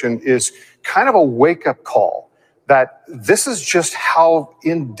situation is kind of a wake-up call that this is just how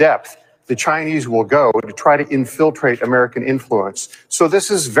in-depth the Chinese will go to try to infiltrate American influence. So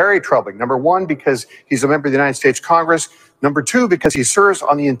this is very troubling. Number one, because he's a member of the United States Congress. Number two, because he serves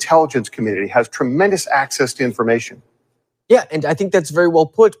on the Intelligence Committee, has tremendous access to information. Yeah, and I think that's very well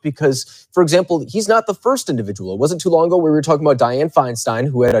put because, for example, he's not the first individual. It wasn't too long ago we were talking about Dianne Feinstein,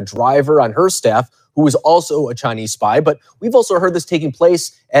 who had a driver on her staff who was also a Chinese spy. But we've also heard this taking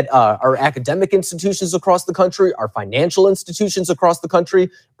place at our academic institutions across the country, our financial institutions across the country.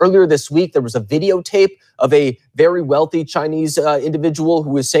 Earlier this week, there was a videotape of a very wealthy Chinese individual who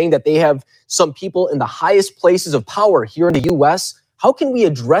was saying that they have some people in the highest places of power here in the U.S. How can we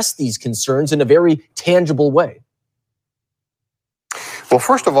address these concerns in a very tangible way? Well,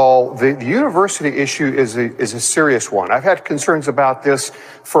 first of all, the university issue is a serious one. I've had concerns about this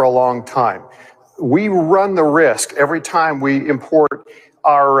for a long time. We run the risk every time we import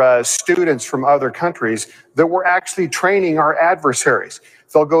our students from other countries that we're actually training our adversaries.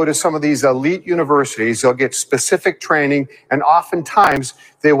 They'll go to some of these elite universities, they'll get specific training, and oftentimes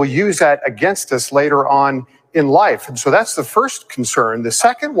they will use that against us later on in life. And so that's the first concern. The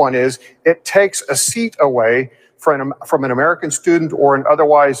second one is it takes a seat away from an American student or an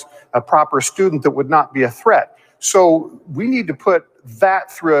otherwise a proper student that would not be a threat. So we need to put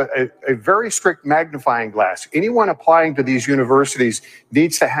that through a very strict magnifying glass. Anyone applying to these universities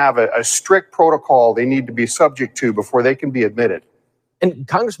needs to have a strict protocol they need to be subject to before they can be admitted. And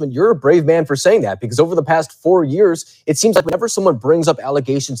Congressman, you're a brave man for saying that, because over the past 4 years, it seems like whenever someone brings up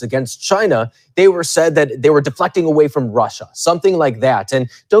allegations against China, they were said that they were deflecting away from Russia, something like that. And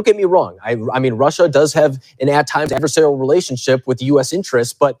don't get me wrong. I mean, Russia does have an at times adversarial relationship with U.S.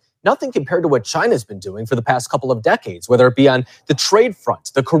 interests, but nothing compared to what China's been doing for the past couple of decades, whether it be on the trade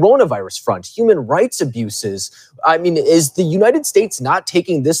front, the coronavirus front, human rights abuses. I mean, is the United States not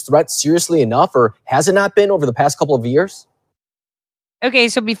taking this threat seriously enough, or has it not been over the past couple of years? Okay,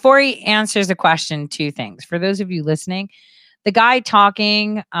 so before he answers the question, two things. For those of you listening, the guy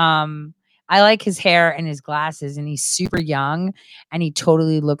talking, I like his hair and his glasses, and he's super young, and he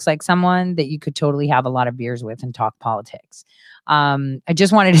totally looks like someone that you could totally have a lot of beers with and talk politics. I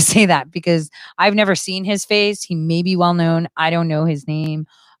just wanted to say that because I've never seen his face. He may be well known. I don't know his name.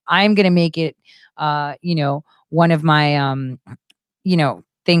 I'm going to make it, one of my,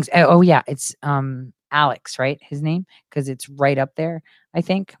 things. Oh yeah. It's, Alex, right? His name, because it's right up there, I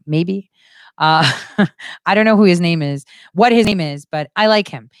think, maybe. I don't know who his name is, what his name is, but I like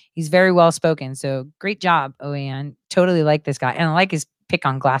him. He's very well spoken. So great job, OAN. Totally like this guy. And I like his pick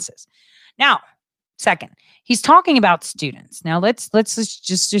on glasses. Now, second, he's talking about students. Now let's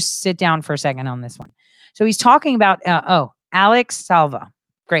just sit down for a second on this one. So he's talking about, Alex Salva.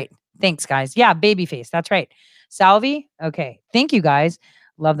 Great. Thanks, guys. Yeah, babyface. That's right. Salvi. Okay. Thank you, guys.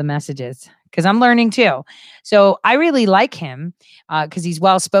 Love the messages, because I'm learning too. So I really like him because he's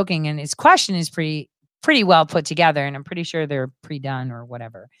well-spoken, and his question is pretty well put together, and I'm pretty sure they're pre-done or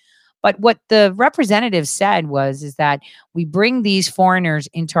whatever. But what the representative said is that we bring these foreigners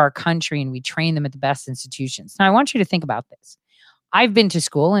into our country and we train them at the best institutions. Now, I want you to think about this. I've been to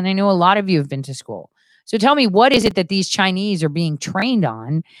school, and I know a lot of you have been to school. So tell me, what is it that these Chinese are being trained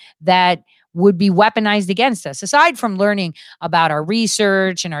on that would be weaponized against us, aside from learning about our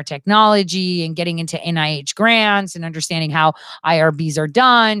research and our technology and getting into NIH grants and understanding how IRBs are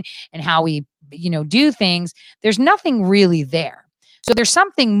done and how we, do things? There's nothing really there. So there's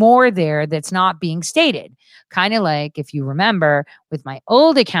something more there that's not being stated. Kind of like, if you remember, with my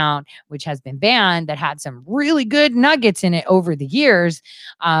old account, which has been banned, that had some really good nuggets in it over the years.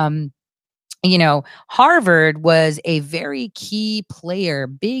 Harvard was a very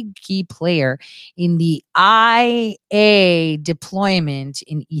big key player in the IA deployment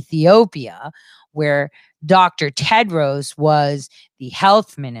in Ethiopia, where Dr. Tedros was the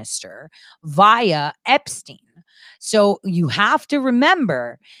health minister via Epstein. So you have to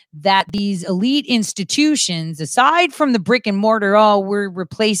remember that these elite institutions, aside from the brick and mortar, we're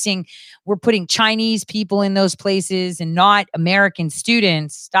putting Chinese people in those places and not American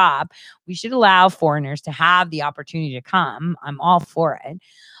students. Stop. We should allow foreigners to have the opportunity to come. I'm all for it.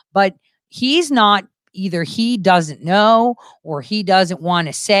 But he's not either he doesn't know or he doesn't want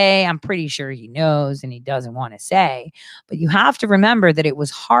to say. I'm pretty sure he knows and he doesn't want to say. But you have to remember that it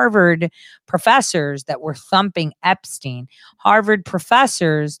was Harvard professors that were thumping Epstein, Harvard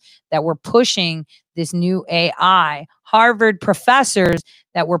professors that were pushing this new AI, Harvard professors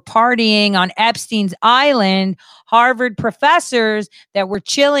that were partying on Epstein's island, Harvard professors that were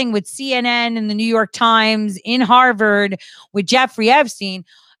chilling with CNN and the New York Times in Harvard with Jeffrey Epstein.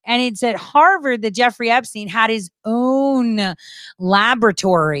 And it's at Harvard that Jeffrey Epstein had his own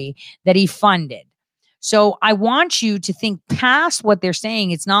laboratory that he funded. So I want you to think past what they're saying.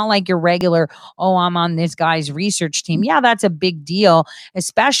 It's not like your regular, oh, I'm on this guy's research team. Yeah, that's a big deal,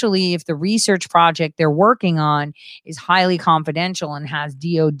 especially if the research project they're working on is highly confidential and has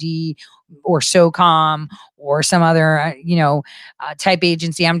DOD or SOCOM or some other, type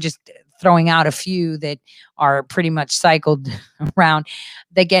agency. I'm just throwing out a few that are pretty much cycled around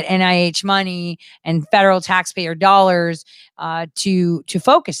that get NIH money and federal taxpayer dollars to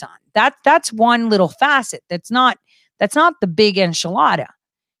focus on. That's one little facet. That's not the big enchilada.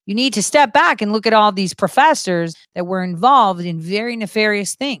 You need to step back and look at all these professors that were involved in very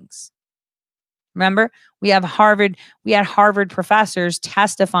nefarious things. Remember, we had Harvard professors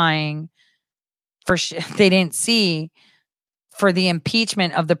testifying for they didn't see for the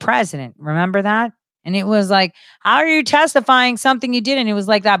impeachment of the president. Remember that? And it was like, how are you testifying something you didn't? It was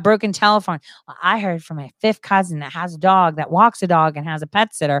like that broken telephone. Well, I heard from my fifth cousin that has a dog, that walks a dog and has a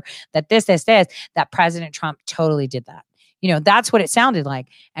pet sitter, that this, that President Trump totally did that. That's what it sounded like.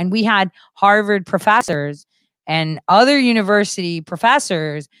 And we had Harvard professors and other university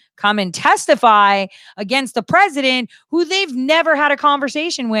professors come and testify against the president who they've never had a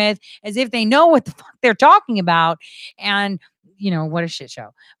conversation with, as if they know what the fuck they're talking about. And what a shit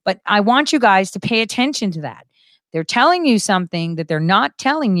show. But I want you guys to pay attention to that. They're telling you something that they're not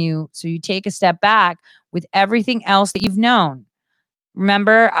telling you. So you take a step back with everything else that you've known.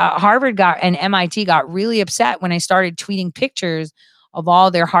 Remember, Harvard and MIT got really upset when I started tweeting pictures of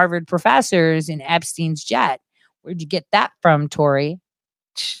all their Harvard professors in Epstein's jet. Where'd you get that from, Tori?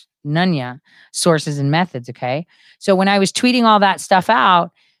 Nunya. Sources and methods, okay? So when I was tweeting all that stuff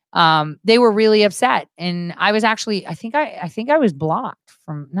out, they were really upset. And I was actually, I think I was blocked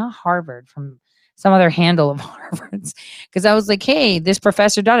from, not Harvard, from some other handle of Harvard's, because I was like, hey, this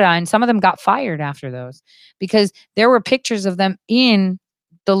professor, and some of them got fired after those because there were pictures of them in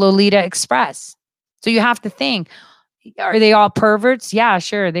the Lolita Express. So you have to think, are they all perverts? Yeah,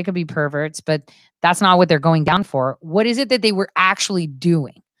 sure, they could be perverts, but that's not what they're going down for. What is it that they were actually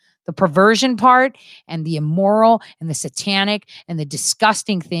doing? The perversion part and the immoral and the satanic and the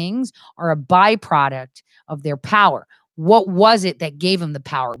disgusting things are a byproduct of their power. What was it that gave them the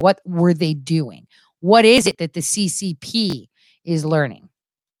power? What were they doing? What is it that the CCP is learning?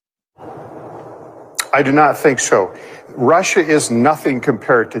 I do not think so. Russia is nothing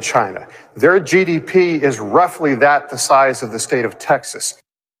compared to China. Their GDP is roughly the size of the state of Texas.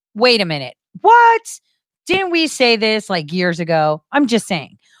 Wait a minute. What? Didn't we say this like years ago? I'm just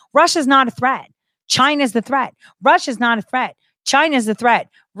saying. Russia's not a threat. China's the threat. Russia's not a threat. China's the threat.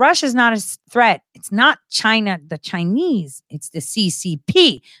 Russia's not a threat. It's not China, the Chinese. It's the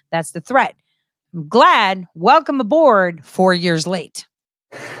CCP. That's the threat. I'm glad. Welcome aboard 4 years late.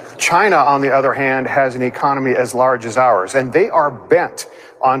 China, on the other hand, has an economy as large as ours, and they are bent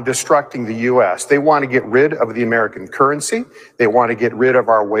on destructing the U.S. They want to get rid of the American currency. They want to get rid of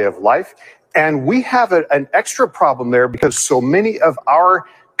our way of life. And we have an extra problem there because so many of our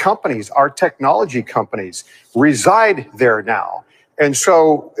companies, our technology companies, reside there now. And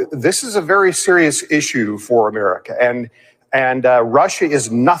so this is a very serious issue for America. And Russia is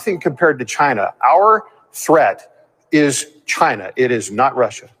nothing compared to China. Our threat is China. It is not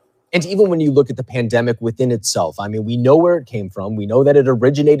Russia. And even when you look at the pandemic within itself, I mean, we know where it came from. We know that it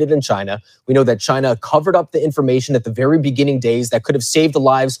originated in China. We know that China covered up the information at the very beginning days that could have saved the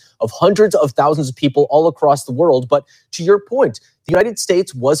lives of hundreds of thousands of people all across the world. But to your point, the United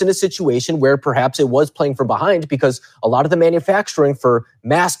States was in a situation where perhaps it was playing from behind because a lot of the manufacturing for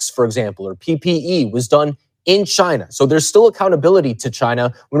masks, for example, or PPE was done in China. So there's still accountability to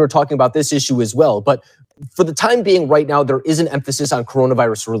China when we're talking about this issue as well. But for the time being right now, there is an emphasis on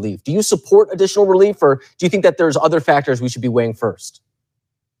coronavirus relief. Do you support additional relief, or do you think that there's other factors we should be weighing first?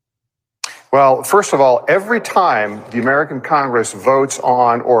 Well, first of all, every time the American Congress votes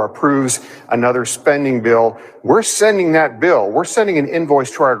on or approves another spending bill, we're sending that bill. We're sending an invoice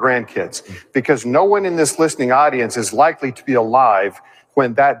to our grandkids because no one in this listening audience is likely to be alive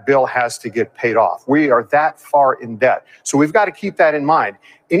when that bill has to get paid off. We are that far in debt. So we've got to keep that in mind.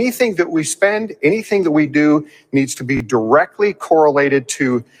 Anything that we spend, anything that we do needs to be directly correlated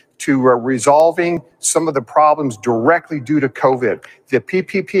to resolving some of the problems directly due to COVID. The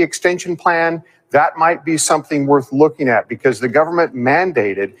PPP extension plan, that might be something worth looking at because the government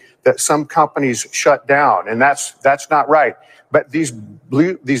mandated that some companies shut down, and that's not right. But these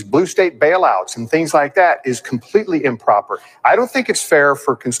blue state bailouts and things like that is completely improper. I don't think it's fair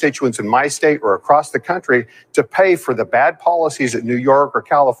for constituents in my state or across the country to pay for the bad policies that New York or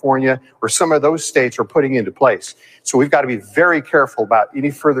California or some of those states are putting into place. So we've got to be very careful about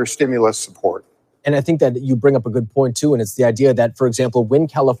any further stimulus support. And I think that you bring up a good point too. And it's the idea that, for example, when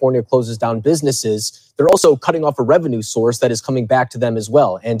California closes down businesses, they're also cutting off a revenue source that is coming back to them as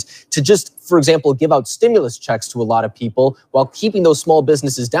well. And to just, for example, give out stimulus checks to a lot of people while keeping those small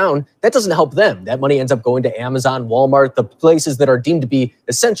businesses down, that doesn't help them. That money ends up going to Amazon, Walmart, the places that are deemed to be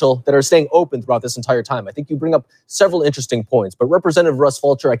essential that are staying open throughout this entire time. I think you bring up several interesting points. But Representative Russ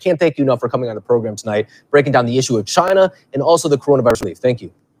Fulcher, I can't thank you enough for coming on the program tonight, breaking down the issue of China and also the coronavirus relief. Thank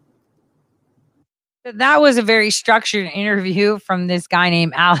you. That was a very structured interview from this guy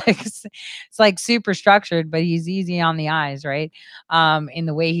named Alex. It's like super structured, but he's easy on the eyes, right? In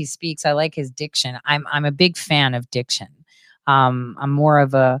the way he speaks, I like his diction. I'm a big fan of diction. I'm more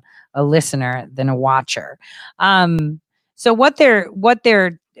of a listener than a watcher. So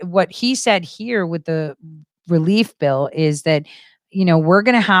what he said here with the relief bill is that, you know, we're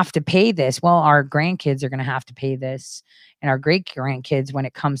going to have to pay this. Well, our grandkids are going to have to pay this, and our great grandkids when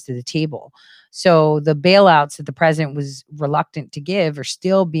it comes to the table. So the bailouts that the president was reluctant to give are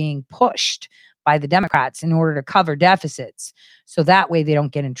still being pushed by the Democrats in order to cover deficits. So that way they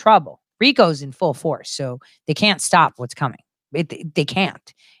don't get in trouble. RICO's in full force, so they can't stop what's coming. They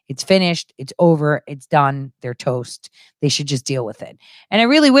can't. It's finished. It's over. It's done. They're toast. They should just deal with it. And I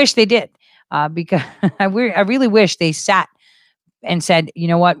really wish they did, because I really wish they sat and said, you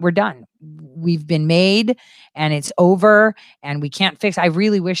know what, we're done. We've been made and it's over and we can't fix. I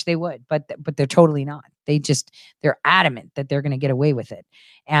really wish they would, but they're totally not. They're adamant that they're going to get away with it.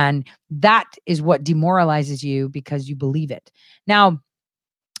 And that is what demoralizes you because you believe it. Now,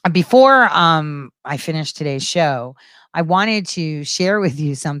 before I finish today's show, I wanted to share with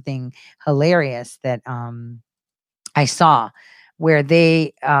you something hilarious that I saw where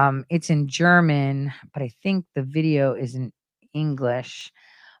it's in German, but I think the video is in English,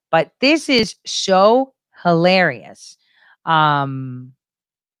 but this is so hilarious.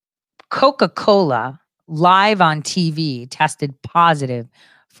 Coca-Cola live on TV tested positive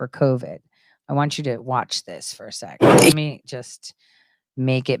for COVID. I want you to watch this for a second. Let me just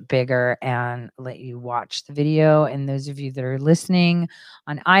make it bigger and let you watch the video. And those of you that are listening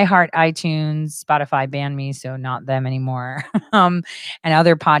on iHeart, iTunes, Spotify banned me, so not them anymore. And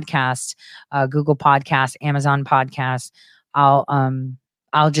other podcasts, Google Podcasts, Amazon Podcasts.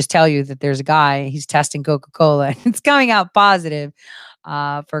 I'll just tell you that there's a guy, he's testing Coca-Cola and it's coming out positive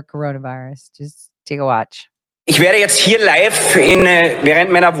for coronavirus. Just take a watch. Ich werde jetzt hier live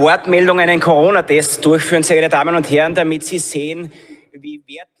während meiner Wortmeldung einen Corona-Test durchführen, sehr geehrte Damen und Herren, damit Sie sehen, wie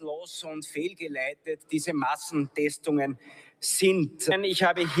wertlos und fehlgeleitet diese Massentestungen sind. Ich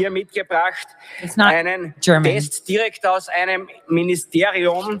habe hier mitgebracht einen Test direkt aus einem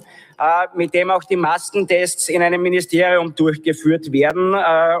Ministerium, mit dem auch die Maskentests in einem Ministerium durchgeführt werden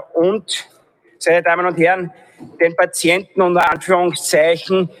und, sehr geehrte Damen und Herren, den Patienten unter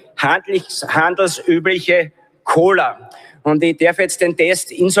Anführungszeichen handelsübliche Cola. Und ich darf jetzt den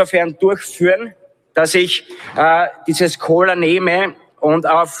Test insofern durchführen, dass ich dieses Cola nehme und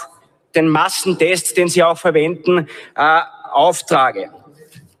auf den Massentest, den Sie auch verwenden, auftrage.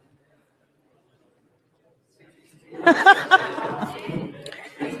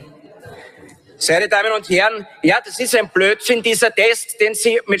 Sehr geehrte Damen und Herren, ja, das ist ein Blödsinn, dieser Test, den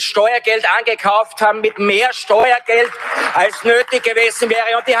Sie mit Steuergeld angekauft haben, mit mehr Steuergeld als nötig gewesen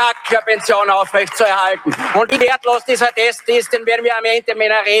wäre, um die Hackklapension aufrechtzuerhalten. Und wie wertlos dieser Test ist, den werden wir am Ende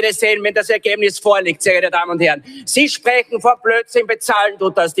meiner Rede sehen, wenn das Ergebnis vorliegt, sehr geehrte Damen und Herren. Sie sprechen von Blödsinn, bezahlen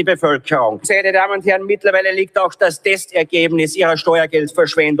tut das die Bevölkerung. Sehr geehrte Damen und Herren, mittlerweile liegt auch das Testergebnis Ihrer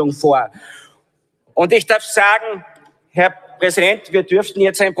Steuergeldverschwendung vor. Und ich darf sagen, Herr Präsident, wir dürften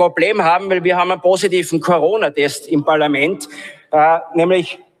jetzt ein Problem haben, weil wir haben einen positiven Corona-Test im Parlament,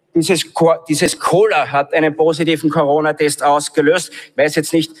 nämlich dieses Cola hat einen positiven Corona-Test ausgelöst. Ich weiß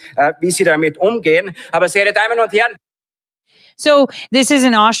jetzt nicht, wie Sie damit umgehen, aber sehr geehrte Damen und Herren. So this is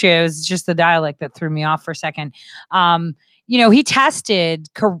in Austria. It was just the dialect that threw me off for a second. You know, he tested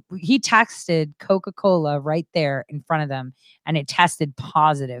Coca-Cola right there in front of them, and it tested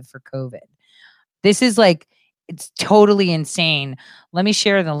positive for COVID. This is like, it's totally insane. Let me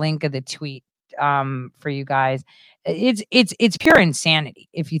share the link of the tweet for you guys. It's pure insanity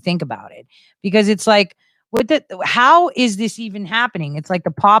if you think about it, because it's like, How is this even happening? It's like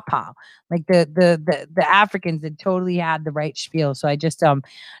the pawpaw, like the Africans that totally had the right spiel. So I just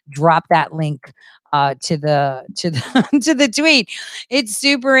dropped that link to the to the tweet. It's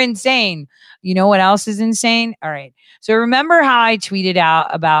super insane. You know what else is insane? All right. So remember how I tweeted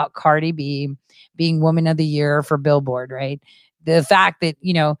out about Cardi B being Woman of the Year for Billboard, right? The fact that,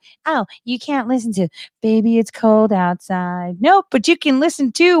 oh, you can't listen to Baby It's Cold Outside. Nope, but you can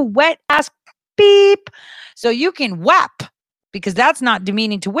listen to Wet Ass Beep. So you can WAP, because that's not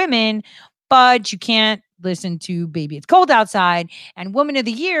demeaning to women, but you can't listen to Baby It's Cold Outside. And Woman of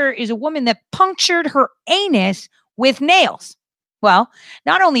the Year is a woman that punctured her anus with nails. Well,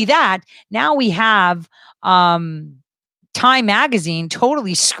 not only that, now we have Time Magazine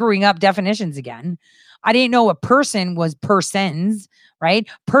totally screwing up definitions again. I didn't know a person was persons, right?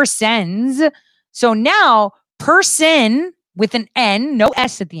 Persons. So now person with an N, no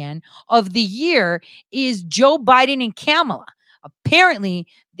S at the end, of the year is Joe Biden and Kamala. Apparently,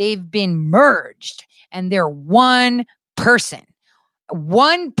 they've been merged and they're one person.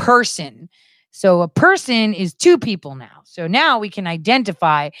 One person. So a person is two people now. So now we can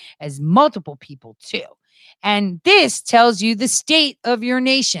identify as multiple people too. And this tells you the state of your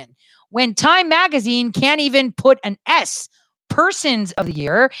nation. When Time Magazine can't even put an S, persons of the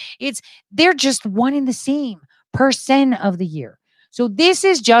year, they're just one and the same, person of the year. So this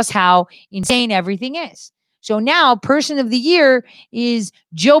is just how insane everything is. So now person of the year is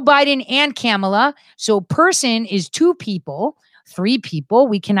Joe Biden and Kamala. So person is two people, three people.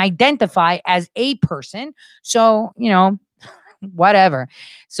 We can identify as a person. So, whatever.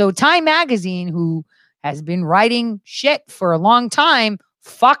 So Time Magazine, who has been writing shit for a long time,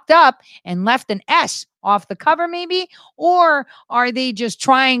 fucked up and left an S off the cover maybe? Or are they just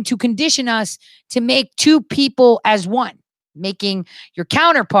trying to condition us to make two people as one, making your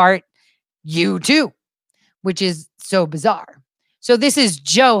counterpart you too, which is so bizarre. So this is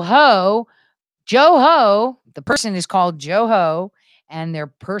Joe Ho. Joe Ho, the person is called Joe Ho, and they're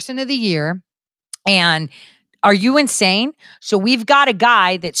person of the year. And are you insane? So we've got a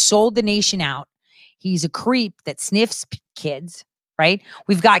guy that sold the nation out. He's a creep that sniffs kids. Right?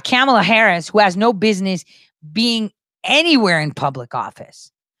 We've got Kamala Harris, who has no business being anywhere in public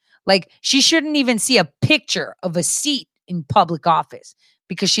office. Like, she shouldn't even see a picture of a seat in public office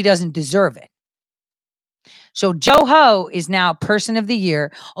because she doesn't deserve it. So Joe Ho is now person of the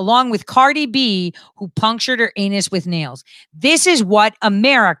year, along with Cardi B, who punctured her anus with nails. This is what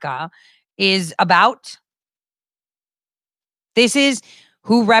America is about. This is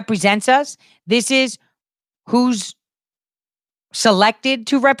who represents us. This is who's selected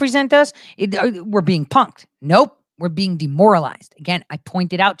to represent us. We're being punked. Nope. We're being demoralized. Again, I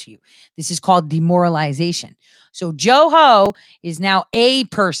pointed out to you. This is called demoralization. So Joe Ho is now a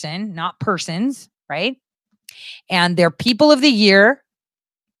person, not persons, right? And they're people of the year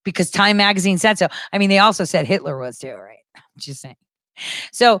because Time Magazine said so. I mean, they also said Hitler was too, right? I'm just saying.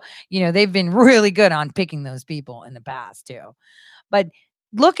 So, they've been really good on picking those people in the past too. But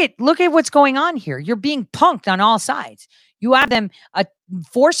look at what's going on here. You're being punked on all sides. You have them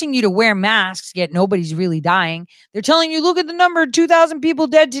forcing you to wear masks, yet nobody's really dying. They're telling you, look at the number, 2,000 people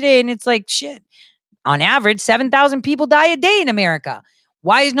dead today. And it's like, shit, on average, 7,000 people die a day in America.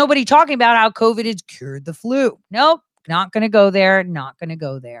 Why is nobody talking about how COVID has cured the flu? Nope, not going to go there, not going to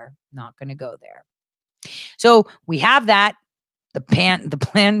go there, not going to go there. So we have that, the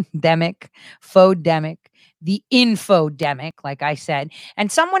pandemic, faux-demic, the infodemic, like I said.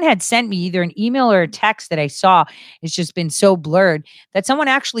 And someone had sent me either an email or a text that I saw. It's just been so blurred that someone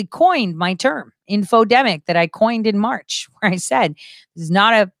actually coined my term, infodemic, that I coined in March, where I said, this is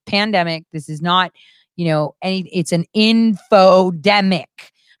not a pandemic. This is not, it's an infodemic.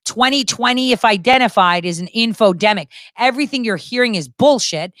 2020, if identified, is an infodemic. Everything you're hearing is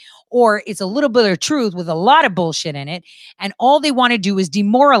bullshit, or it's a little bit of truth with a lot of bullshit in it. And all they want to do is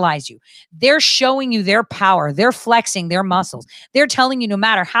demoralize you. They're showing you their power. They're flexing their muscles. They're telling you no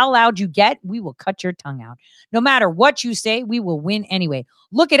matter how loud you get, we will cut your tongue out. No matter what you say, we will win anyway.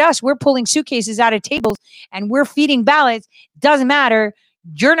 Look at us. We're pulling suitcases out of tables and we're feeding ballots. Doesn't matter.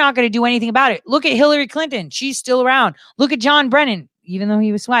 You're not going to do anything about it. Look at Hillary Clinton. She's still around. Look at John Brennan. Even though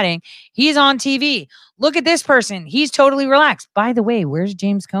he was sweating, he's on TV. Look at this person. He's totally relaxed. By the way, where's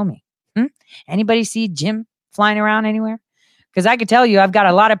James Comey? Anybody see Jim flying around anywhere? Because I could tell you, I've got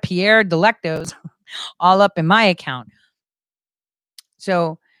a lot of Pierre Delectos all up in my account.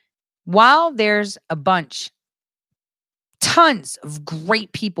 So while there's a bunch, tons of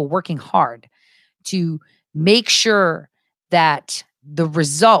great people working hard to make sure that the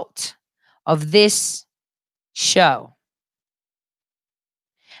result of this show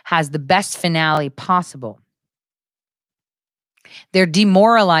has the best finale possible. They're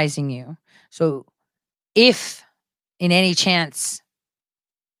demoralizing you. So if in any chance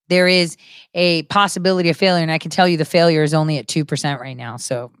there is a possibility of failure, and I can tell you the failure is only at 2% right now.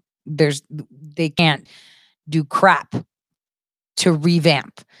 So they can't do crap to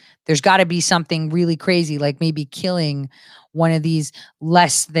revamp. There's got to be something really crazy, like maybe killing one of these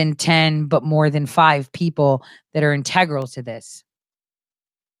less than 10, but more than 5 people that are integral to this.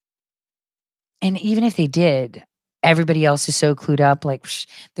 And even if they did, everybody else is so clued up. Like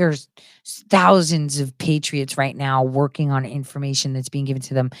there's thousands of patriots right now working on information that's being given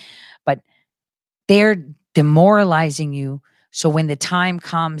to them, but they're demoralizing you. So when the time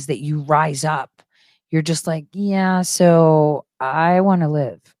comes that you rise up, you're just like, yeah, so I want to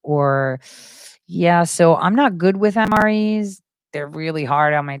live. Or, yeah, so I'm not good with MREs. They're really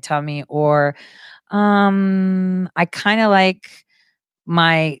hard on my tummy. Or, I kind of like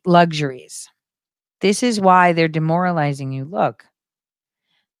my luxuries. This is why they're demoralizing you. Look,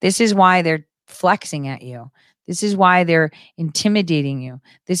 this is why they're flexing at you. This is why they're intimidating you.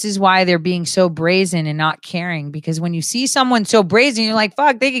 This is why they're being so brazen and not caring. Because when you see someone so brazen, you're like,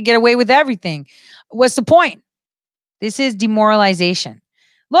 fuck, they could get away with everything. What's the point? This is demoralization.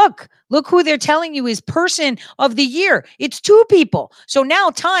 Look who they're telling you is person of the year. It's 2 people. So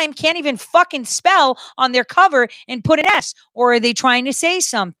now Time can't even fucking spell on their cover and put an S. Or are they trying to say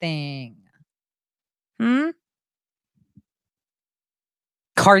something?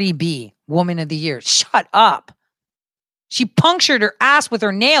 Cardi B, woman of the year. Shut up. She punctured her ass with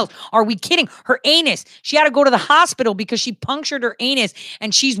her nails. Are we kidding? Her anus. She had to go to the hospital because she punctured her anus,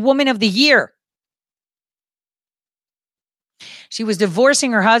 and she's woman of the year. She was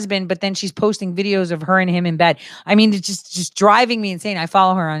divorcing her husband, but then she's posting videos of her and him in bed. I mean, it's just driving me insane. I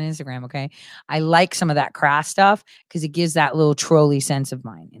follow her on Instagram, okay? I like some of that crass stuff because it gives that little trolly sense of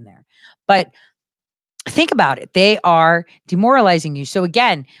mine in there. But think about it. They are demoralizing you. So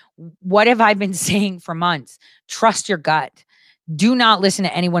again, what have I been saying for months? Trust your gut. Do not listen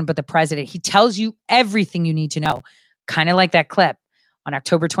to anyone but the president. He tells you everything you need to know. Kind of like that clip on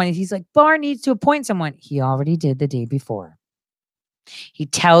October 20th. He's like, Barr needs to appoint someone. He already did the day before. He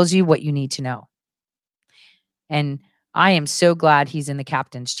tells you what you need to know. And I am so glad he's in the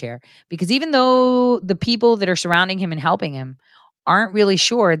captain's chair, because even though the people that are surrounding him and helping him aren't really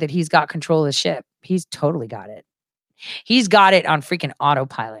sure that he's got control of the ship, he's totally got it. He's got it on freaking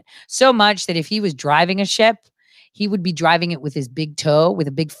autopilot. So much that if he was driving a ship, he would be driving it with his big toe, with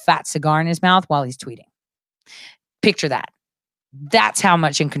a big fat cigar in his mouth while he's tweeting. Picture that. That's how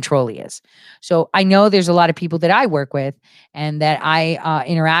much in control he is. So I know there's a lot of people that I work with and that I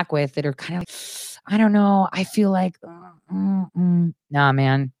interact with that are kind of like, I don't know. I feel like, nah,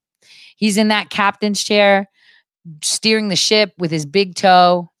 man. He's in that captain's chair, steering the ship with his big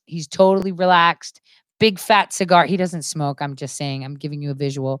toe. He's totally relaxed. Big fat cigar. He doesn't smoke. I'm just saying, I'm giving you a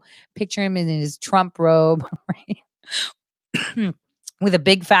visual. Picture him in his Trump robe, right? With a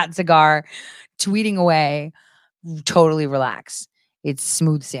big fat cigar, tweeting away, totally relaxed. It's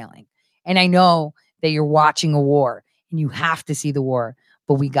smooth sailing. And I know that you're watching a war and you have to see the war,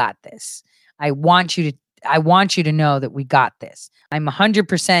 but we got this. I want you to know that we got this. I'm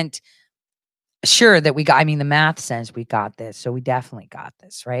 100% sure that the math says we got this. So we definitely got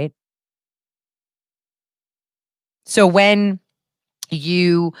this, right? So when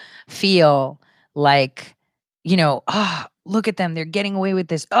you feel like, look at them, they're getting away with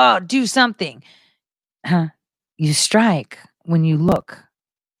this. Oh, do something. You strike when you look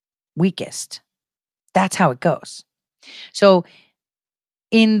weakest. That's how it goes. So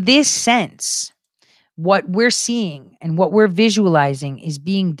in this sense, what we're seeing and what we're visualizing is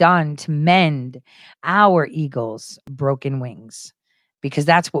being done to mend our eagle's broken wings, because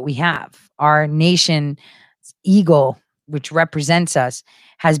that's what we have. Our nation's eagle, which represents us,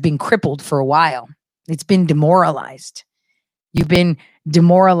 has been crippled for a while. It's been demoralized. You've been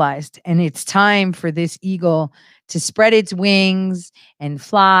demoralized, and it's time for this eagle to spread its wings and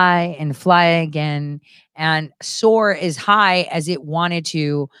fly again and soar as high as it wanted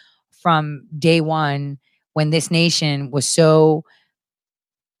to from day one, when this nation was so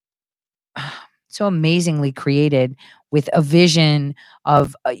amazingly created with a vision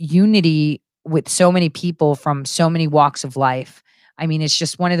of unity with so many people from so many walks of life. I mean, it's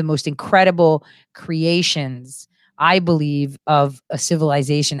just one of the most incredible creations, I believe, of a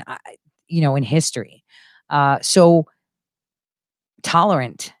civilization, in history. So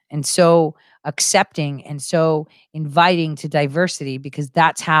tolerant and so accepting and so inviting to diversity, because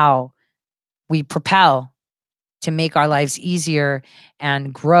that's how we propel to make our lives easier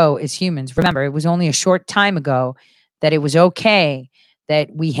and grow as humans. Remember, it was only a short time ago that it was okay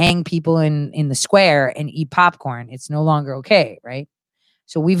that we hang people in the square and eat popcorn. It's no longer okay, right?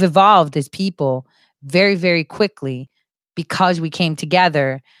 So we've evolved as people very, very quickly because we came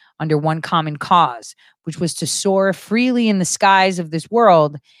together under one common cause, which was to soar freely in the skies of this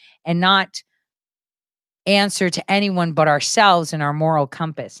world and not answer to anyone but ourselves and our moral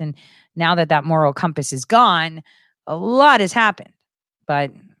compass. And now that that moral compass is gone, a lot has happened.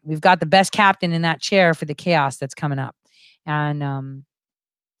 But we've got the best captain in that chair for the chaos that's coming up. And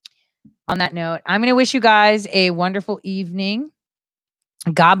on that note, I'm going to wish you guys a wonderful evening.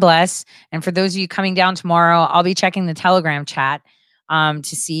 God bless. And for those of you coming down tomorrow, I'll be checking the Telegram chat to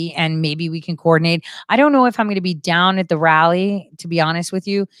see, and maybe we can coordinate. I don't know if I'm going to be down at the rally, to be honest with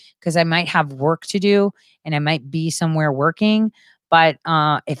you, because I might have work to do and I might be somewhere working. But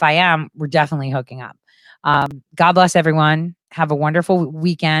if I am, we're definitely hooking up. God bless everyone. Have a wonderful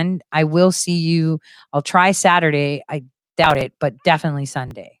weekend. I will see you. I'll try Saturday. I doubt it, but definitely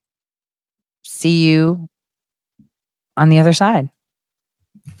Sunday. See you on the other side.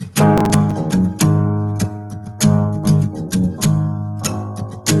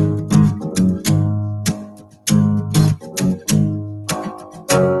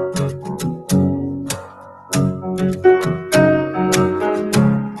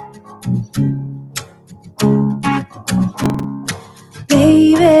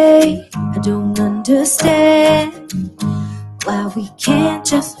 Baby, I don't understand why we can't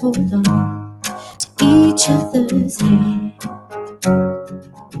just hold on to each other's hand.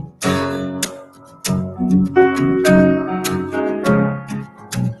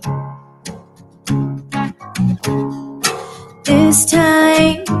 This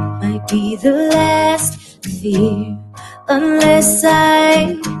time might be the last fear, unless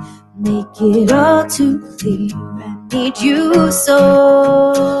I make it all too clear. I need you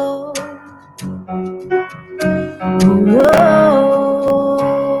so. Oh.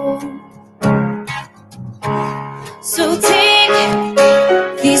 So take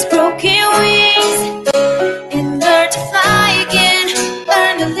these broken wings and learn to fly again.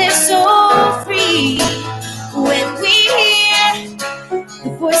 Learn to live so free. When we hear the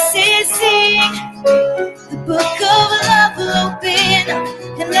voices sing, the book of love will open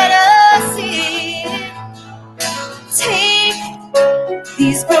and let us in. Take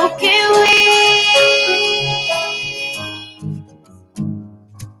these broken wings.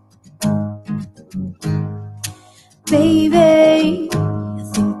 Baby, I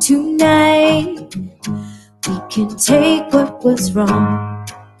think tonight we can take what was wrong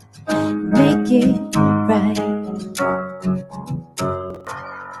and make it right.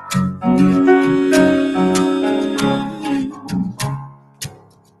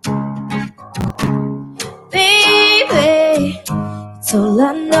 Baby, it's all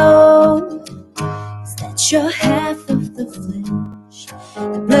I know is that you're half of the flesh,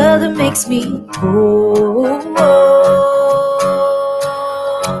 the blood that makes me whole. I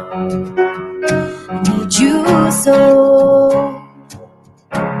need you so.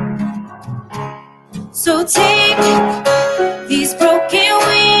 So take these broken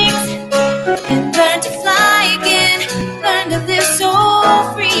wings and learn to fly again. Learn to live so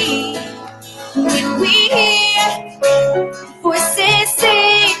free. When we hear voices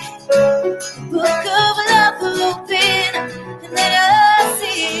sing, the book of love will open and let us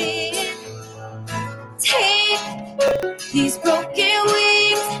in. Take these broken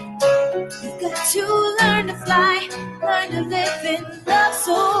wings. You've got to learn to fly, learn to live in